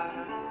creepy.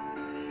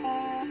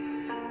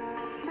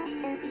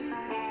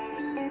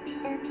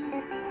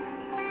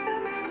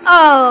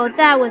 Oh,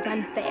 that was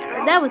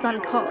unfair. That was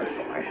uncalled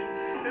for. And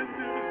do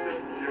the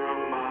set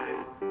your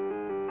mind.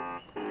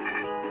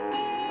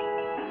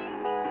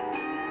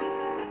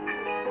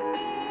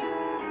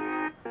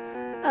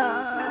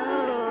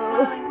 Oh.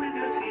 Smiling with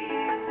your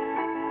teeth.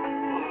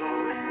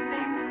 All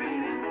endings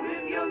fading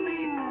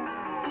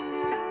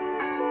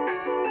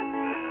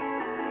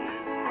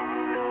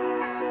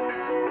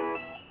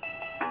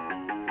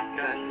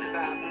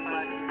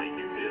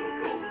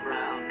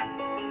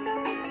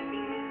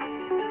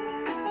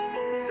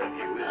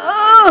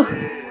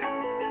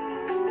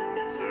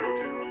So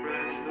two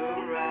friends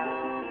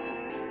around.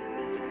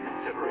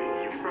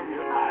 Separate you from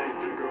your eyes.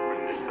 Your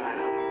girlfriend to tie up,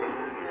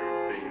 burn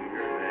her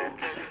fingernails.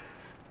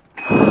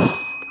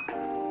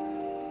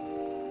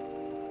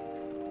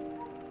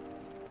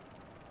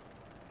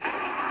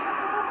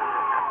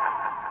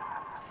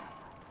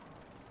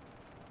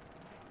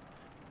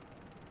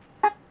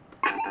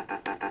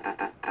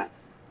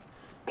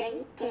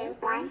 Three, two,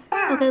 one,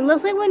 go. Okay,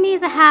 looks like what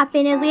needs to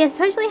happen is we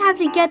essentially have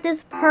to get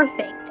this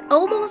perfect,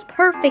 almost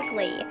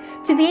perfectly,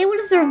 to be able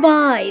to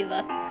survive.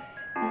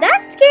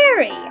 That's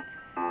scary.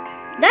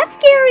 That's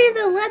scarier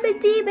than Lemon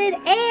Demon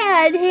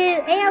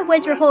and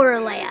Winter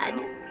Horrorland.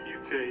 You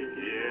take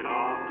it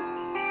off.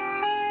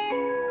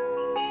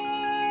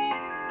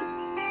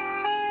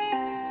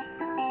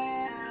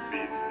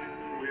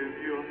 Feasting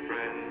with your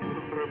friends,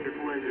 the perfect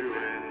way to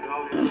end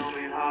all these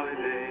lonely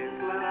holidays.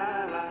 La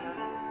la la.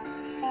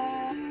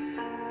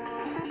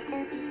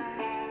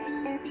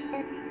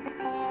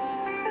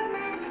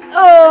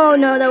 Oh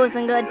no, that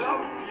wasn't good.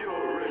 Stop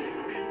your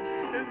ravings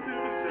and do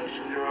the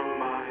session your own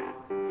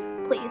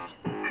mind. Please.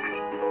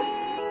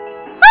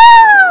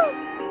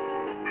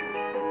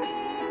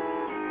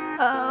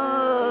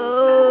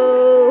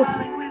 Oh.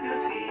 Smiling with your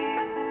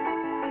teeth,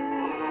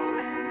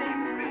 following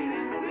things,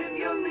 breathing with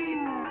your lead.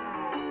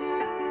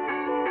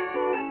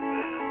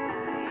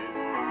 You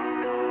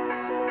smile.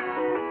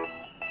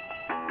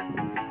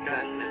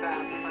 Cutting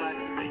about the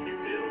slice to make you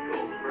feel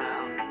gold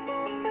brown.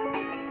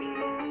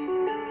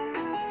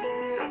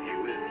 Stuff you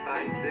with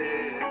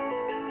spices,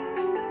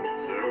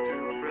 serve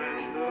two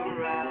friends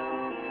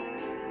around.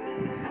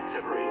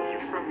 Separate you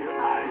from your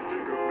eyes, to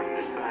girlfriend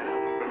to tie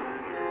up,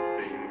 burn her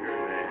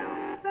fingernails.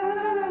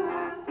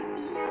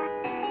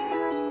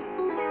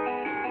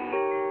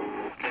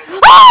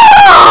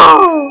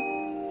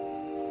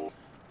 Oh!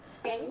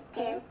 Three,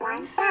 two,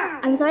 one, go.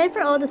 I'm sorry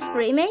for all the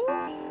screaming,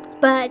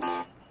 but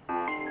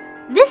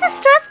this is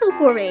stressful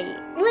for me.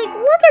 Like,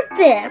 look at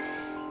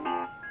this.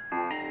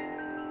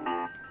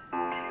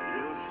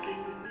 Your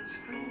skin is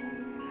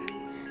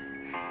freezing.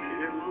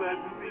 Here, let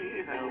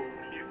me help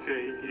you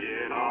take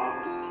it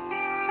off.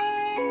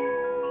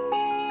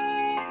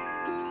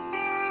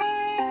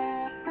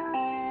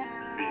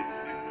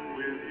 Feasting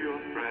with your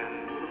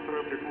friends, the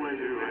perfect way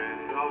to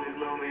end all these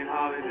lonely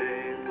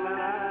holidays. La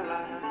la la.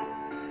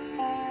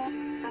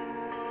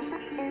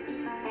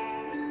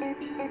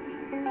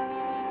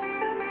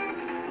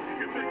 You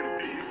can take a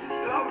piece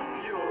of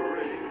your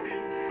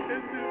ravings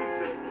and do the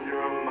set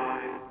your own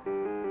mind.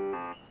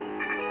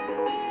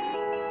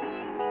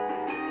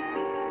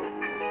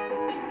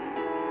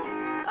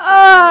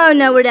 Oh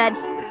no, we're dead.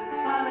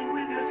 Smiling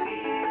with your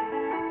teeth.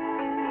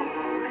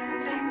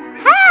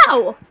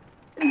 How?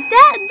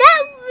 That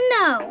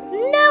no.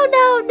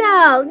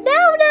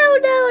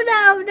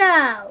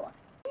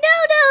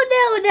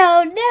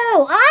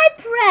 No. I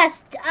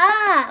pressed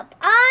up.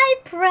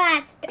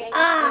 Three, two,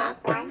 Up.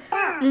 one,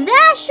 go.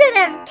 That should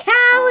have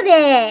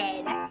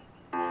counted.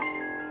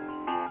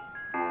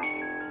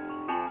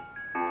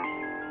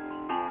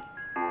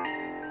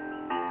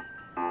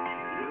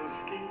 Your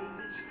skin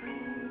is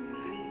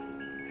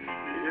freezing.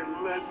 Here,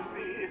 let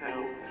me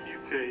help you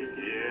take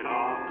it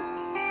off.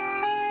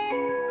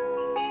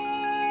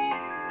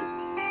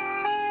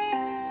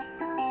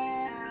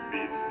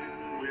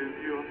 Feasting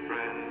with your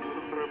friends,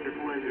 the perfect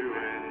way to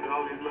end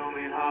all these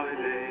lonely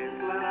holidays.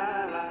 La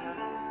la la.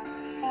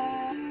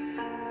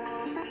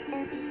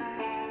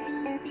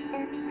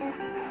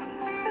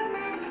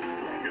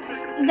 You can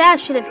take a That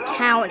should have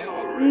counted.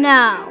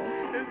 No.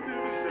 and do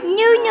the set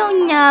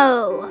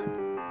No.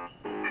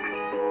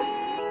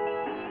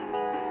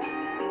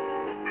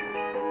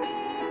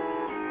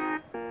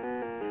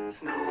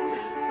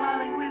 Snowman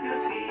smiling with your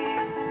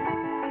teeth,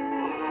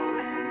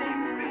 following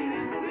things,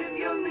 breathing with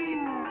your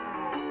lead.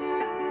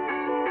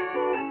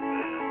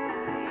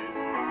 You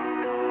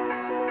smile,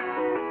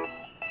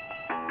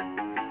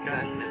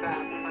 cutting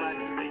about the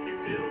slice to make you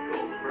feel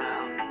gold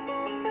brown.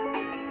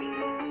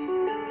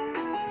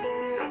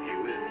 Stuff you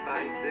with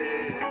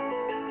spices,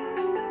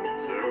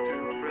 serve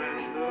two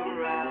friends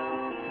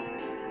around.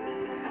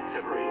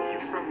 Separate you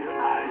from your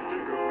eyes, to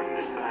girlfriend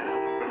to tie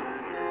up,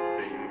 burn her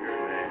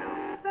fingernails.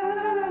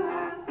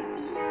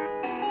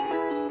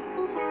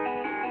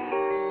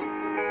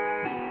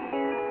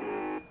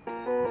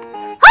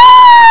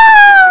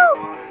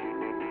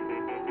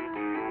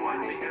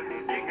 Watching as the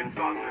stinking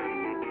soften.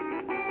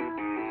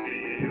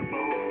 See you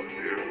both,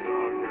 your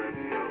progress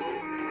slow.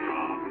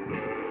 Drop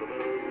the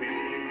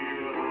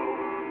below.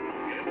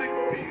 You take a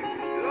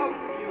piece of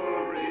your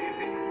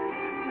ravings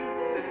and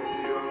set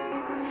your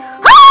mind.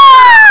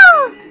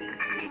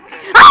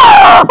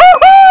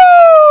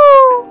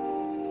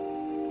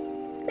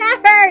 That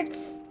hurts.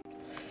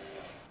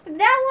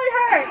 That one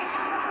hurts.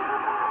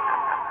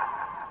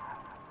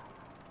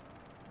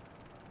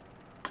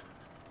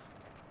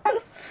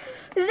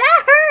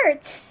 That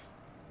hurts.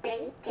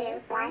 Three,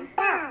 two, one,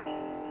 go.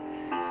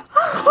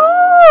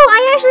 Oh,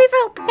 I actually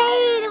felt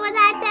pain when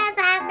that does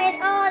happen.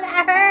 Oh,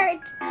 that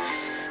hurt.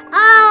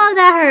 Oh,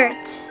 that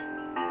hurt.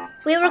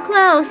 We were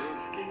close. Your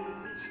skin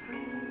is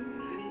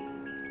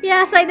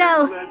Yes, I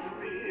know.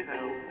 Let me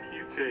help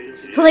you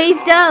take it Please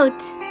off.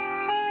 don't.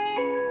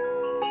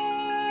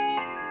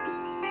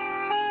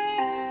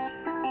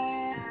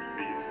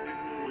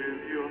 Feasting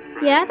with your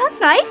friends. Yeah, that's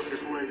nice.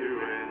 Perfect way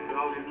to end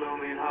all these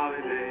lonely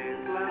holidays.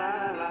 La,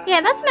 la, la.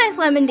 Yeah, that's nice,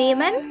 Lemon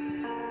Demon. You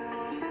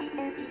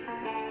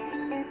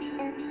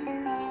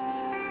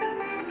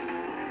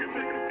can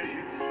take a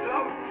piece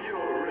of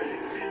your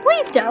rabies.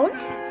 Please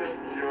don't. Set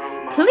your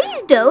mind.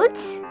 Please don't.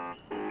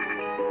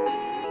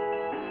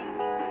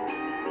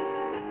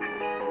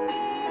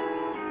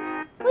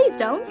 Please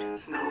don't.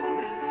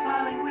 Snowman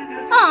smiling with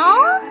your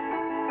Aww.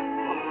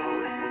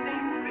 following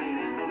things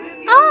beating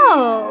with your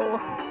Oh.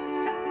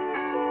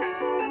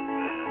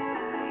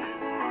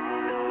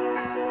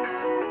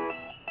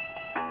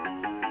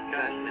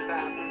 cutting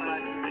about the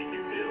slice to make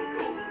you till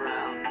golden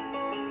brown.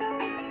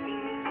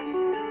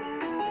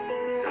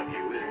 Some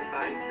you with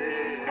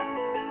spices.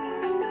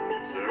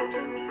 Serve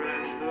two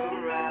friends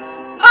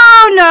around.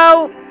 Oh no.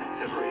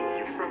 Separate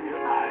you from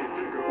your eyes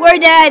to grow. We're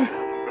dead.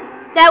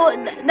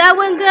 That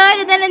went good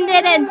and then it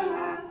didn't.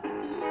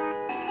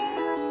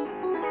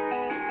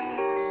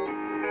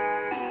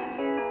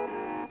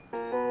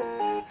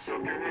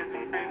 Soak your hands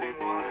in freezing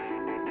water.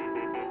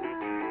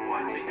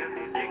 Watching as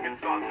the skin gets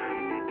softer.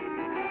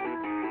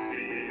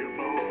 See a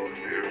boat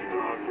near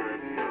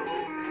progress snow.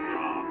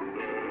 Drop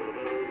the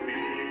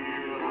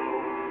below.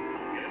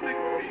 Get the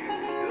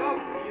piece of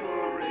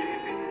your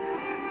rabies.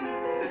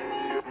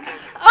 Send your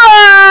Oh!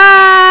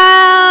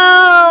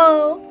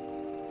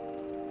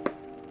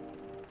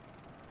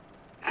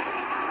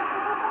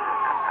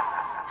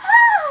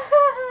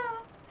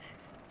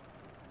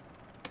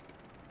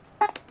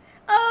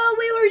 Oh,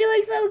 we were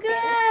doing so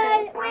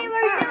good. We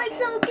were doing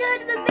so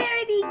good in the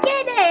very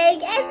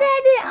beginning, and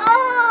then it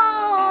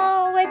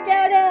went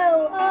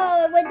downhill.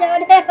 Oh, it went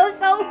downhill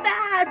so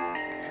fast.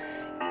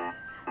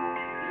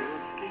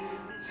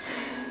 skin's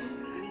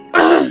easy.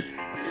 And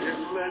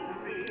let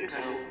me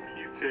help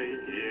you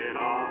take it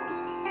off.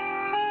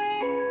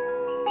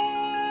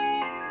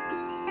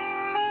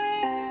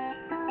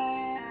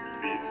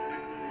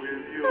 Feasting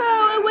with your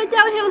Oh, it went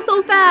downhill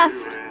so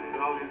fast.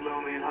 and all these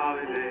lonely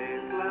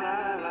holidays. La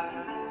la la.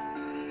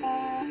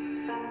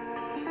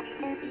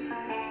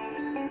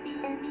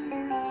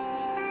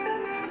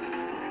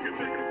 You can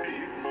take a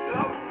piece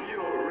of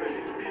your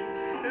rabies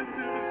and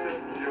do the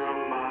set your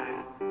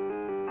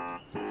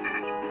mind.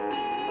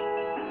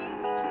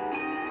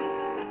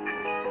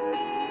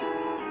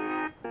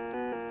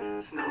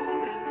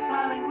 Snowman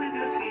smiling with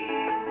your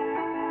teeth.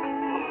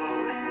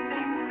 Following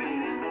things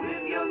beating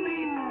with your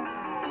meat.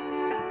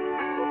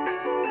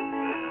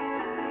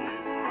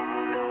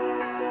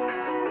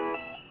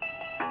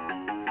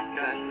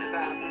 Cutting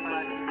about the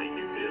slice to make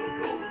you till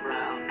golden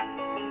brown.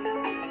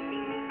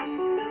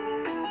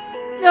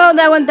 No,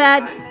 that went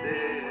bad.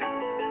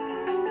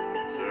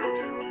 Serve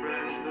two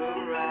friends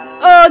around.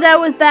 Oh, that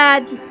was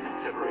bad.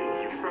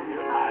 Separate you from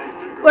your eyes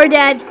to grow We're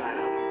dead. inside a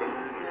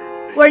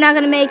burner. We're not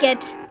gonna make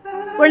it.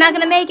 We're not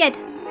gonna make it.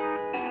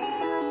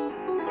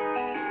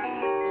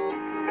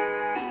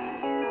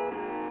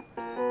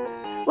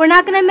 We're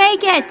not gonna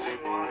make it.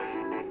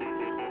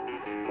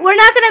 We're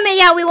not gonna make.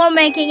 Yeah, we weren't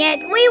making it.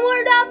 We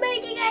were not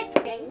making it.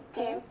 3,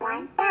 2,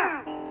 1,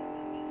 go.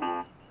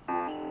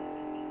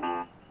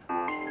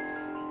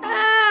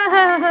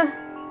 Ah.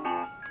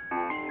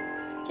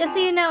 Just so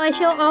you know, I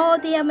show all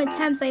the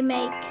attempts I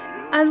make.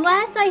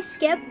 Unless I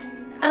explain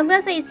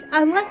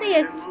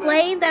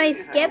that I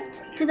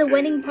skipped to the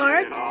winning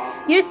part,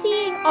 you're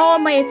seeing all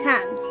my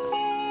attempts.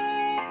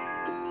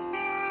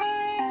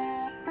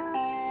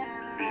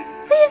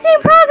 So you're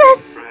seeing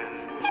progress.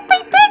 Beep,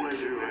 beep, beep.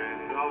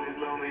 And all these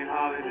lonely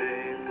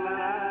holidays. La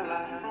la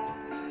la.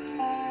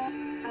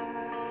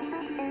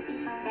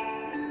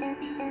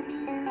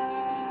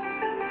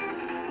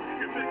 You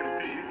can take a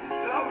piece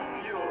of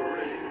your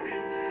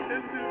rabies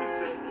and do the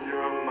set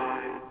your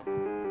mind.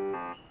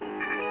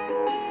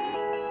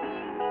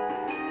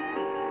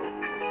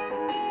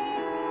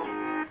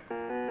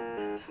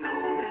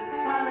 Snowman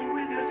smiling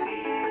with your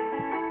teeth.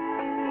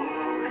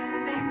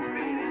 Following things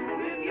beating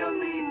with your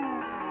meat.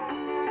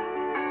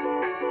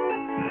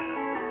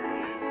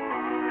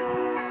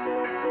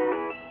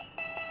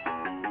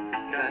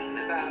 Cutting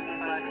about the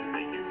slice to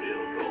make you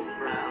till golden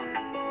brown.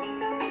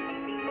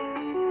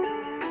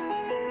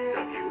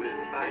 Stuff you with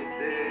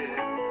spices.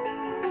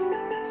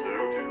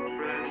 Serve two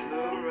friends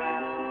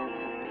around.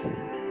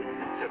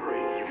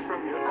 Separate you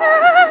from your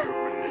eyes.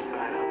 Girlfriend and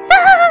tied up.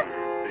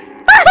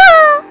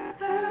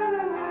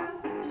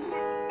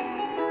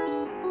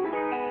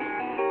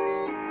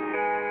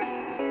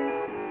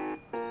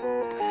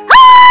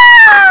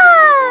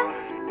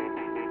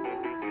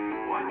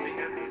 Watching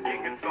as the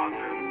skin gets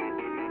softer.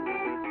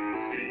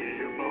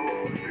 See a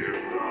boat near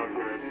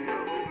progress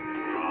snow.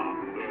 Drop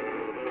the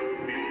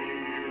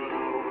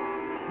below.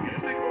 Get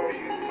the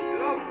piece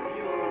of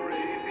your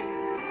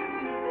rabies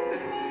and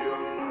set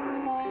your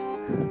mind.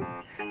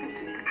 And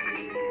take a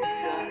peek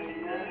inside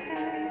your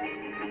head.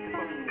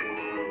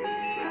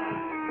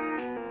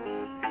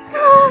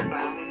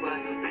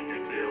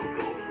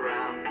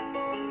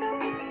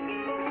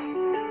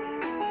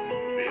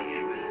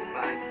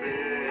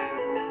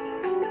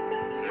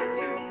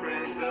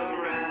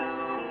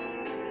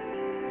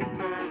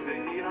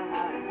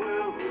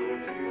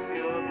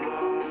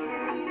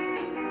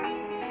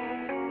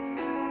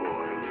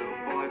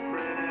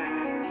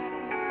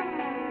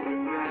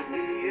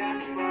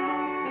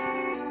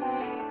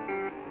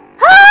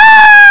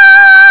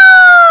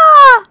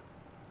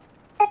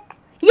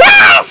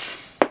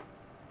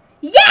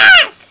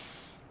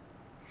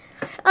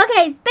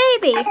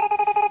 baby,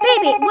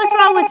 what's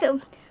wrong with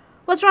you?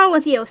 What's wrong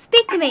with you?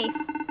 Speak to me.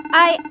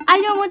 I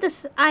don't want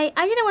this. I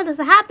didn't want this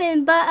to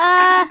happen, but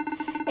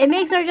it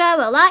makes our job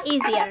a lot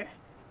easier.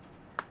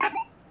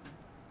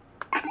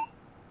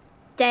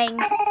 Dang.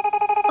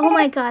 Oh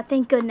my God!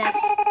 Thank goodness.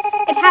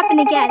 It happened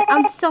again.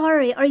 I'm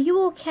sorry. Are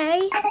you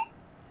okay?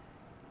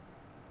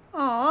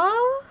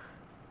 Aww.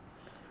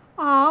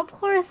 Aw,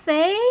 poor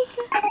thing.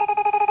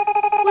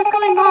 What's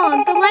going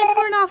on? The lights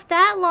weren't off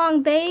that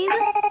long, babe.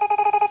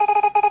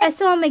 I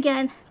saw him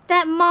again.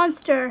 That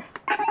monster.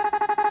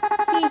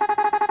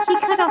 He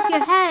cut off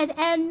your head,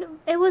 and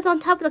it was on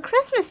top of the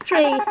Christmas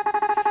tree.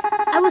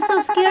 I was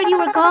so scared you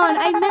were gone.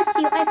 I missed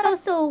you. I felt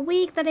so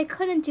weak that I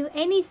couldn't do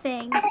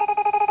anything.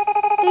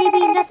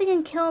 Baby, nothing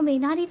can kill me,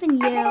 not even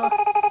you.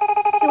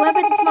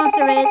 Whoever this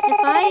monster is,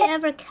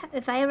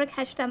 if I ever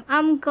catch them,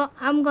 I'm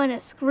gonna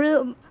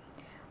screw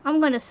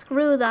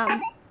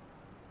them.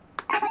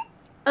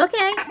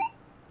 Okay.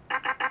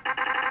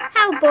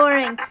 How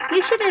boring.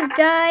 You should have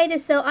died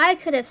so I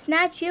could have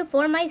snatched you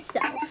for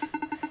myself.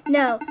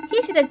 No,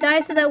 he should have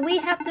died so that we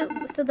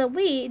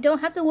don't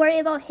have to worry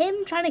about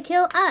him trying to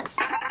kill us.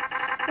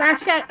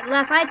 Last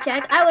I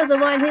checked, I was the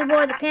one who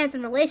wore the pants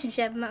in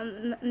relationship,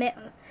 my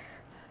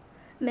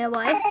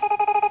wife.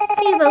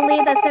 Can you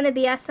believe that's gonna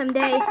be us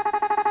someday?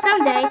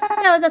 Someday?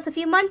 That was us a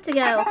few months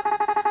ago.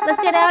 Let's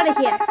get out of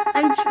here.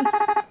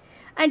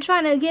 I'm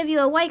trying to give you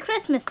a white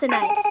Christmas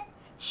tonight.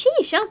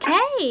 Sheesh,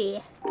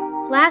 okay.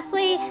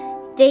 Lastly,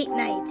 date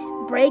night.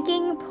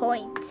 Breaking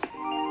point.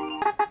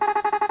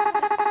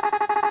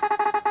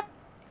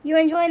 You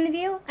enjoying the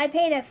view? I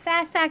paid a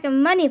fat sack of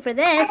money for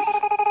this.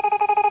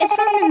 It's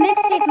from the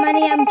mixtape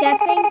money, I'm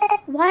guessing.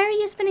 Why are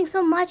you spending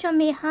so much on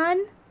me,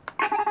 hun?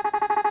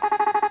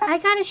 I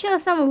gotta show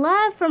some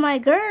love for my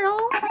girl.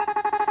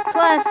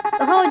 Plus,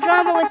 the whole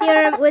drama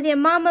with your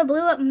mama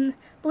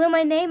blew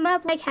my name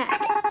up like heck.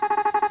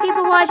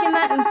 People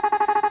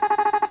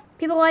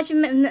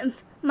watching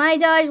my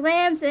Dodge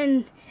lamps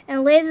and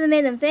lasers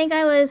made them think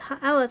I was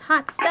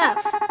hot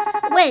stuff,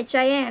 which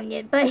I am.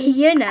 But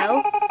you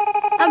know,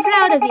 I'm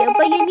proud of you.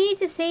 But you need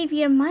to save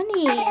your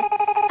money.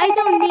 I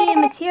don't need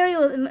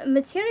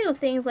material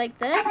things like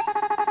this.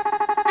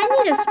 I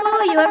need to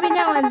spoil you every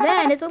now and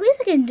then. It's the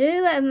least I can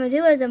do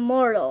as a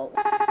mortal.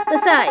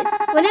 Besides,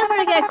 whenever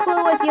I get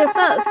cool with your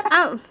folks,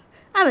 I'm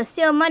gonna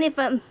steal money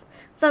from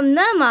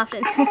them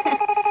often.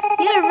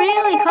 You're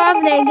really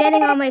confident in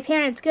getting on my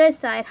parents' good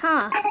side,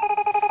 huh?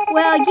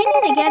 Well, you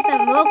need to get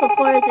them vocal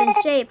cords in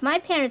shape. My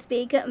parents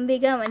be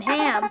going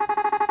ham.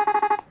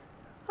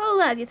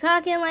 Hold up, you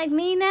talking like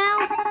me now?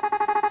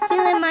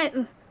 Stealing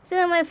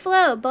my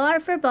flow, bar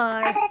for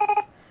bar.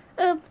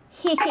 Oop.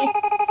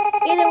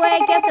 Either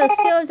way, get those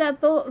skills up,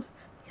 boy.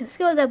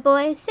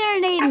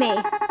 Serenade me.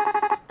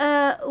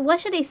 What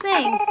should he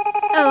sing?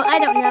 Oh, I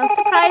don't know.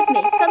 Surprise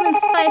me.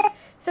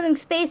 Something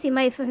spacey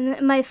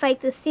might fight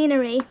the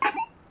scenery.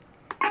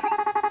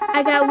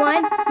 I got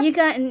one.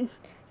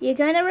 You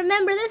gonna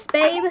remember this,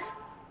 babe.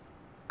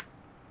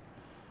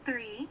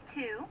 3,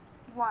 2,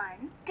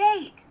 1,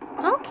 date.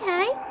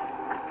 Okay.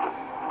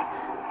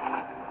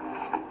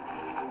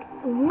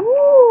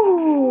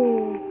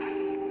 Ooh.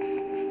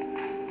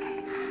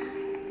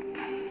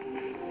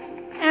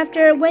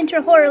 After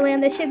Winter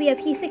Horrorland, there should be a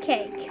piece of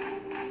cake.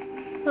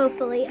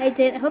 Hopefully I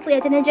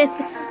didn't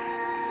just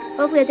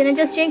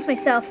jinx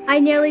myself. I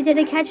nearly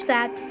didn't catch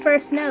that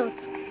first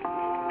note.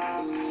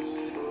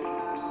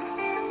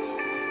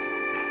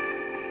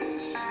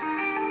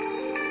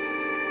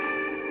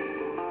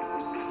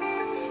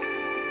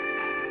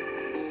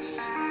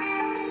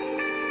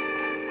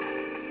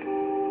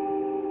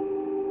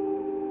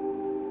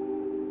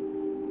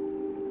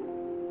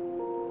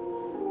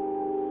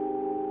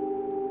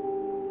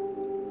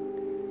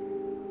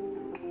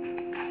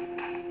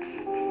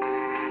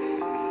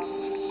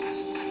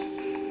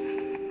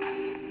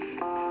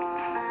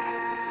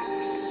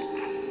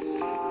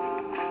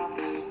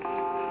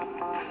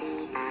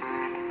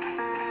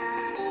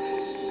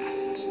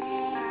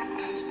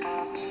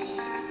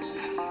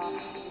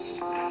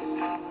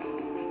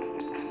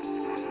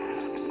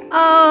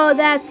 Oh,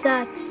 that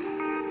sucked.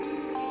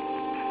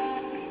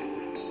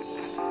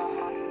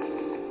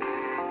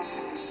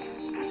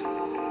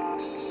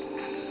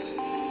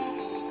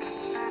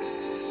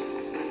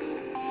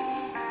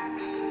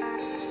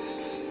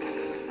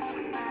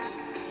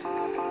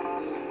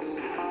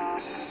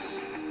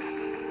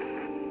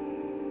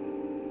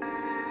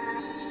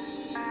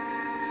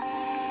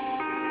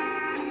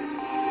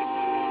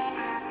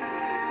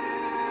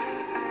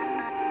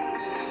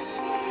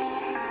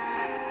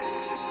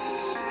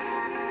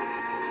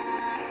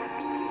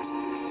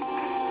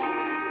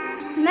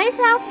 Nice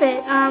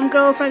outfit,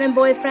 girlfriend and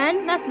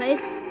boyfriend. That's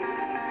nice.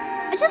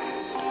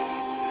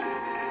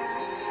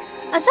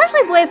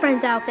 Especially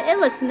boyfriend's outfit. It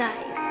looks nice.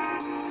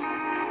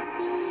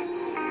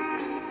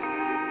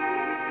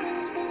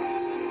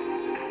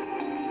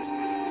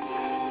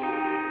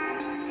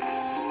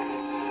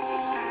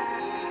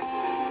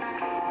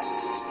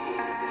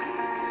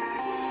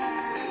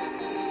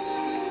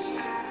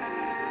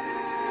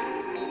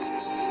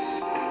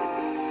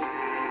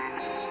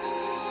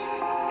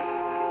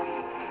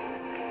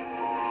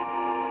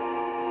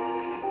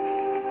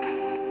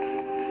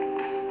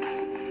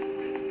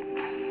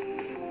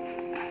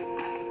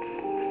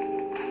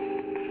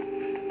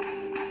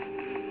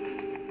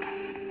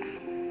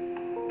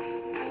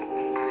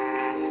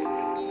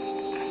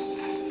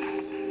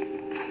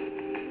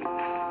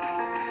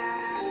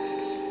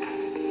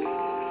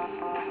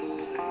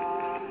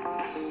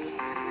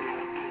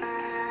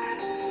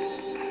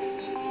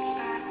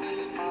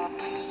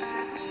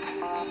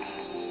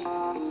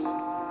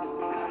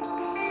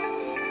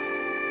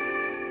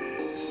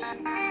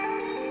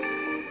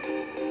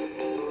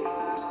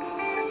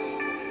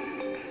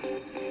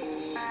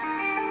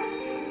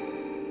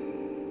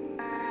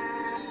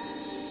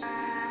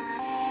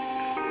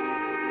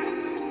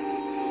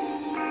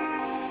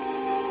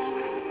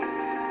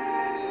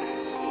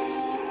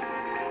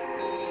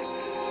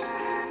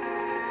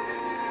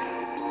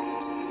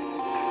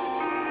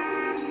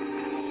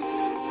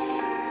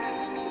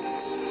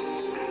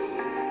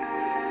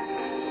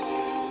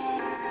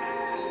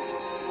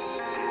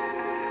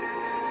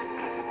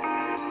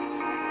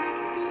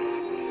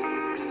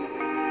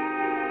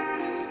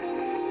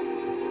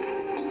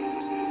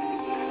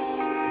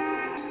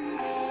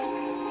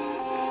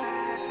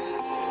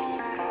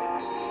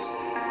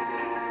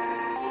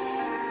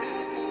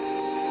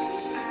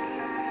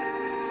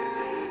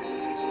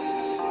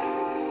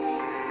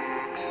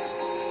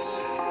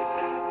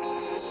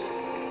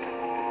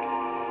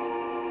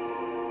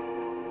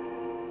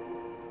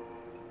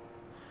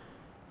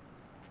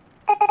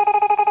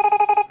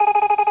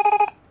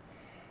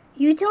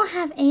 You don't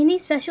have any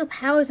special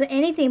powers or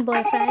anything,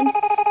 boyfriend,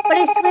 but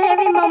I swear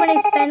every moment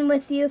I spend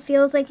with you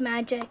feels like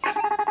magic.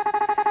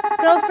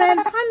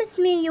 Girlfriend, promise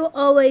me you'll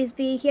always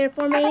be here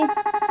for me.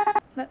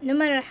 No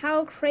matter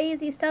how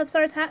crazy stuff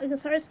starts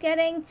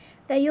getting,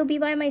 that you'll be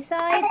by my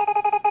side.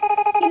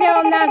 You know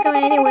I'm not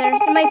going anywhere.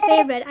 You're my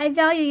favorite. I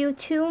value you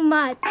too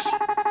much.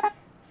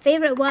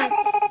 Favorite what?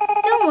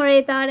 Don't worry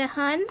about it,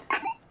 hun.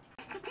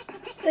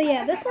 So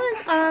yeah, this was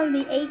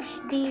the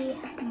HD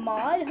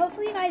mod.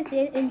 Hopefully you guys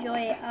did enjoy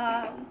it.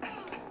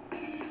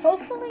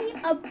 Hopefully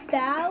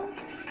about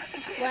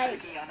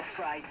like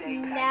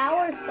now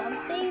or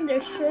something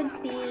there should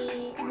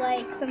be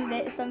like some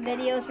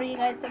videos for you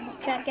guys to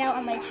check out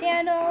on my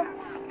channel.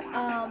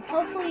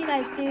 Hopefully you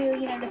guys do,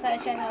 decide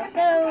to check out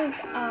those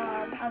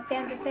on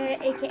Fans of Fair,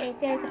 aka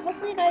Fairs, and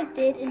hopefully you guys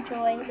did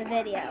enjoy the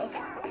video.